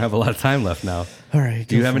 and we don't have a lot of time left now. All right.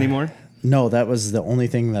 Do you have any more? No, that was the only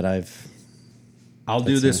thing that I'll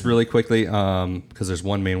do this really quickly because there's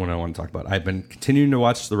one main one I want to talk about. I've been continuing to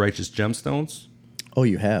watch The Righteous Gemstones. Oh,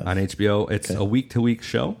 you have? On HBO. It's a week-to-week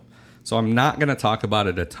show. So I'm not going to talk about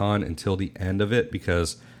it a ton until the end of it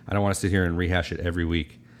because I don't want to sit here and rehash it every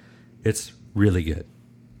week. It's really good.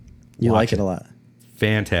 You like it a lot.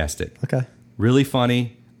 Fantastic. Okay. Really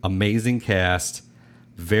funny, amazing cast,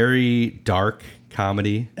 very dark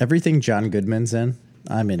comedy. Everything John Goodman's in,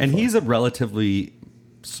 I'm in. And he's a relatively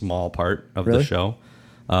small part of the show.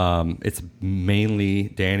 It's mainly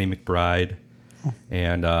Danny McBride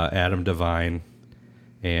and Adam Devine,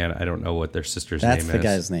 and I don't know what their sister's name is. That's the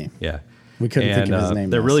guy's name. Yeah. We couldn't think of his name.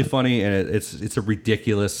 They're really funny, and it's a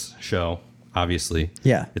ridiculous show, obviously.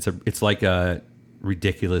 Yeah. It's like a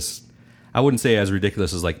ridiculous... I wouldn't say as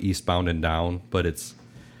ridiculous as like Eastbound and Down, but it's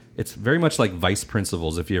very much like Vice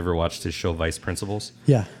Principals. If you ever watched his show Vice Principals,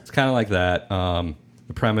 yeah, it's kind of like that.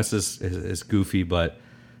 The premise is goofy, but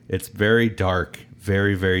it's very dark,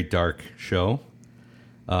 very very dark show.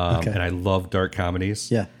 And I love dark comedies.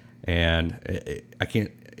 Yeah, and I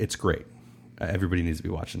can't. It's great. Everybody needs to be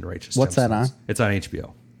watching The Righteous. What's that on? It's on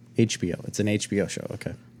HBO. HBO. It's an HBO show.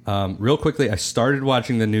 Okay. Real quickly, I started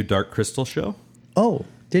watching the new Dark Crystal show. Oh.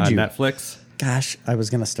 Did you? On Netflix. Gosh, I was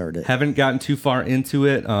going to start it. Haven't gotten too far into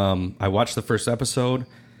it. I watched the first episode.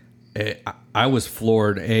 I was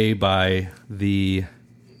floored, by the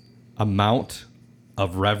amount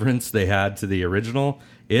of reverence they had to the original.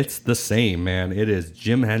 It's the same, man. It is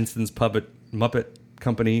Jim Henson's Muppet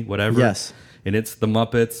Company, whatever. Yes. And it's the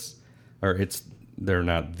Muppets, or they're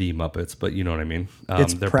not the Muppets, but you know what I mean.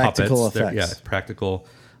 It's they're practical puppets. effects. Yeah, it's practical.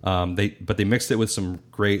 But they mixed it with some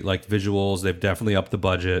great like visuals. They've definitely upped the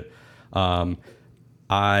budget.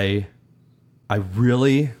 I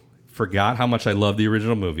really forgot how much I love the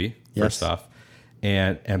original movie. First off,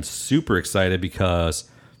 and am super excited because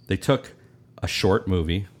they took a short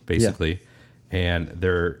movie basically, and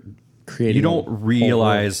they're creating. You don't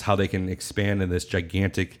realize how they can expand in this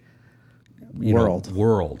gigantic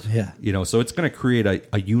world. Yeah, so it's going to create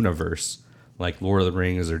a universe like Lord of the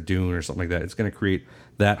Rings or Dune or something like that. It's going to create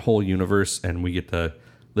that whole universe, and we get to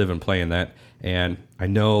live and play in that. And I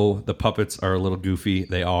know the puppets are a little goofy.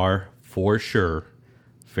 They are, for sure,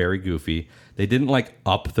 very goofy. They didn't like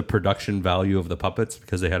up the production value of the puppets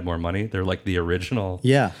because they had more money. They're like the original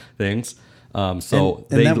things. And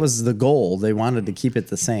that was the goal. They wanted to keep it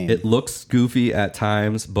the same. It looks goofy at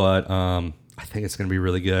times, but I think it's going to be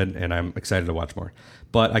really good, and I'm excited to watch more.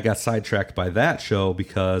 But I got sidetracked by that show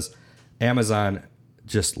because Amazon,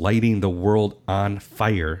 just lighting the world on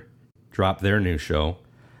fire, dropped their new show.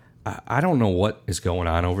 I don't know what is going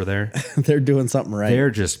on over there. They're doing something right.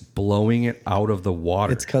 They're just blowing it out of the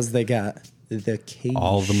water. It's because they got the cage.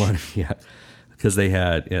 All the money, yeah. Because they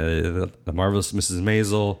had the Marvelous Mrs.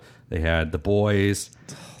 Maisel. They had The Boys.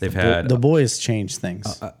 They've had... The Boys changed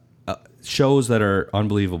things. Shows that are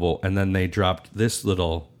unbelievable. And then they dropped this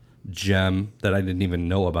little gem that I didn't even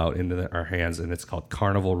know about into our hands, and it's called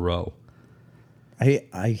Carnival Row.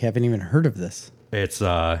 I haven't even heard of this. It's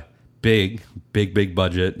big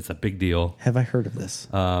budget. It's a big deal. Have I heard of this?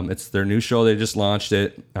 It's their new show. They just launched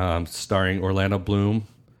it, starring Orlando Bloom.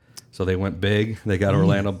 So they went big. They got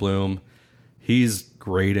Orlando Bloom. He's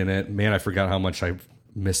great in it. Man, I forgot how much I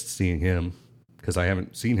missed seeing him because I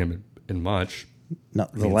haven't seen him in much. No,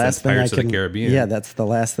 the last thing Pirates of the Caribbean. Yeah, that's the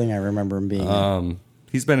last thing I remember him being in.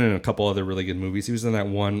 He's been in a couple other really good movies. He was in that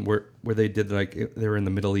one where they did they were in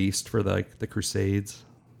the Middle East for the Crusades.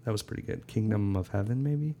 That was pretty good. Kingdom of Heaven,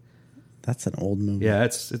 maybe. That's an old movie. Yeah,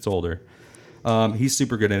 it's older. He's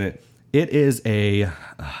super good in it. It is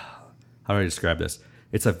how how do I describe this?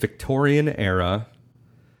 It's a Victorian era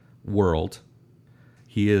world.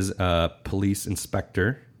 He is a police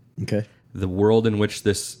inspector. Okay. The world in which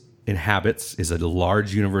this inhabits is a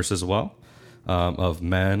large universe as well, of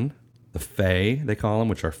men, the Fae, they call them,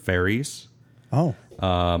 which are fairies. Oh.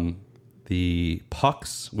 The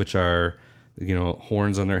Pucks, which are,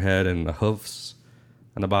 horns on their head and the hoofs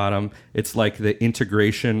on the bottom. It's like the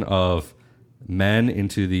integration of men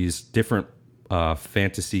into these different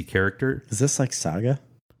fantasy characters. Is this like Saga?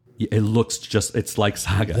 It's like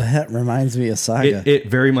Saga. That reminds me of Saga. It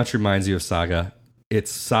very much reminds you of Saga.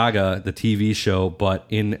 It's Saga, the TV show, but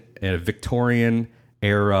in a Victorian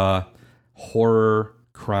era horror,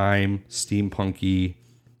 crime, steampunky,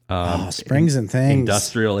 springs and things.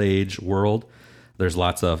 Industrial age world. There's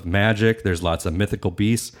lots of magic. There's lots of mythical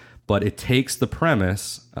beasts. But it takes the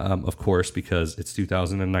premise, of course, because it's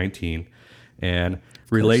 2019, and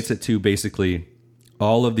relates it to basically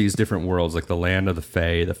all of these different worlds, like the land of the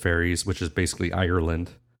Fae, the fairies, which is basically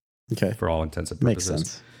Ireland, Okay. for all intents and purposes. Makes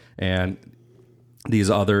sense. And these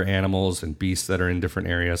other animals and beasts that are in different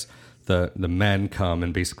areas, the men come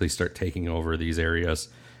and basically start taking over these areas,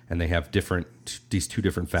 and they have these two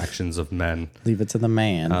different factions of men Leave it to the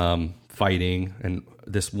man. fighting. And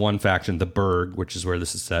this one faction, the Burg, which is where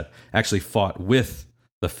this is set, actually fought with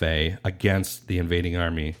the Fae against the invading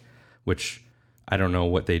army, which I don't know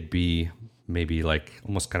what they'd be, maybe like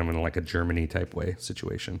almost kind of in like a Germany type way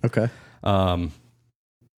situation. Okay.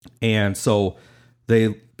 And so they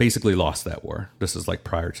basically lost that war. This is like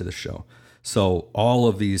prior to the show. So all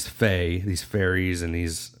of these Fae, these fairies and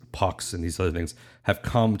these Pucks and these other things have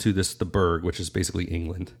come to the Burg, which is basically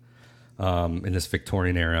England, in this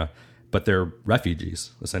Victorian era, but they're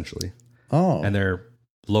refugees essentially. Oh. And they're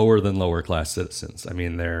lower than lower class citizens. I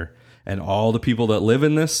mean, and all the people that live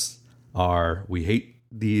in this we hate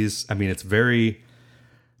these. I mean, it's very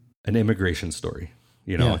an immigration story.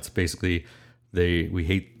 Yeah. It's basically we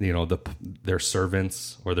hate, their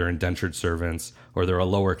servants or their indentured servants, or they're a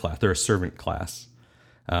lower class. They're a servant class.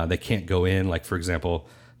 They can't go in. Like, for example,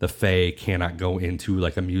 the Fae cannot go into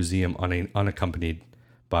like a museum unaccompanied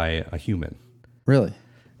by a human. Really?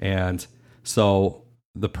 And so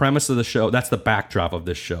the premise of the show, that's the backdrop of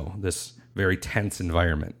this show, this very tense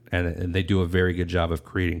environment. And they do a very good job of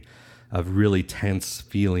creating a really tense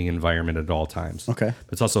feeling environment at all times. Okay.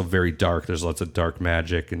 It's also very dark. There's lots of dark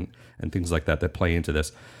magic and things like that play into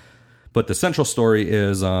this. But the central story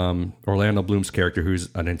is Orlando Bloom's character, who's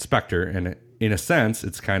an inspector. And in a sense,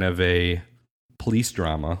 it's kind of a police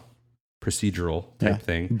drama, procedural type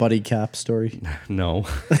thing. Buddy cop story. No.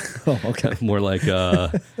 Oh, okay. More like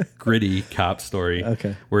a gritty cop story.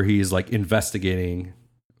 Okay. Where he's like investigating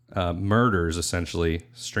murders, essentially,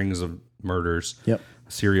 strings of murders. Yep.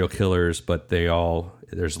 Serial killers, but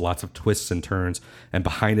there's lots of twists and turns, and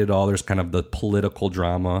behind it all there's kind of the political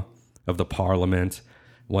drama of the parliament.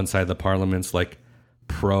 One side of the parliament's like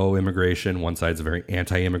pro-immigration, one side's very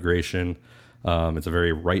anti-immigration. It's a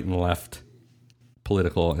very right and left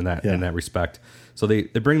political in that respect. So they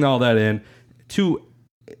bring all that in. Too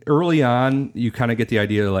early on, you kind of get the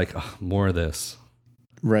idea like, more of this.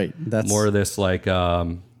 Right. That's more of this like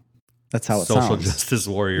that's how it social sounds. Justice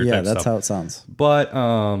warrior Yeah, type that's stuff. how it sounds. But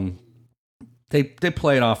they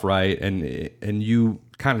play it off right, and you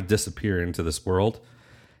kind of disappear into this world.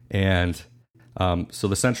 And so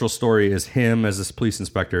the central story is him as this police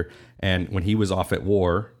inspector, and when he was off at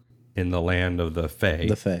war in the land of the Fae,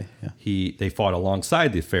 they fought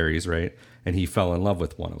alongside the fairies, right? And he fell in love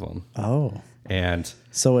with one of them. Oh. And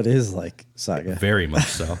so it is like Saga. Very much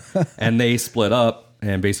so. And they split up,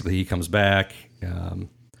 and basically he comes back.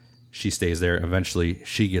 She stays there. Eventually,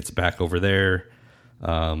 she gets back over there.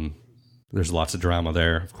 There's lots of drama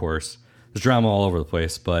there, of course. There's drama all over the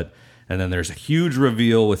place, and then there's a huge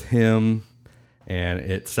reveal with him, and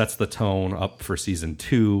it sets the tone up for season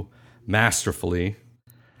 2 masterfully.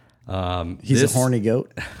 He's a horny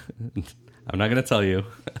goat. I'm not going to tell you.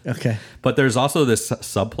 Okay. But there's also this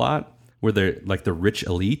subplot where they're like the rich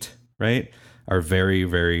elite, right, are very,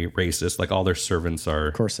 very racist. Like all their servants are,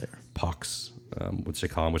 of course, they are Pucks, which they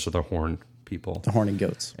call them, which are the horn people, the horny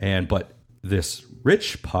goats. But this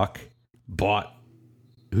rich Puck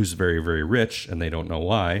who's very, very rich, and they don't know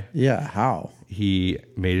why. Yeah, how? He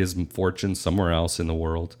made his fortune somewhere else in the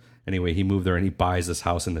world. Anyway, he moved there and he buys this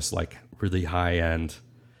house in this like really high end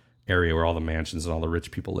area where all the mansions and all the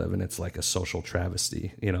rich people live, and it's like a social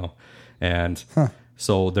travesty, And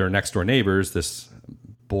so their next door neighbors, this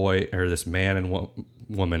boy or this man and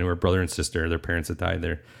woman who are brother and sister, their parents had died,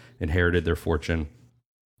 they inherited their fortune,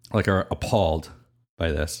 like are appalled by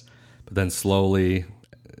this. But then slowly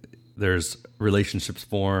there's relationships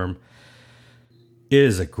form. It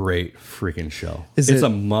is a great freaking show. It's a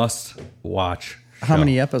must watch. How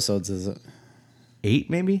many episodes is it? 8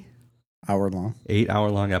 maybe? Hour long. 8 hour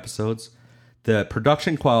long episodes. The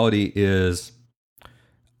production quality is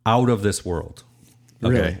out of this world.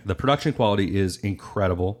 Okay. Really? The production quality is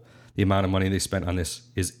incredible. The amount of money they spent on this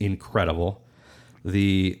is incredible.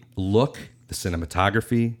 The look, the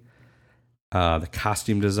cinematography, the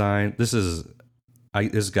costume design. This has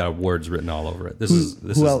got awards written all over it.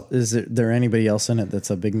 Is there anybody else in it that's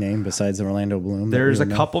a big name besides Orlando Bloom? There's a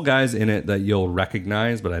couple guys in it that you'll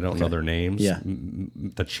recognize, but I don't know their names. Yeah.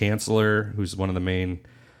 The Chancellor, who's one of the main,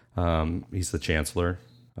 he's the Chancellor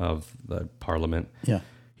of the Parliament. Yeah.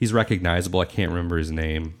 He's recognizable. I can't remember his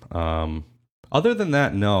name. Other than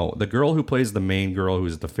that, no. The girl who plays the main girl,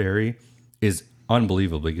 who's the fairy, is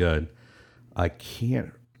unbelievably good. I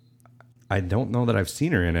don't know that I've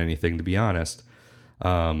seen her in anything, to be honest.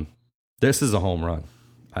 This is a home run.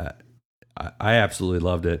 I absolutely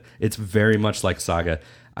loved it. It's very much like Saga.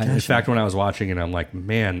 In fact, when I was watching it, I'm like,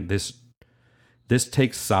 man, this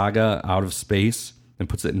takes Saga out of space and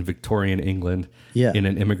puts it in Victorian England in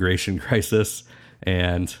an immigration crisis.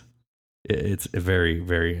 And it's a very,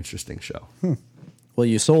 very interesting show. Well,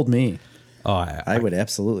 you sold me. Oh, I would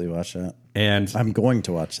absolutely watch that. And I'm going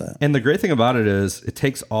to watch that. And the great thing about it is it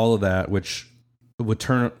takes all of that, which would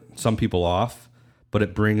turn some people off, but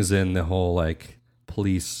it brings in the whole like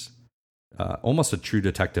police, almost a True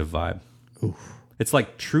Detective vibe. Oof. It's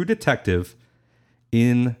like True Detective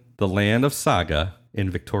in the land of Saga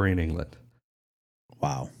in Victorian England.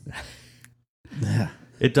 Wow. Yeah.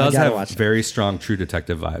 It does have very strong True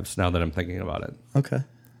Detective vibes now that I'm thinking about it. Okay.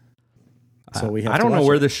 So I don't know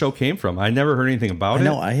where this show came from. I never heard anything about it.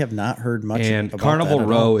 No, I have not heard much and about Carnival that at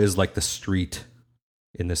Row all. is like the street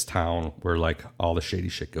in this town where like all the shady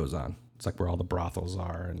shit goes on. It's like where all the brothels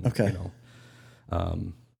are. And, okay.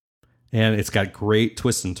 And it's got great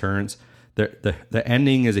twists and turns. The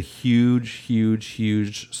ending is a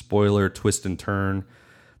huge spoiler twist and turn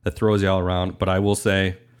that throws you all around. But I will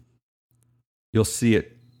say, you'll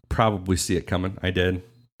probably see it coming. I did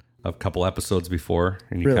a couple episodes before,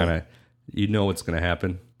 and you kind of, what's going to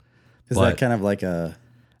happen. Is that kind of like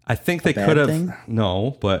I think they could have,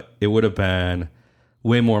 no, but it would have been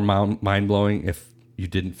way more mind blowing if you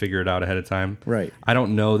didn't figure it out ahead of time. Right. I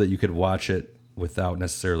don't know that you could watch it without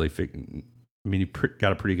necessarily you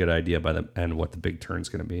got a pretty good idea by the end what the big turn's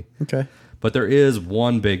going to be. Okay. But there is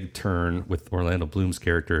one big turn with Orlando Bloom's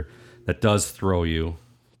character that does throw you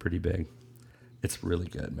pretty big. It's really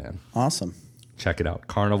good, man. Awesome. Check it out.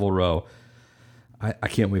 Carnival Row. I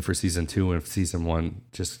can't wait for season 2 and season 1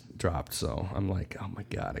 just dropped. So I'm like, oh my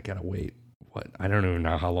God, I got to wait. What? I don't even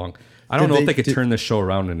know how long. I don't know if they could turn this show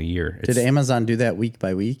around in a year. Did Amazon do that week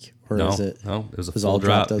by week? Or no, is it? No, it was a full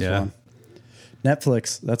drop. Yeah. One?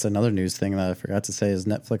 Netflix, that's another news thing that I forgot to say, is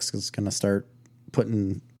Netflix is going to start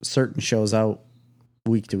putting certain shows out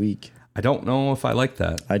week to week. I don't know if I like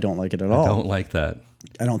that. I don't like it at all. I don't like that.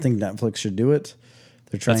 I don't think Netflix should do it.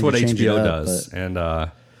 They're trying That's what to change HBO it up, does. And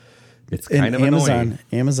it's kind of annoying.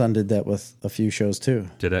 Amazon did that with a few shows too.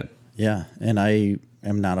 Did it? Yeah. And I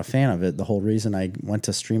am not a fan of it. The whole reason I went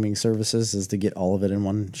to streaming services is to get all of it in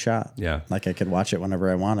one shot. Yeah. Like I could watch it whenever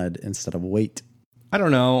I wanted instead of wait. I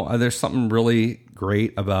don't know. There's something really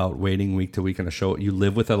great about waiting week to week on a show. You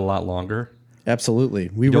live with it a lot longer. Absolutely.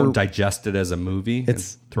 You don't digest it as a movie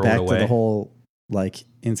it's and throw back it away. To the whole like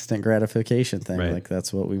instant gratification thing. Right. Like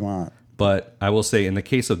that's what we want. But I will say in the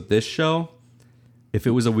case of this show, if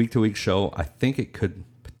it was a week to week show, I think it could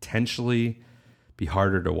potentially be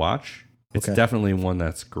harder to watch. It's definitely one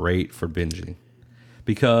that's great for binging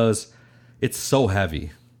because it's so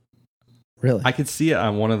heavy. Really? I could see it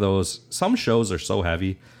on one of those. Some shows are so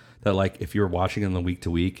heavy that like if you're watching them week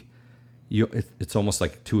to week, it's almost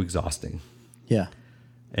like too exhausting. Yeah.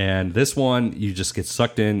 And this one, you just get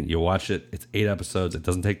sucked in, you watch it. It's 8 episodes. It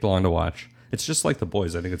doesn't take long to watch. It's just like The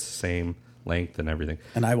Boys. I think it's the same length and everything.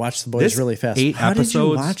 And I watched The Boys really fast. 8 How episodes, did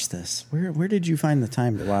you watch this? Where did you find the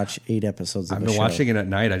time to watch 8 episodes of I've the been show? watching it at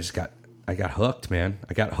night. I got hooked, man.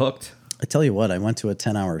 I got hooked. I tell you what, I went to a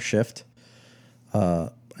 10-hour shift. I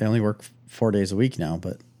only work 4 days a week now,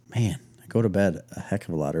 but man, I go to bed a heck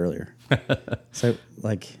of a lot earlier. So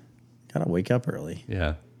like, gotta wake up early.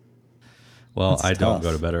 Yeah. Well, That's I don't tough.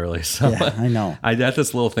 go to bed early. So Yeah, I know. I got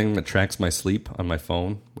this little thing that tracks my sleep on my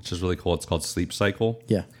phone, which is really cool. It's called Sleep Cycle.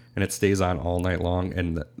 Yeah. And it stays on all night long.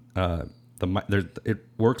 And it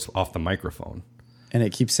works off the microphone. And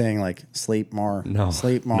it keeps saying like, sleep more,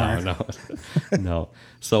 sleep more. No.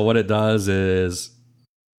 So what it does is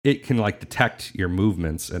it can like detect your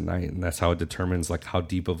movements at night. And that's how it determines like how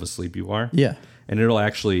deep of a sleep you are. Yeah. And it'll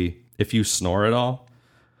actually, if you snore at all,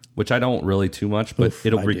 which I don't really too much, but Oof,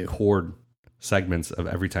 it'll I do. record segments of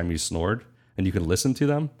every time you snored, and you can listen to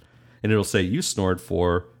them, and it'll say you snored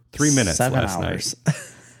for 3 minutes 7 last hours.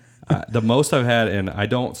 night. The most I've had, and I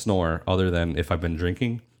don't snore other than if I've been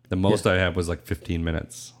drinking. The most I had was like 15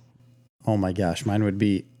 minutes. Oh my gosh, mine would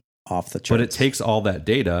be off the charts. But it takes all that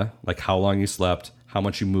data, like how long you slept, how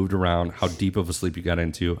much you moved around, how deep of a sleep you got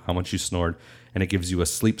into, how much you snored, and it gives you a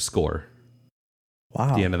sleep score wow.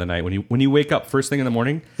 at the end of the night. When you wake up first thing in the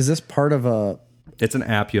morning, Is this part of a? it's an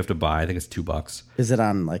app you have to buy. I think it's $2. Is it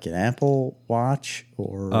on like an Apple Watch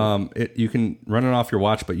or? You can run it off your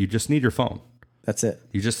watch, but you just need your phone. That's it.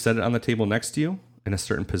 You just set it on the table next to you in a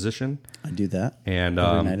certain position, I do that and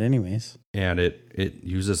every night, anyways. and it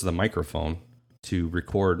uses the microphone to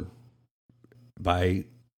record by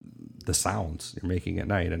the sounds you're making at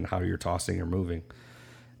night and how you're tossing or moving.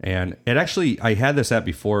 And it actually, I had this app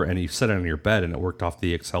before, and you set it on your bed, and it worked off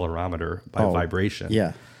the accelerometer by vibration.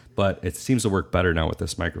 Yeah. But it seems to work better now with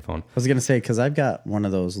this microphone. I was gonna say because I've got one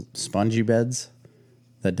of those spongy beds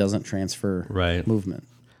that doesn't transfer Right. movement,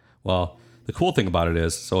 Well, the cool thing about it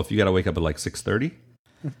is, so if you got to wake up at like 6:30,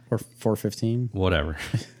 or 4:15. whatever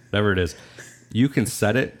it is, you can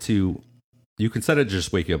set it to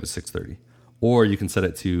just wake you up at 6:30, or you can set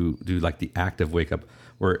it to do like the active wake up,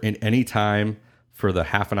 where in any time for the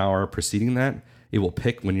half an hour preceding that, it will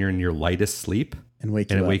pick when you're in your lightest sleep And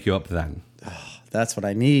wake and you up. wake you up then. That's what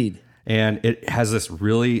I need. And it has this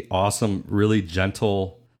really awesome, really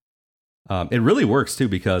gentle. It really works too,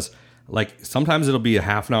 because like sometimes it'll be a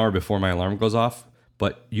half an hour before my alarm goes off,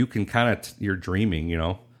 but you can kind of you're dreaming,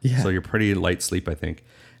 Yeah. so you're pretty light sleep, I think,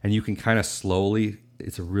 and you can kind of slowly.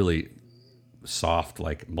 It's a really soft,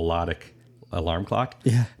 like melodic alarm clock.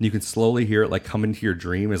 Yeah. and you can slowly hear it like come into your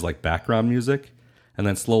dream as like background music, and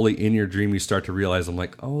then slowly in your dream you start to realize, I'm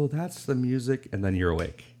like, oh, that's the music, and then you're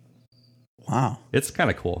awake. Wow, It's kind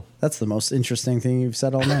of cool. that's the most interesting thing you've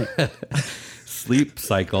said all night. Sleep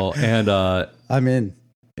cycle, and I'm in.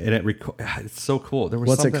 it's so cool. There was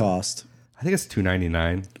What's it something- cost? I think it's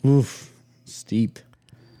 $2.99. Oof, steep.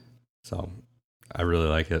 So I really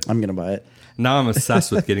like it. I'm gonna buy it. Now I'm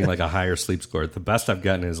obsessed with getting like a higher sleep score. The best I've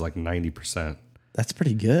gotten is like 90%. That's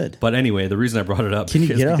pretty good. But anyway, the reason I brought it up Can you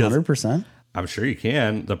is get because 100%? I'm sure you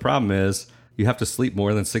can. The problem is you have to sleep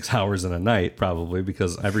more than 6 hours in a night, probably,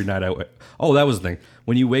 because every night oh, that was the thing.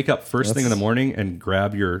 When you wake up first thing in the morning and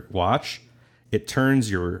grab your watch, it turns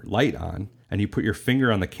your light on, and you put your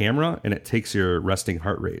finger on the camera, and it takes your resting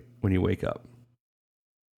heart rate when you wake up.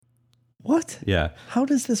 What? Yeah. How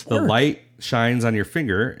does this The work? light shines on your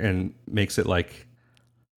finger and makes it like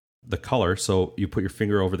the color. So you put your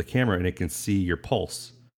finger over the camera and it can see your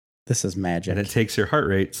pulse, This is magic. and it takes your heart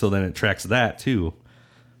rate. So then it tracks that too,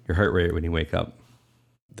 your heart rate when you wake up.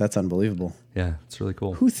 That's unbelievable. Yeah, it's really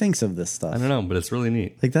cool. Who thinks of this stuff? I don't know, but it's really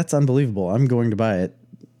neat. Like, that's unbelievable. I'm going to buy it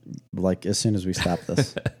like as soon as we stop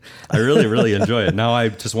this. I really, really enjoy it. Now I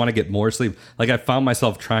just want to get more sleep. Like I found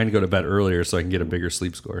myself trying to go to bed earlier so I can get a bigger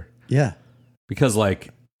sleep score, Yeah. because like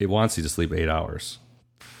it wants you to sleep 8 hours.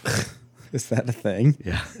 Is that a thing?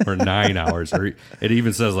 Yeah, or 9 hours, or it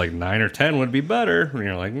even says like 9 or 10 would be better. And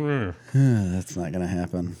you're like, That's not going to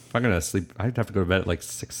happen. if I'm gonna sleep, I'd have to go to bed at like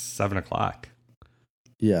 6, 7 o'clock.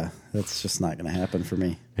 Yeah. That's just not going to happen for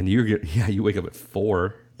me. And you wake up at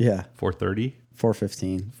 4, Yeah. 4:30,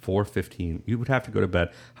 4:15. 4:15. You would have to go to bed.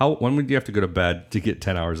 When would you have to go to bed to get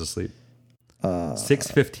 10 hours of sleep?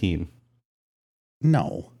 6:15.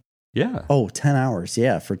 No. Yeah. Oh, 10 hours.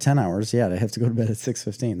 Yeah. For 10 hours. Yeah. I have to go to bed at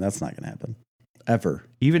 6:15. That's not going to happen. Ever.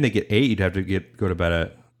 Even to get 8, you'd have to go to bed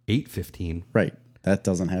at 8:15. Right. That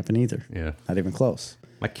doesn't happen either. Yeah. Not even close.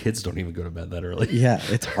 My kids don't even go to bed that early. Yeah.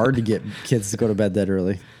 It's hard to get kids to go to bed that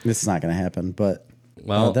early. It's not going to happen. But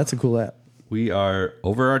Well, that's a cool app. we are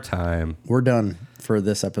over our time, We're done for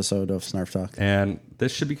this episode of Snarf Talk. and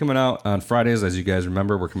this should be coming out on Fridays. As you guys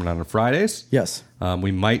remember, we're coming out on Fridays. Yes.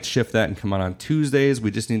 We might shift that and come out on Tuesdays.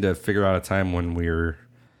 We just need to figure out a time when we're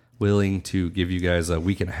willing to give you guys a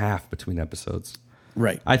week and a half between episodes.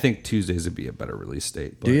 Right. I think Tuesdays would be a better release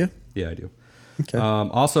date. But Do you? Yeah, I do. Okay.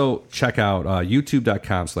 Also, check out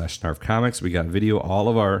youtube.com/snarfcomics. We got video. All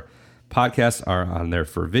of our podcasts are on there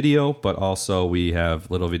for video, but also we have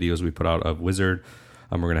little videos we put out of Wizard.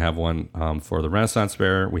 We're going to have one for the Renaissance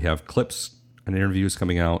Fair. We have clips and interviews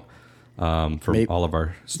coming out for all of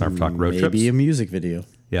our Snarf Talk road trips. Maybe a music video.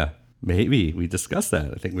 Yeah, maybe. We discussed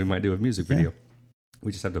that. I think we might do a music video.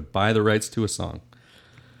 We just have to buy the rights to a song.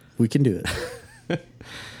 We can do it.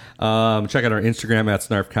 Check out our Instagram at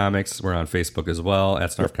Snarf Comics. We're on Facebook as well at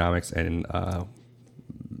Snarf Comics, and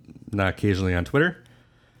not occasionally on Twitter.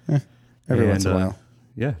 Every once in a while.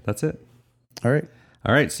 Yeah, that's it. All right.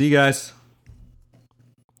 All right, see you guys.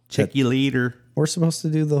 Check you later. We're supposed to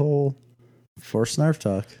do the whole for Snarf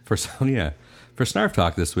Talk. For Snarf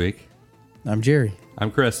Talk this week. I'm Jerry.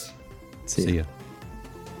 I'm Chris. See ya.